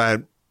talking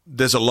about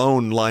there's a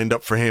loan lined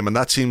up for him, and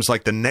that seems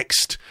like the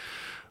next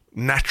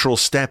natural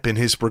step in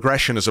his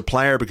progression as a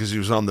player, because he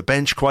was on the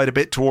bench quite a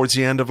bit towards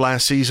the end of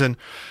last season.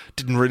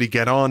 Didn't really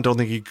get on. Don't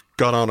think he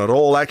got on at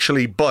all,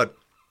 actually, but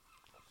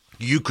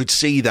you could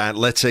see that,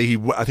 let's say,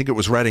 I think it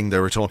was Reading they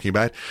were talking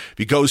about. If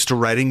he goes to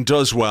Reading,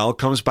 does well,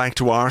 comes back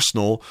to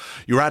Arsenal,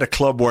 you're at a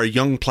club where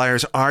young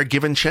players are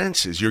given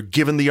chances. You're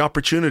given the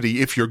opportunity.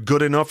 If you're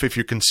good enough, if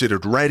you're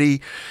considered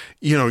ready,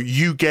 you know,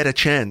 you get a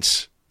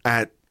chance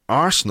at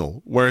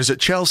Arsenal. Whereas at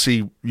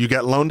Chelsea, you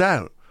get loaned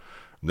out.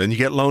 Then you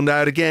get loaned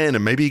out again,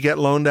 and maybe you get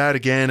loaned out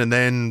again, and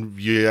then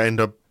you end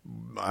up,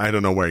 I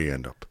don't know where you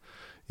end up.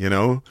 You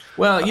know,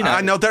 well, you know,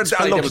 I know there's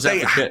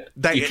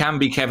you can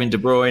be Kevin De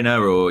Bruyne,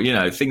 or, you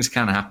know, things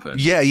can happen.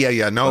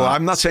 Yeah. No,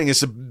 I'm not saying it's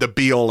the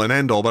be all and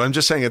end all, but I'm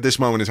just saying at this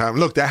moment in time,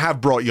 look, they have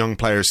brought young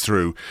players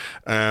through.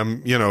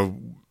 You know,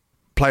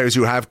 players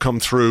who have come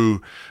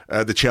through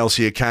the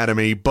Chelsea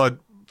academy, but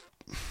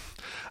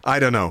I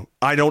don't know.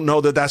 I don't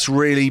know that that's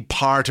really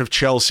part of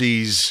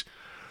Chelsea's.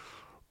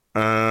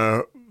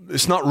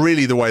 It's not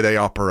really the way they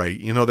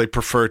operate. You know, they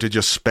prefer to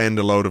just spend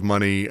a load of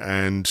money,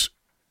 and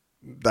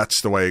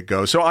that's the way it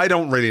goes. So I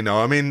don't really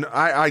know. I mean,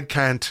 I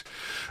can't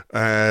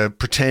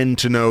pretend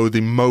to know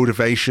the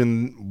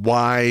motivation,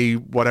 why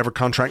whatever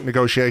contract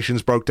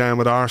negotiations broke down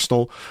with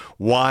Arsenal,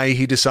 why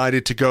he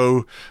decided to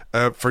go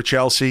for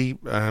Chelsea.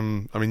 I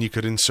mean, you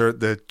could insert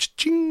the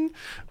ching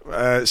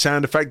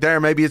sound effect there.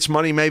 Maybe it's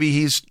money. Maybe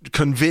he's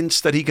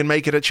convinced that he can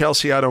make it at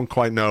Chelsea. I don't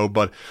quite know.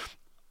 But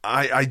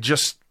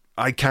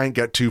I can't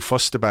get too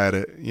fussed about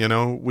it. You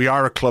know, we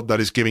are a club that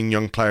is giving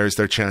young players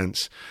their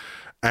chance.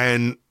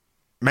 And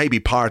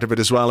maybe part of it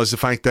as well is the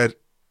fact that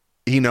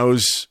he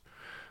knows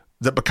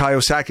that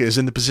Bukayo Saka is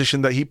in the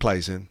position that he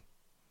plays in.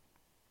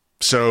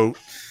 So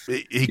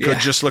he could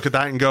just look at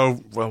that and go,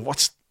 well,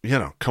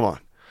 come on.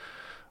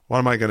 What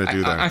am I going to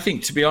do there? I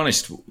think, to be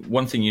honest,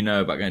 one thing you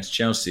know about going to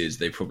Chelsea is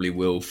they probably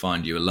will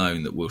find you a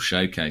loan that will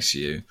showcase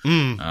you.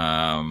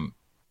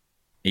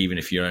 Even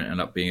if you don't end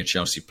up being a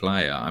Chelsea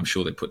player, I'm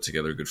sure they put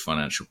together a good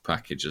financial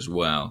package as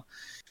well.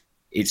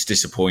 It's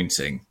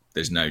disappointing.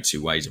 There's no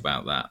two ways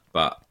about that.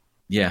 But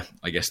yeah,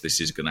 I guess this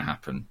is going to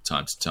happen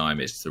time to time.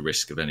 It's the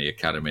risk of any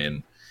academy,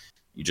 and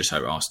you just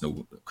hope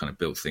Arsenal kind of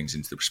build things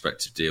into the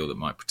prospective deal that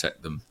might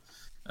protect them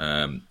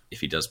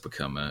if he does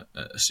become a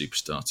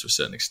superstar to a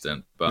certain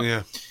extent.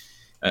 But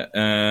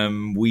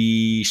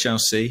we shall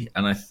see.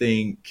 And I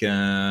think,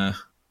 a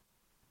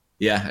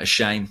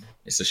shame.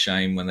 It's a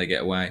shame when they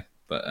get away.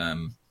 But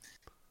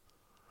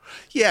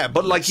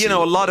but like, you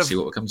know, a lot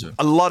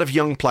of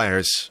young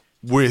players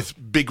with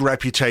big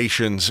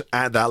reputations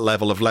at that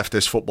level of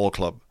leftist football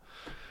club.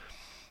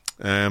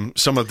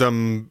 Some of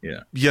them,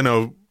 you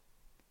know,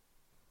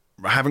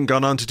 haven't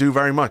gone on to do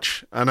very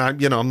much. And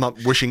I'm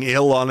not wishing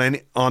ill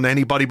on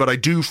anybody, but I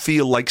do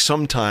feel like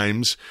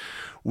sometimes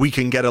we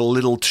can get a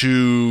little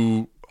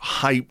too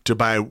hyped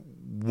about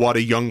what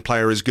a young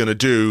player is going to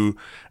do,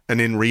 and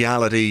in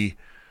reality,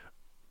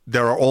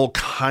 there are all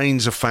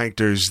kinds of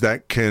factors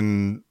that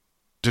can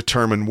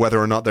determine whether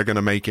or not they're going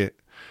to make it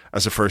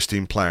as a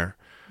first-team player.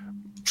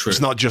 True.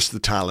 It's not just the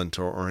talent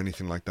or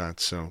anything like that.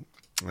 So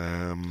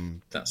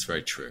that's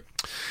very true.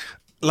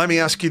 Let me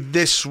ask you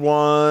this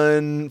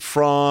one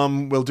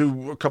we'll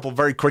do a couple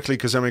very quickly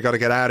because then we got to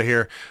get out of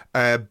here.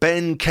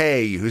 Ben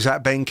K, who's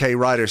at Ben K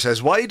Ryder,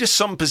 says, why do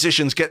some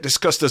positions get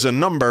discussed as a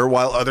number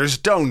while others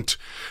don't?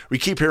 We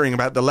keep hearing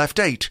about the left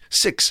 8,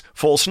 6,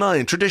 false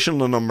 9,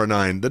 traditional number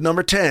 9, the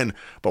number 10,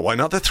 but why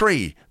not the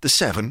 3, the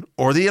 7,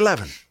 or the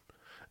 11?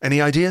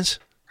 Any ideas?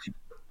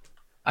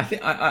 I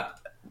think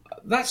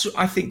that's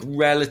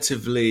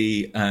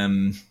relatively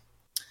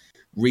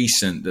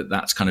recent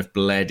that's kind of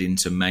bled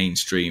into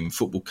mainstream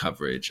football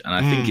coverage, and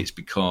I think it's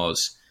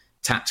because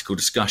tactical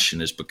discussion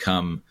has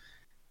become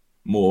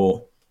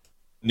more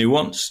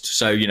nuanced.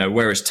 So, you know,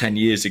 whereas 10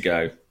 years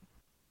ago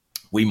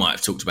we might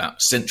have talked about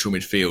central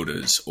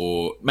midfielders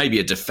or maybe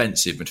a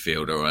defensive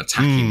midfielder or an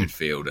attacking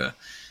midfielder,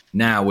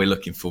 now we're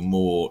looking for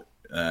more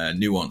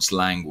nuanced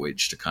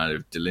language to kind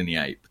of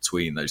delineate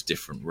between those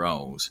different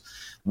roles.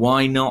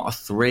 Why not a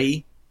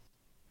 3?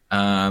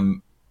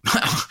 I'm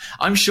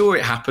sure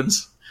it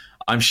happens.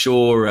 I'm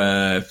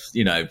sure,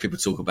 you know, people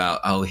talk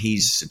about,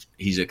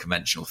 he's a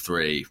conventional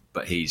 3,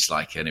 but he's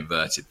like an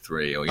inverted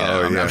 3, or, you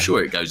know, I'm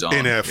sure it goes on.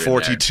 In a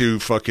 42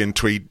 fucking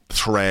tweet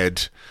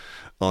thread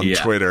on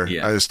Twitter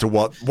as to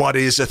what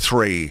is a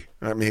 3.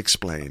 Let me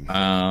explain.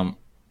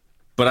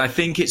 But I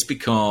think it's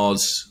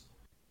because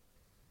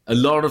a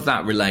lot of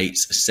that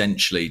relates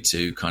essentially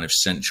to kind of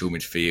central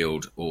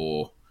midfield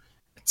or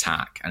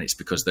attack, and it's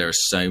because there are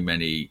so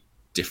many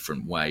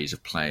different ways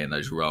of playing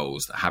those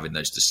roles that having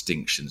those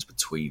distinctions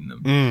between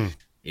them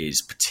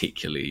is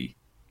particularly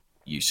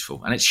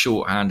useful. And it's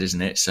shorthand,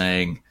 isn't it?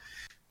 Saying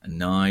a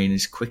 9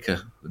 is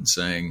quicker than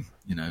saying,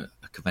 you know,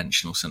 a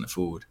conventional centre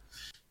forward.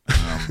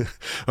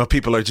 Well,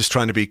 people are just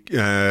trying to be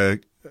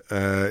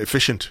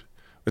efficient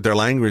with their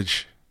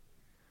language.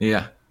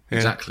 Yeah,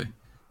 exactly.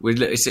 We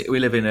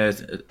live in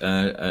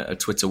a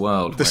Twitter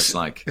world where it's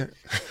like,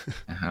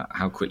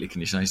 how quickly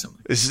can you say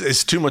something?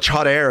 It's too much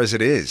hot air as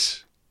it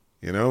is.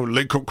 You know,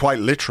 quite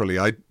literally.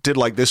 I did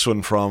like this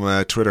one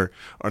from Twitter,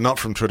 or not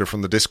from Twitter,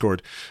 from the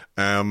Discord.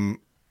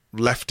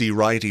 Lefty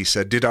Righty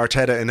said, did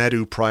Arteta and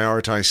Edu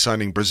prioritise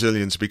signing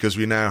Brazilians because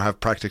we now have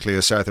practically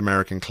a South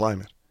American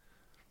climate?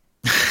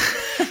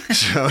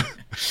 So,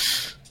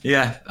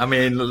 yeah, I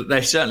mean,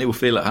 they certainly will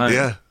feel at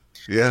home.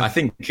 Yeah. I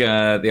think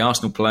the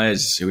Arsenal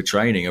players who are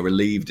training are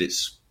relieved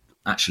it's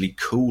actually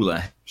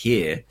cooler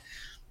here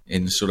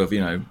in sort of,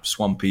 you know,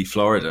 swampy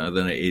Florida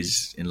than it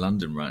is in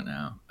London right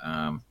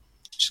now.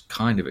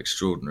 Kind of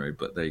extraordinary,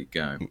 but there you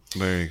go.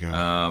 There you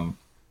go.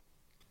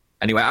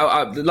 Anyway,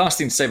 the last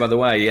thing to say, by the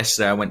way,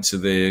 yesterday I went to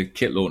the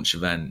kit launch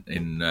event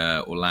in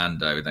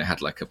Orlando. They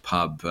had like a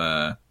pub.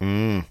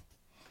 Did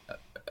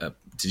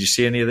you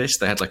see any of this?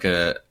 They had like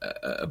a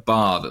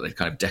bar that they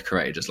kind of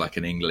decorated as like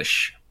an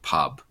English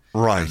pub,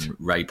 right?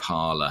 Ray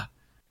Parlour.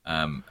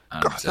 And,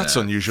 God, that's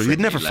unusual. You'd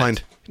never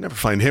find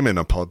him in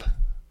a pub.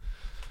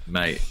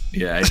 Mate,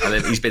 yeah,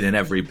 he's been in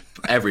every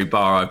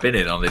bar I've been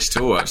in on this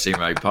tour. I've seen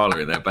Ray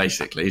Parlour in there.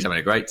 Basically, he's having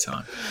a great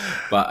time.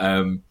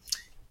 But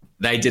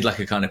they did like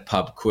a kind of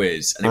pub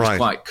quiz, and it was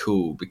quite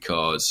cool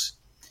because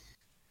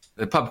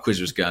the pub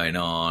quiz was going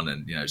on,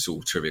 and you know, it's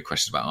all trivia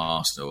questions about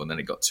Arsenal, and then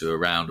it got to a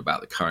round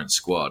about the current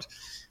squad,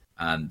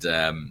 and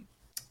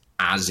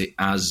as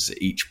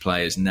each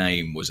player's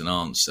name was an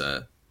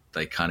answer,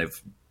 they kind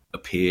of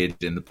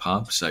appeared in the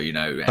pub. So you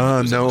know,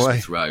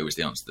 Smith Rowe was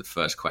the answer to the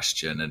first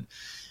question, and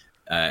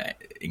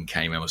in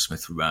came Emil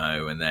Smith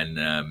Rowe, and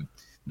then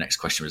next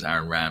question was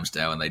Aaron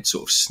Ramsdale, and they'd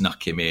sort of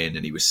snuck him in,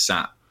 and he was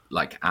sat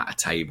like at a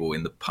table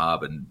in the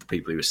pub, and the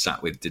people he was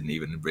sat with didn't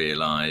even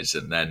realise.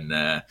 And then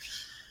I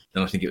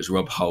think it was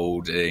Rob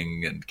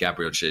Holding and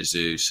Gabriel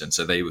Jesus, and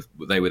so they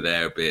were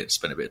there a bit,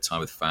 spent a bit of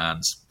time with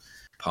fans.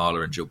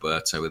 Parlour and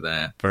Gilberto were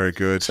there. Very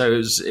good. So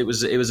it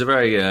was a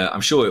very.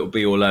 I'm sure it will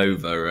be all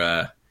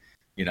over.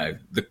 You know,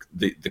 the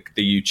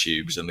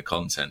YouTubes and the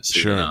content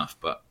soon enough,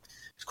 but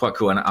it's quite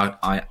cool. And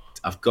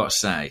I've got to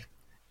say,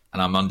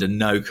 and I'm under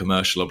no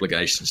commercial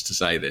obligations to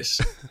say this,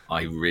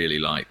 I really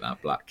like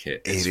that black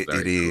kit.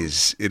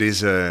 It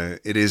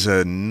is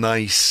a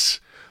nice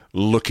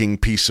looking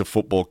piece of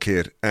football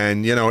kit,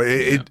 and you know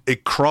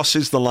it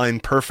crosses the line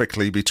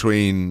perfectly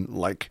between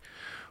like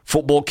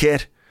football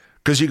kit,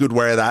 because you could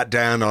wear that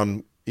down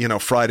on, you know,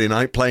 Friday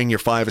night playing your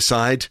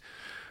five-a-side.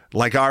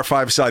 Like our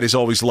five-a-side is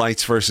always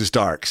lights versus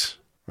darks,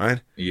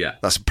 right? Yeah,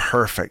 that's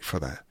perfect for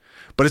that.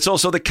 But it's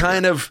also the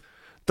kind of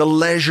the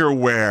leisure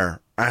wear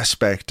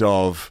aspect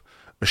of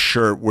a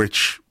shirt,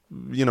 which,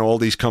 you know, all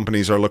these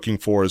companies are looking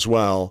for as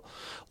well.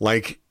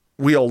 Like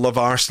we all love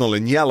Arsenal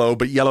in yellow,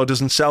 but yellow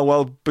doesn't sell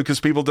well because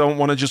people don't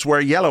want to just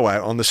wear yellow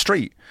out on the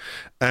street.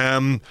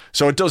 So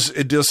it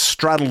does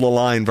straddle the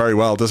line very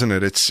well, doesn't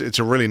it? It's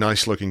a really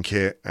nice looking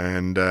kit,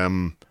 and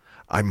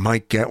I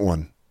might get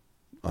one.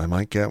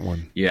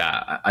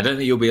 Yeah, I don't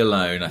think you'll be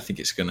alone. I think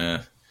it's going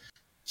to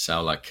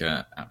sell like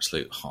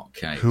absolute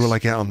hotcakes. Who will I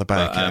get on the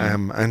back?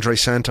 Andre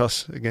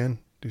Santos again,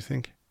 do you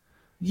think?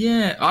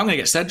 Yeah, I'm going to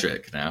get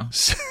Cedric now.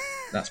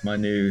 That's my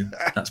new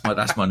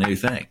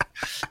thing.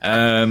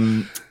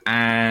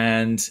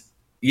 And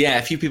yeah,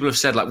 a few people have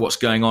said like what's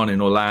going on in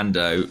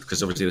Orlando,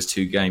 because obviously there's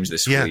 2 games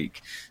this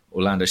week.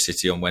 Orlando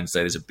City on Wednesday.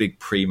 There's a big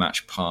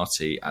pre-match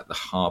party at the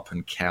Harp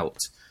and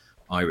Celt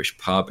Irish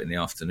pub in the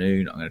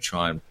afternoon. I'm going to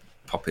try and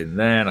pop in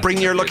there. Bring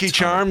your Lucky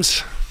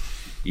Charms.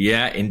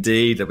 Yeah,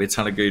 indeed. There'll be a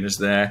ton of Gooners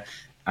there.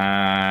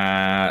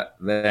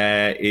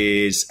 There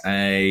is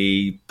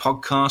a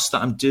podcast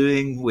that I'm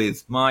doing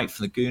with Mike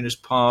from the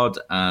Gooners Pod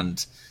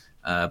and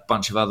a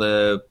bunch of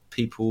other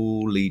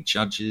people, lead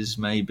judges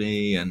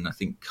maybe, and I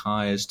think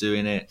Kaya's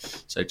doing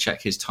it. So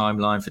check his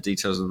timeline for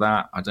details of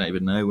that. I don't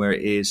even know where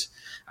it is.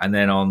 And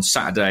then on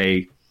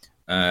Saturday,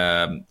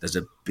 there's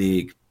a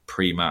big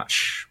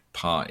pre-match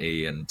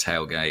party and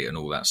tailgate and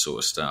all that sort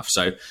of stuff.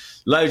 So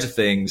loads of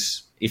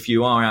things. If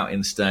you are out in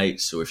the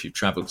States or if you've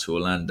travelled to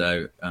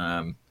Orlando,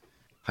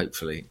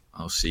 hopefully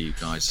I'll see you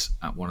guys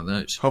at one of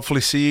those.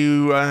 Hopefully see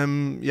you.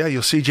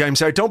 You'll see James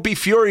there. Don't be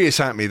furious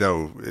at me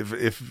though,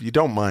 if you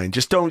don't mind.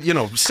 Just don't,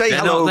 say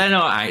hello.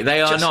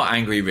 They are not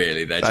angry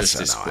really. They're just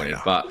disappointed.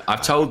 But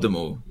I've told them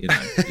all.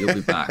 You'll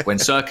be back when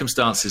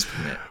circumstances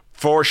permit.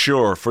 For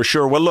sure.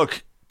 Well,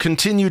 look,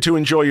 continue to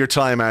enjoy your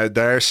time out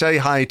there. Say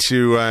hi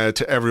to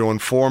everyone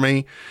for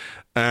me.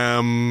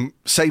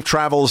 Safe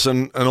travels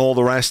and all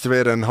the rest of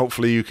it, and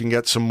hopefully you can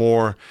get some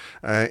more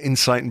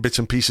insight and bits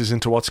and pieces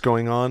into what's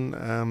going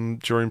on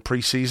during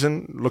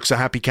pre-season. Looks a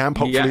happy camp.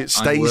 Hopefully it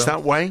stays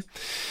that way.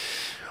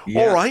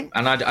 Yeah. All right.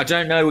 And I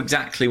don't know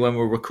exactly when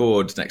we'll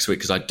record next week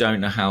because I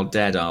don't know how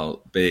dead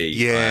I'll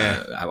be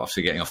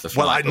after getting off the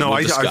flight. Well,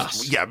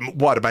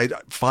 what, about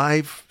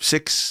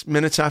 5-6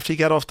 minutes after you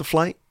get off the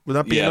flight? Would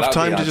that be enough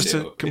time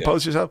to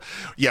compose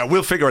yourself? Yeah,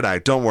 we'll figure it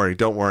out. Don't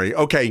worry.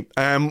 Okay,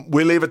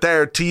 we'll leave it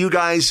there. To you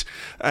guys,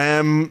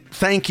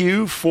 thank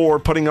you for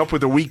putting up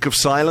with a week of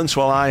silence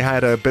while I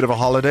had a bit of a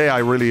holiday. I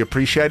really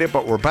appreciate it,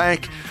 but we're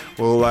back.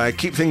 We'll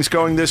keep things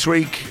going this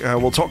week.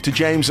 We'll talk to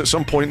James at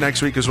some point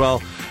next week as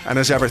well. And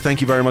as ever,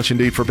 thank you very much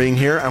indeed for being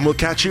here, and we'll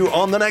catch you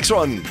on the next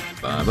one.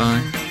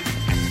 Bye-bye.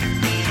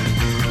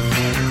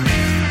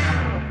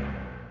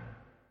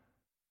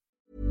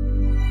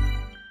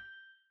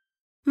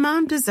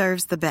 Mom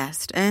deserves the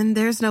best, and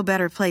there's no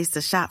better place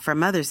to shop for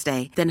Mother's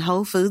Day than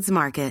Whole Foods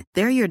Market.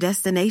 They're your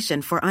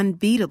destination for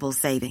unbeatable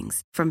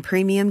savings, from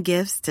premium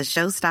gifts to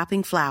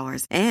show-stopping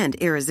flowers and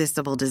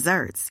irresistible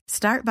desserts.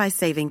 Start by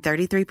saving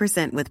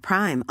 33% with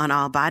Prime on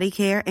all body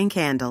care and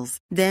candles.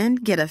 Then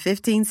get a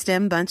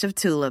 15-stem bunch of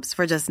tulips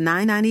for just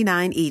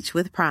 $9.99 each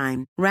with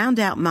Prime. Round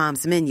out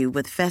Mom's menu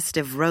with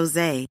festive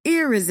rosé,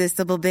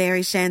 irresistible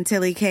berry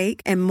chantilly cake,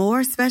 and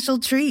more special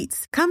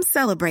treats. Come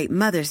celebrate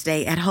Mother's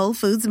Day at Whole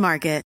Foods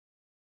Market.